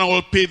me, and I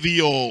will pay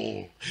thee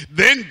all.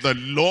 Then the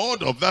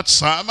Lord of that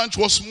servant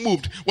was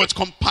moved with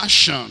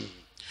compassion,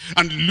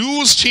 and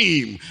loosed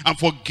him, and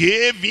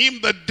forgave him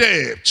the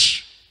debt.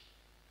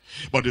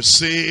 But the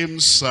same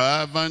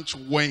servant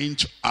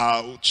went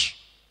out,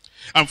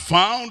 and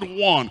found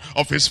one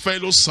of his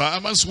fellow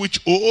servants, which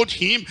owed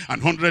him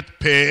 100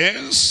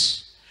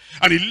 pence.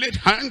 And he laid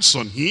hands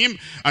on him,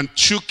 and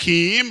took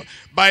him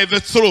by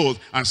the throat,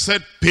 and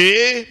said,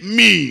 pay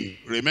me.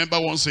 Remember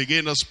once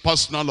again, that's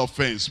personal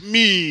offense.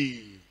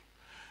 Me.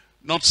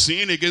 Not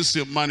sin against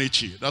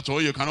humanity. That's why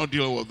you cannot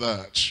deal with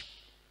that.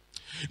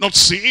 Not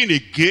sin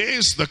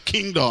against the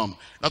kingdom.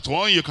 That's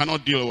why you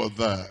cannot deal with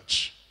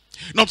that.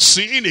 Not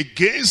sin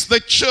against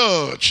the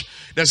church.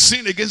 There's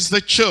sin against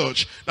the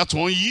church. That's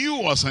why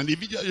you as an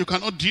individual, you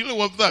cannot deal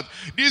with that.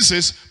 This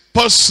is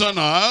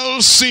personal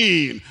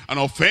sin, an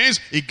offense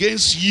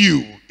against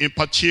you in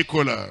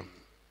particular.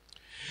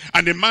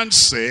 And the man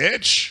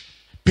said,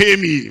 pay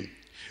me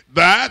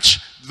that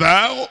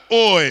thou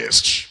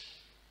owest.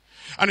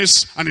 And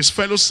his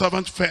fellow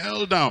servant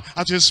fell down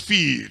at his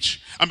feet,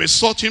 and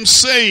besought him,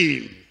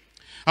 saying,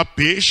 have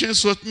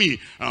patience with me,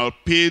 and I'll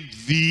pay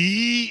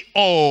thee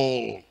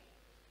all.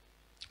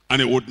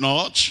 And he would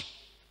not,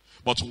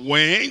 but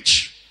went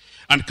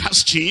and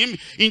cast him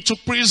into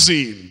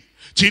prison,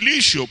 till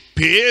he should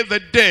pay the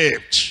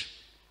debt.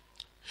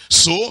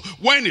 So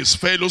when his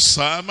fellow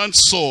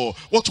servants saw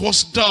what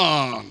was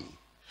done,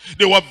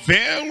 they were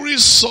very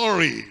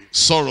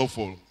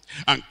sorrowful,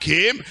 and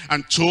came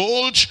and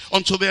told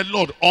unto their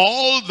Lord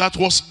all that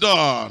was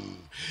done.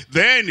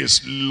 Then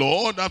his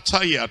Lord, after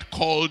he had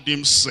called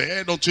him,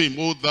 said unto him,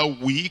 O thou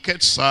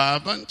wicked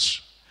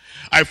servant,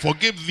 I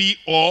forgive thee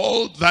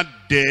all that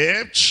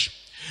debt,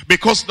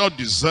 because thou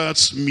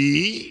desertest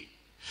me.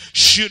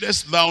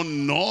 Shouldest thou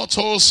not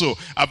also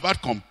have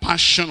had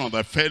compassion on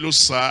thy fellow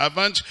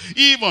servant,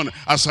 even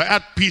as I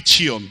had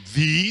pity on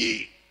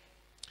thee?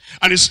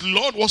 And his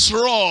Lord was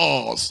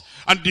wroth,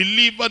 and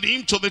delivered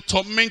him to the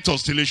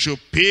tormentors, till he should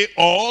pay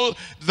all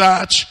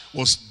that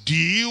was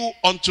due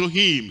unto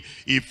him.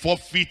 He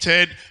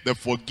forfeited the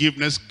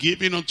forgiveness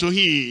given unto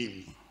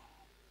him.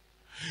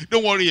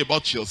 Don't worry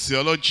about your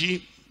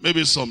theology.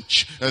 Maybe some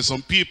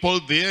people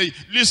there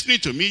listening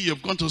to me,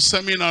 you've gone to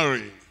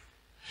seminary.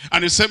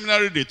 And in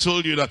seminary they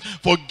told you that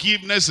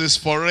forgiveness is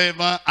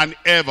forever and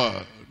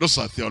ever. Those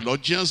are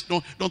theologians.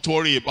 Don't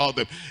worry about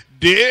them.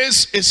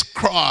 This is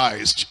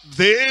Christ.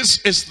 This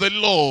is the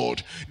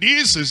Lord.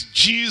 This is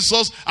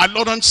Jesus, our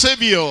Lord and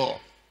Savior.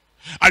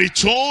 And he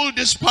told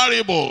this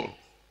parable.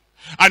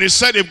 And he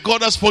said, if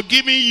God has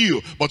forgiven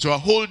you, but you are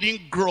holding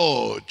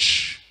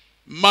grudge,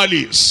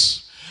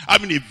 malice,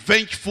 having a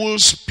vengeful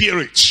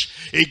spirit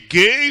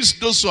against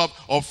those who have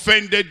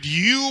offended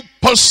you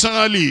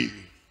personally,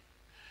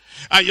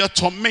 and you're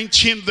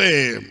tormenting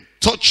them,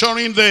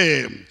 torturing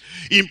them,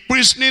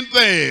 imprisoning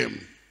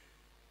them,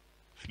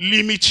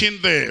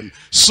 limiting them,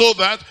 so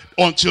that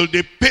until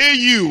they pay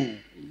you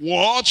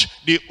what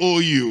they owe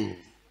you.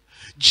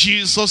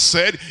 Jesus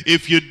said,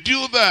 if you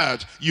do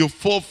that, you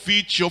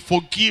forfeit your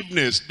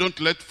forgiveness. Don't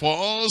let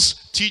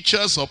false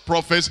teachers or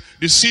prophets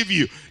deceive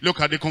you.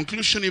 Look at the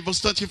conclusion in verse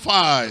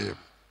 35.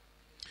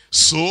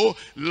 So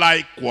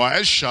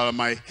likewise shall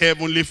my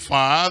heavenly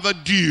Father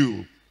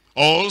do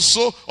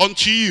also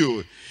unto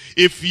you,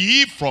 if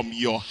ye from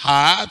your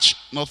heart,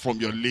 not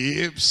from your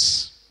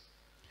lips,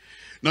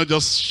 not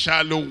just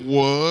shallow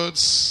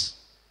words,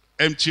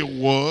 empty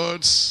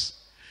words,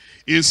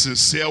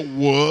 insincere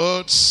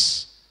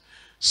words,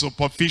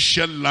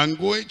 superficial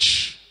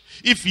language,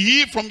 if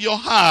ye from your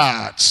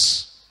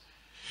hearts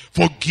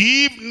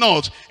forgive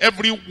not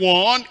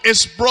everyone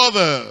his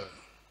brother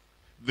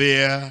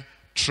their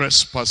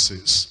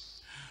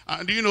trespasses.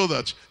 And do you know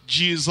that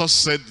Jesus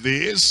said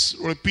this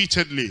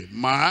repeatedly?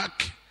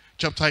 Mark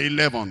chapter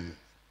 11.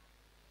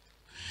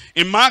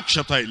 In Mark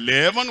chapter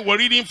 11, we're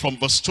reading from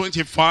verse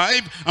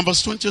 25 and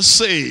verse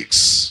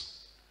 26.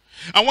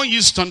 And when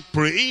you stand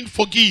praying,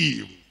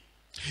 forgive,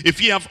 if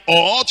ye have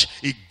aught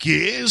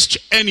against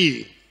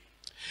any,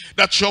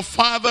 that your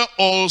Father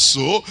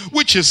also,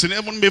 which is in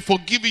heaven, may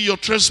forgive you your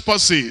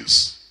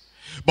trespasses.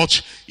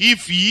 But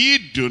if ye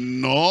do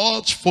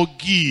not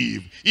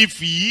forgive,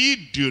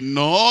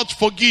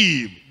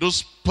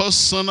 those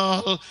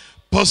personal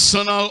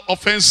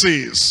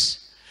offenses,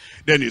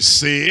 then it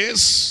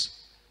says,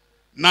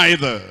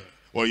 neither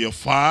will your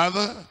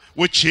Father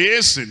which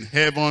is in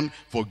heaven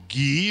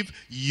forgive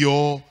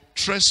your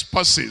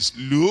trespasses.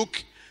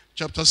 Luke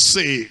chapter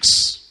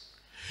 6.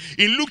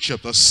 In Luke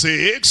chapter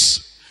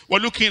 6, we're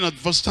looking at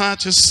verse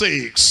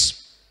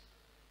 36.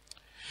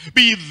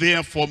 Be ye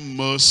therefore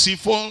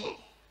merciful,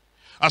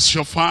 as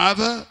your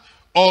Father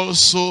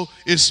also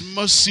is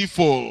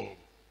merciful.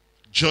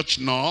 Judge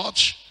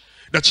not,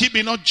 that ye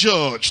be not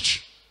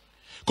judged.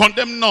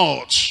 Condemn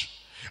not,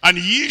 and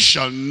ye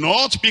shall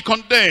not be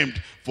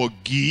condemned.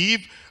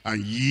 Forgive,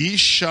 and ye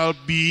shall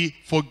be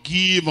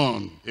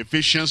forgiven.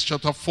 Ephesians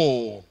chapter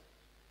 4.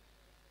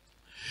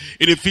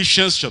 In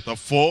Ephesians chapter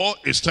 4,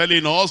 it's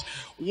telling us,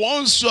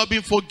 once you have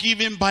been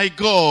forgiven by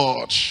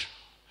God,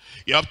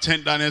 you have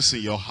tenderness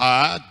in your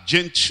heart,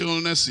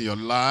 gentleness in your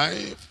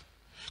life,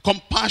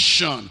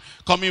 compassion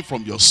coming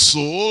from your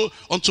soul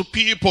unto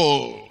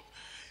people.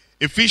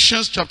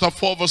 Ephesians chapter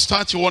 4 verse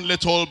 31,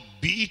 let all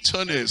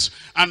bitterness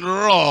and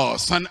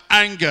wrath and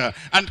anger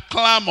and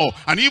clamor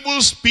and evil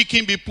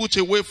speaking be put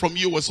away from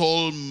you with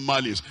all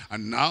malice.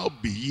 And now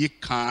be ye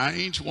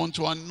kind one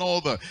to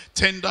another,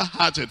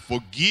 tender-hearted,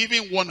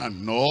 forgiving one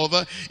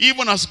another,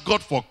 even as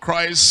God for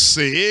Christ's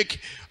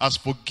sake has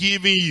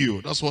forgiven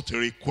you. That's what he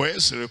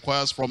requests. He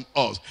requires from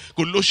us.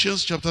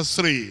 Colossians chapter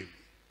 3.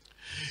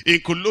 In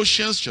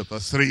Colossians chapter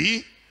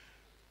 3,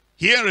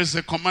 here is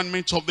the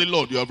commandment of the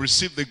Lord. You have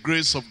received the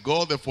grace of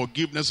God, the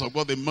forgiveness of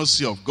God, the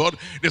mercy of God,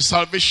 the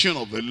salvation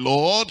of the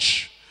Lord.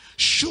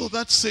 Show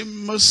that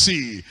same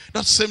mercy,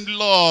 that same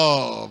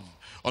love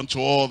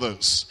unto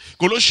others.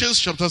 Colossians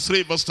chapter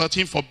 3 verse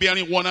 13,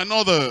 forbearing one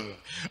another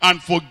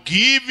and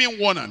forgiving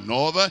one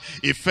another,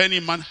 if any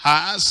man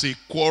has a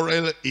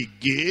quarrel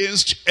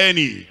against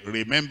any.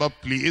 Remember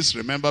please,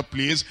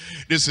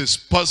 this is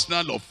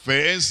personal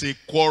offense, a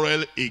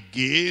quarrel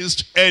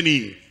against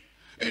any.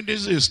 And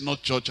this is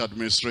not church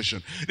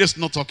administration. This is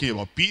not talking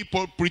about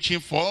people preaching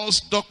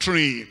false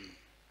doctrine.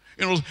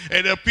 You know,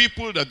 and there are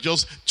people that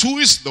just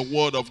twist the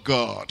word of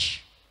God.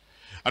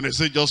 And they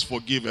say, just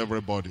forgive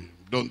everybody.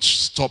 Don't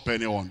stop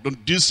anyone.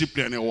 Don't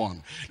discipline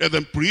anyone. Let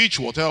them preach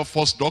whatever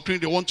false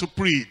doctrine they want to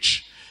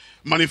preach.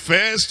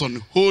 Manifest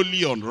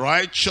unholy,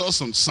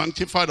 unrighteous,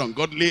 unsanctified,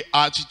 ungodly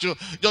attitude.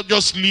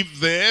 Just leave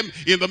them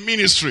in the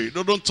ministry.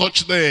 Don't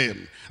touch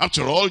them.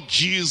 After all,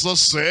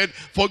 Jesus said,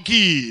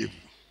 forgive.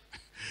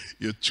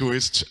 You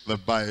twist the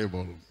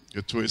Bible.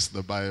 You twist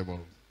the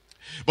Bible.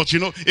 But you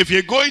know, if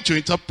you're going to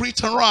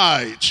interpret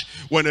right,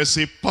 when there's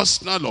a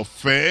personal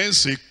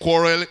offense, a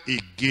quarrel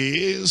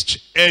against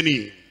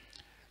any,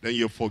 then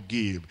you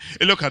forgive.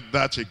 And look at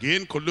that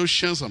again.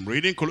 Colossians, I'm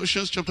reading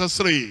Colossians chapter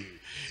 3.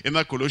 In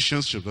that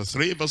Colossians chapter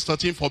 3, verse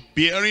 13,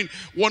 forbearing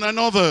one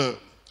another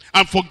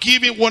and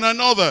forgiving one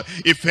another,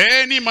 if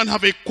any man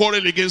have a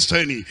quarrel against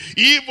any,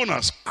 even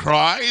as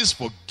Christ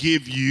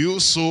forgave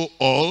you, so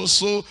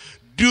also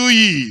do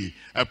ye.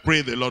 I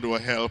pray the Lord will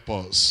help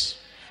us.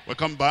 We'll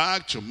come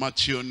back to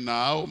Matthew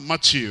now.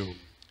 Matthew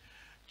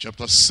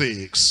chapter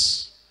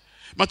 6.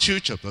 Matthew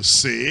chapter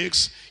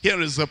 6.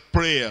 Here is the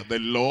prayer the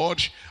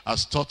Lord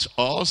has taught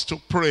us to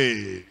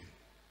pray.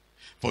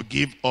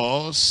 Forgive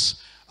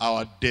us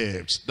our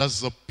debts.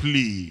 That's the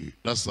plea.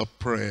 That's the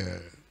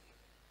prayer.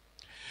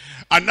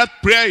 And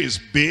that prayer is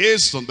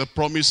based on the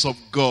promise of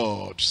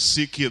God.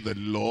 Seek ye the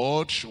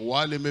Lord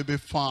while he may be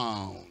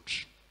found.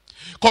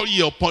 Call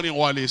ye upon him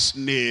while he is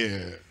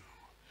near.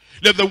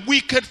 Let the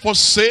wicked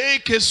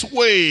forsake his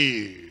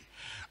way,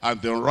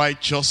 and the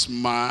righteous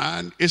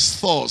man his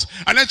thoughts,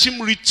 and let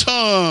him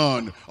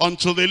return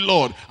unto the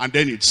Lord. And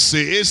then it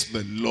says,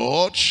 the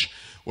Lord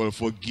will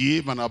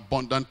forgive and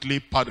abundantly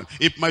pardon.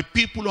 If my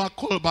people who are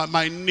called by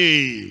my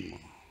name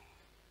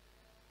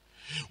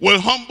will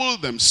humble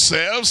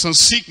themselves and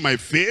seek my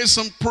face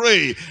and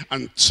pray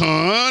and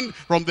turn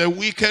from their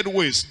wicked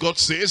ways, God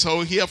says, I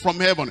will hear from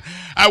heaven.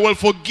 I will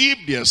forgive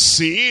their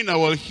sin. I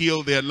will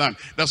heal their land.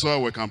 That's why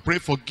we can pray,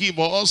 forgive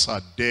us our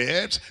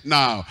debts.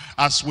 Now,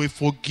 as we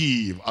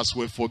forgive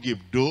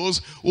those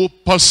who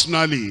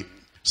personally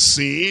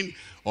sin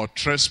or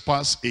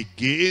trespass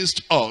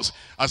against us,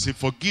 as he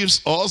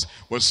forgives us,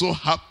 we're so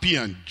happy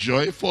and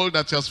joyful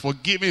that he has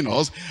forgiven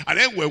us, and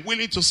then we're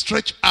willing to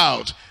stretch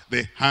out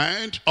the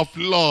hand of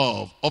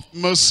love, of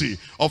mercy,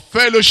 of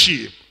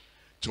fellowship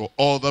to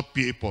other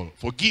people.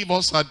 Forgive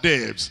us our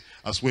debts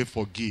as we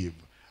forgive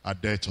our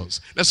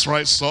debtors. Let's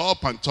rise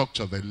up and talk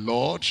to the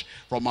Lord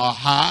from our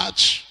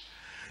heart.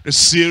 The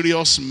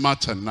serious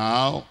matter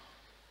now.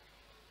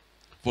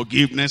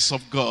 Forgiveness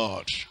of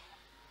God.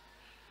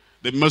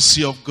 The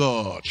mercy of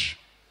God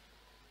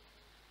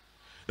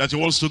that he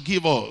wants to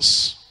give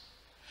us.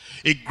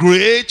 A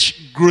great,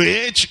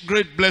 great,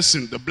 great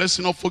blessing. The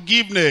blessing of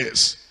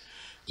forgiveness.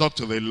 Talk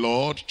to the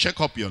Lord.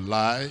 Check up your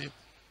life.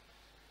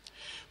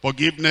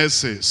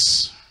 Forgiveness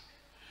is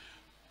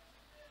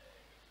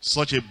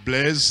such a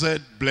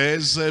blessed,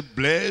 blessed,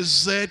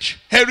 blessed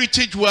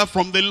heritage we have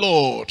from the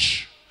Lord.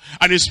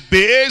 And it's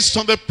based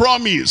on the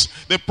promise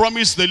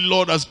the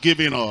Lord has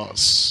given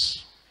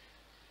us.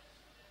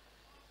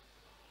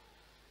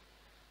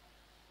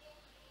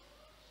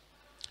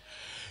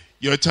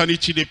 Your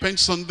eternity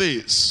depends on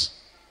this.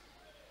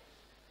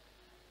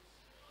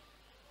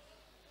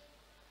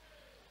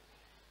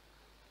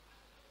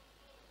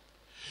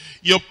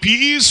 Your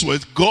peace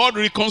with God,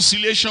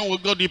 reconciliation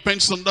with God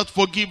depends on that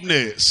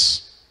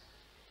forgiveness.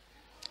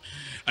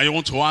 And you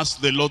want to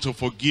ask the Lord to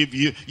forgive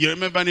you. You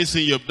remember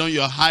anything you've done,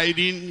 you're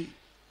hiding.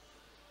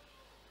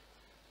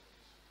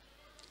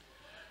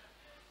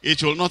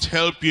 It will not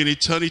help you in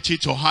eternity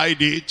to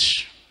hide it.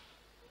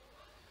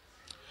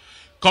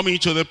 Coming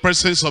into the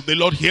presence of the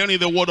Lord, hearing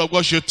the word of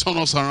God should turn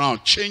us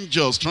around, change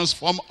us,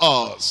 transform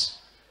us.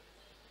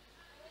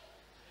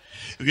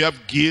 If you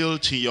have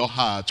guilt in your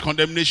heart,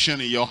 condemnation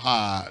in your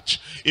heart,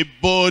 a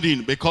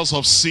burden because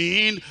of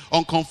sin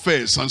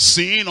unconfessed, and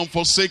sin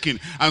unforsaken,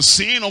 and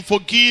sin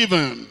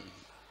unforgiven.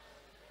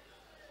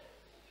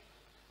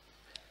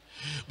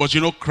 But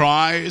you know,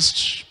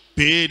 Christ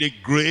paid a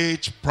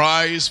great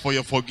price for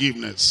your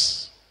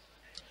forgiveness.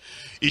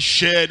 He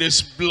shed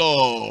his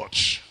blood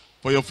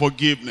for your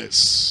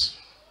forgiveness.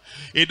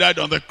 He died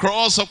on the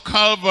cross of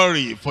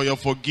Calvary for your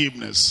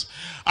forgiveness.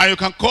 And you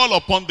can call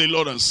upon the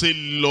Lord and say,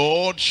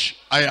 Lord,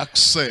 I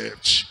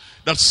accept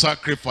that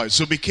sacrifice.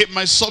 You became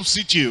my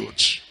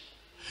substitute.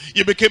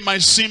 You became my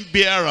sin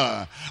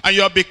bearer. And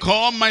you have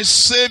become my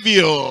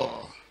Savior.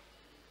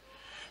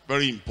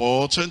 Very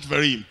important,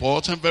 very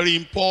important, very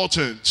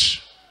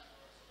important.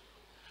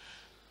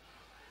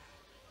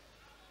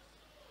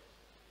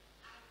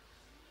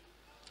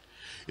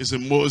 It's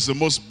the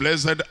most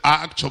blessed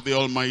act of the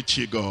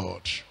Almighty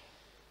God.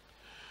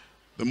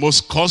 The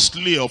most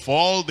costly of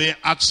all the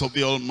acts of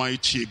the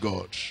Almighty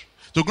God.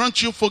 To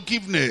grant you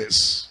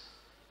forgiveness.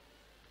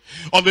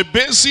 On the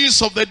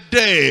basis of the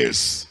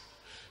death,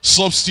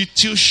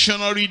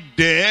 substitutionary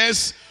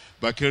death,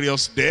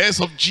 vicarious death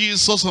of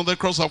Jesus on the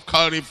cross of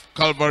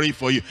Calvary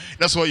for you.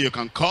 That's why you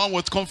can come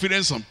with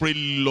confidence and pray,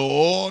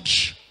 Lord,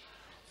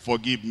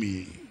 forgive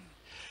me.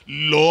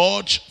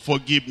 Lord,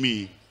 forgive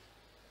me.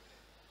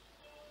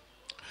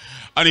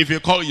 And if you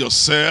call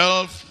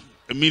yourself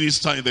a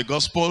minister in the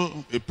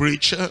gospel, a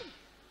preacher,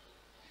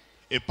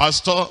 a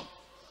pastor,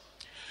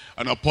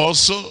 an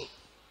apostle,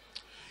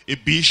 a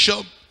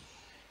bishop,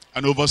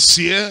 an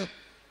overseer,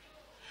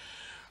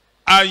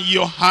 and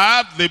you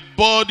have the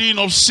burden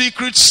of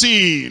secret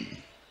sin,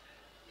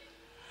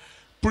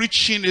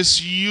 preaching is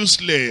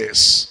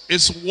useless,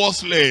 it's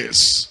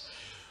worthless.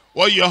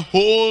 While you are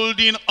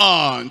holding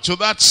on to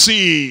that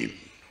sin,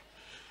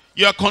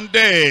 you are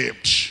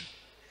condemned.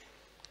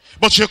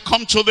 But you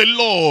come to the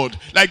Lord,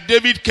 like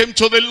David came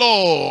to the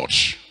Lord.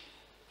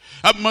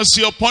 Have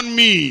mercy upon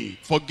me.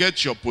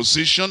 Forget your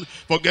position,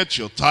 forget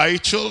your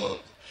title,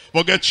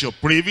 forget your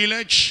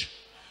privilege,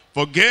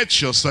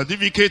 forget your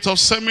certificate of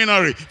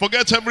seminary,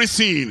 forget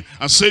everything,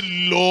 and say,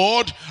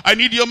 Lord, I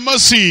need your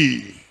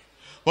mercy.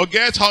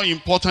 Forget how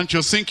important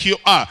you think you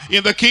are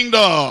in the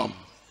kingdom.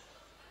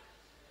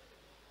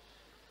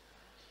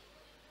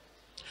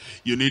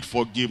 You need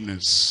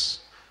forgiveness.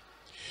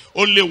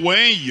 Only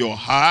when you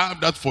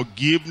have that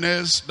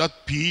forgiveness,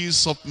 that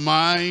peace of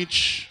mind,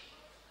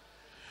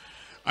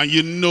 and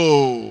you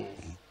know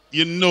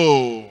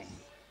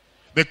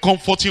the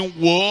comforting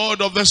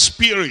word of the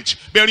Spirit,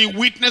 bearing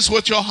witness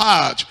with your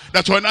heart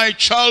that when I,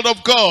 child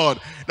of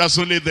God, that's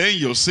only then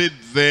you'll say,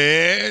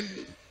 then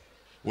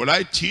will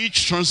I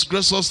teach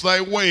transgressors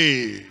thy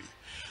way.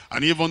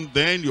 And even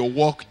then you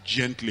walk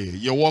gently,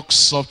 you walk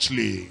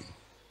softly.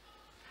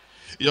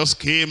 You just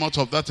came out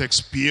of that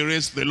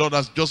experience. The Lord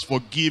has just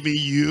forgiven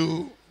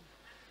you.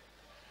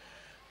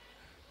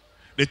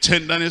 The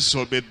tenderness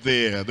will be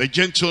there. The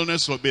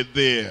gentleness will be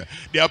there.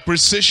 The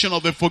appreciation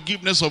of the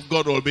forgiveness of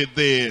God will be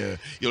there.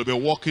 You'll be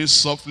walking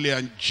softly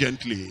and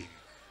gently.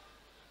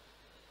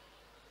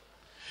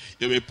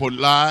 You'll be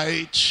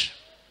polite.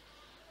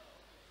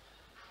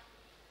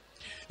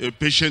 You'll be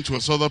patient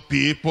with other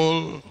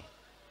people.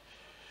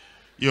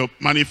 You'll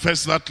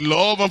manifest that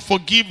love and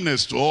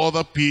forgiveness to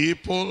other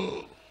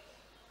people.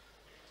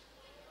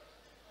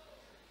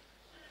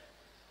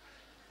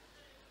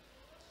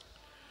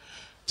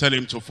 Tell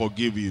him to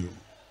forgive you.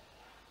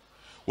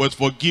 With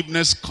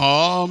forgiveness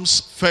comes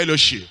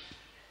fellowship.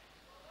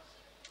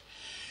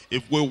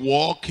 If we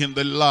walk in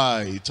the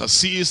light,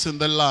 as he is in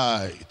the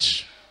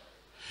light,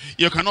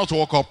 you cannot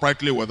walk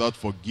uprightly without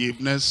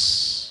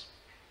forgiveness.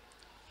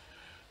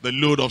 The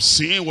load of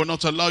sin will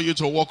not allow you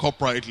to walk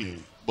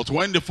uprightly. But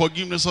when the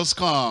forgiveness has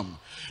come,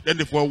 then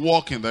if we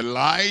walk in the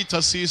light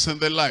as he is in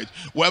the light,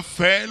 we have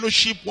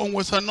fellowship one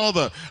with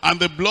another. And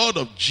the blood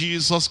of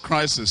Jesus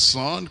Christ, his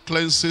Son,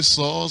 cleanses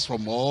us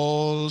from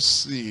all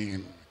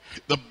sin.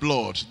 The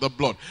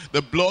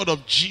blood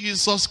of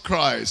Jesus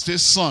Christ,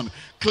 his Son,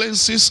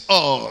 cleanses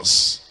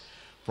us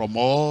from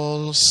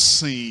all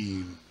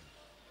sin.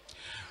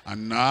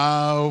 And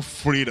now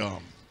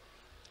freedom.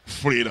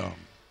 Freedom.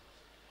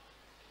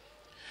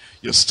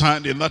 You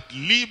stand in that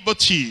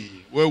liberty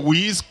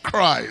wherewith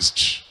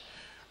Christ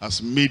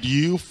has made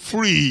you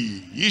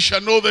free. Ye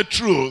shall know the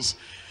truth,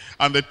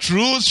 and the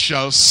truth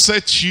shall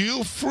set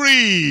you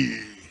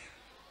free.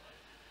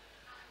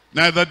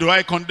 Neither do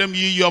I condemn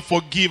you, you are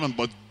forgiven,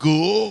 but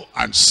go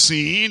and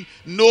sin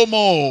no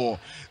more.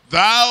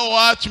 Thou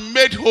art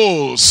made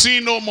whole,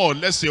 sin no more,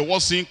 lest your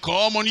worst sin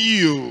come on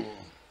you.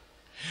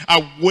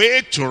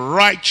 Awake to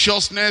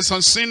righteousness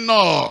and sin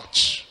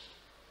not.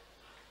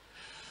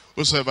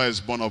 Whosoever is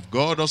born of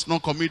God does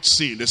not commit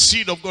sin. The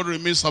seed of God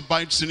remains,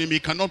 abides in him. He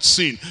cannot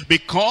sin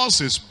because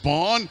he's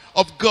born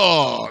of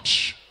God.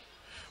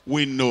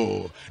 We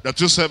know that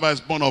whosoever is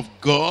born of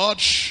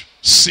God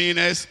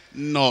sinneth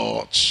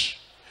not.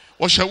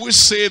 What shall we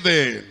say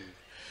then?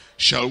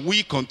 Shall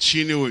we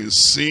continue in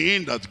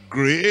sin that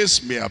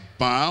grace may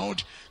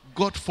abound?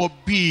 God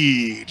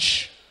forbid.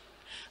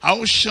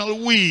 How shall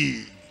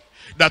we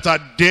that are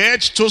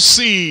dead to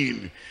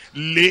sin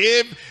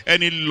live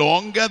any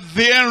longer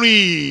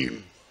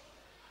therein?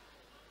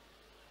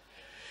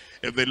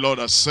 If the Lord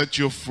has set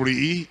you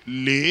free,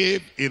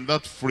 live in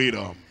that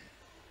freedom.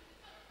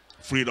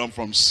 Freedom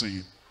from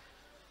sin.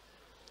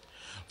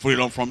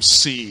 Freedom from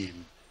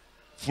sin.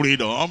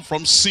 Freedom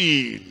from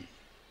sin.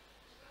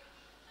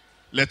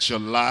 Let your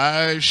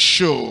life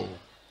show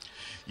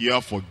you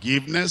have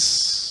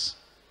forgiveness,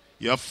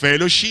 you have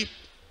fellowship,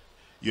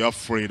 you have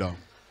freedom.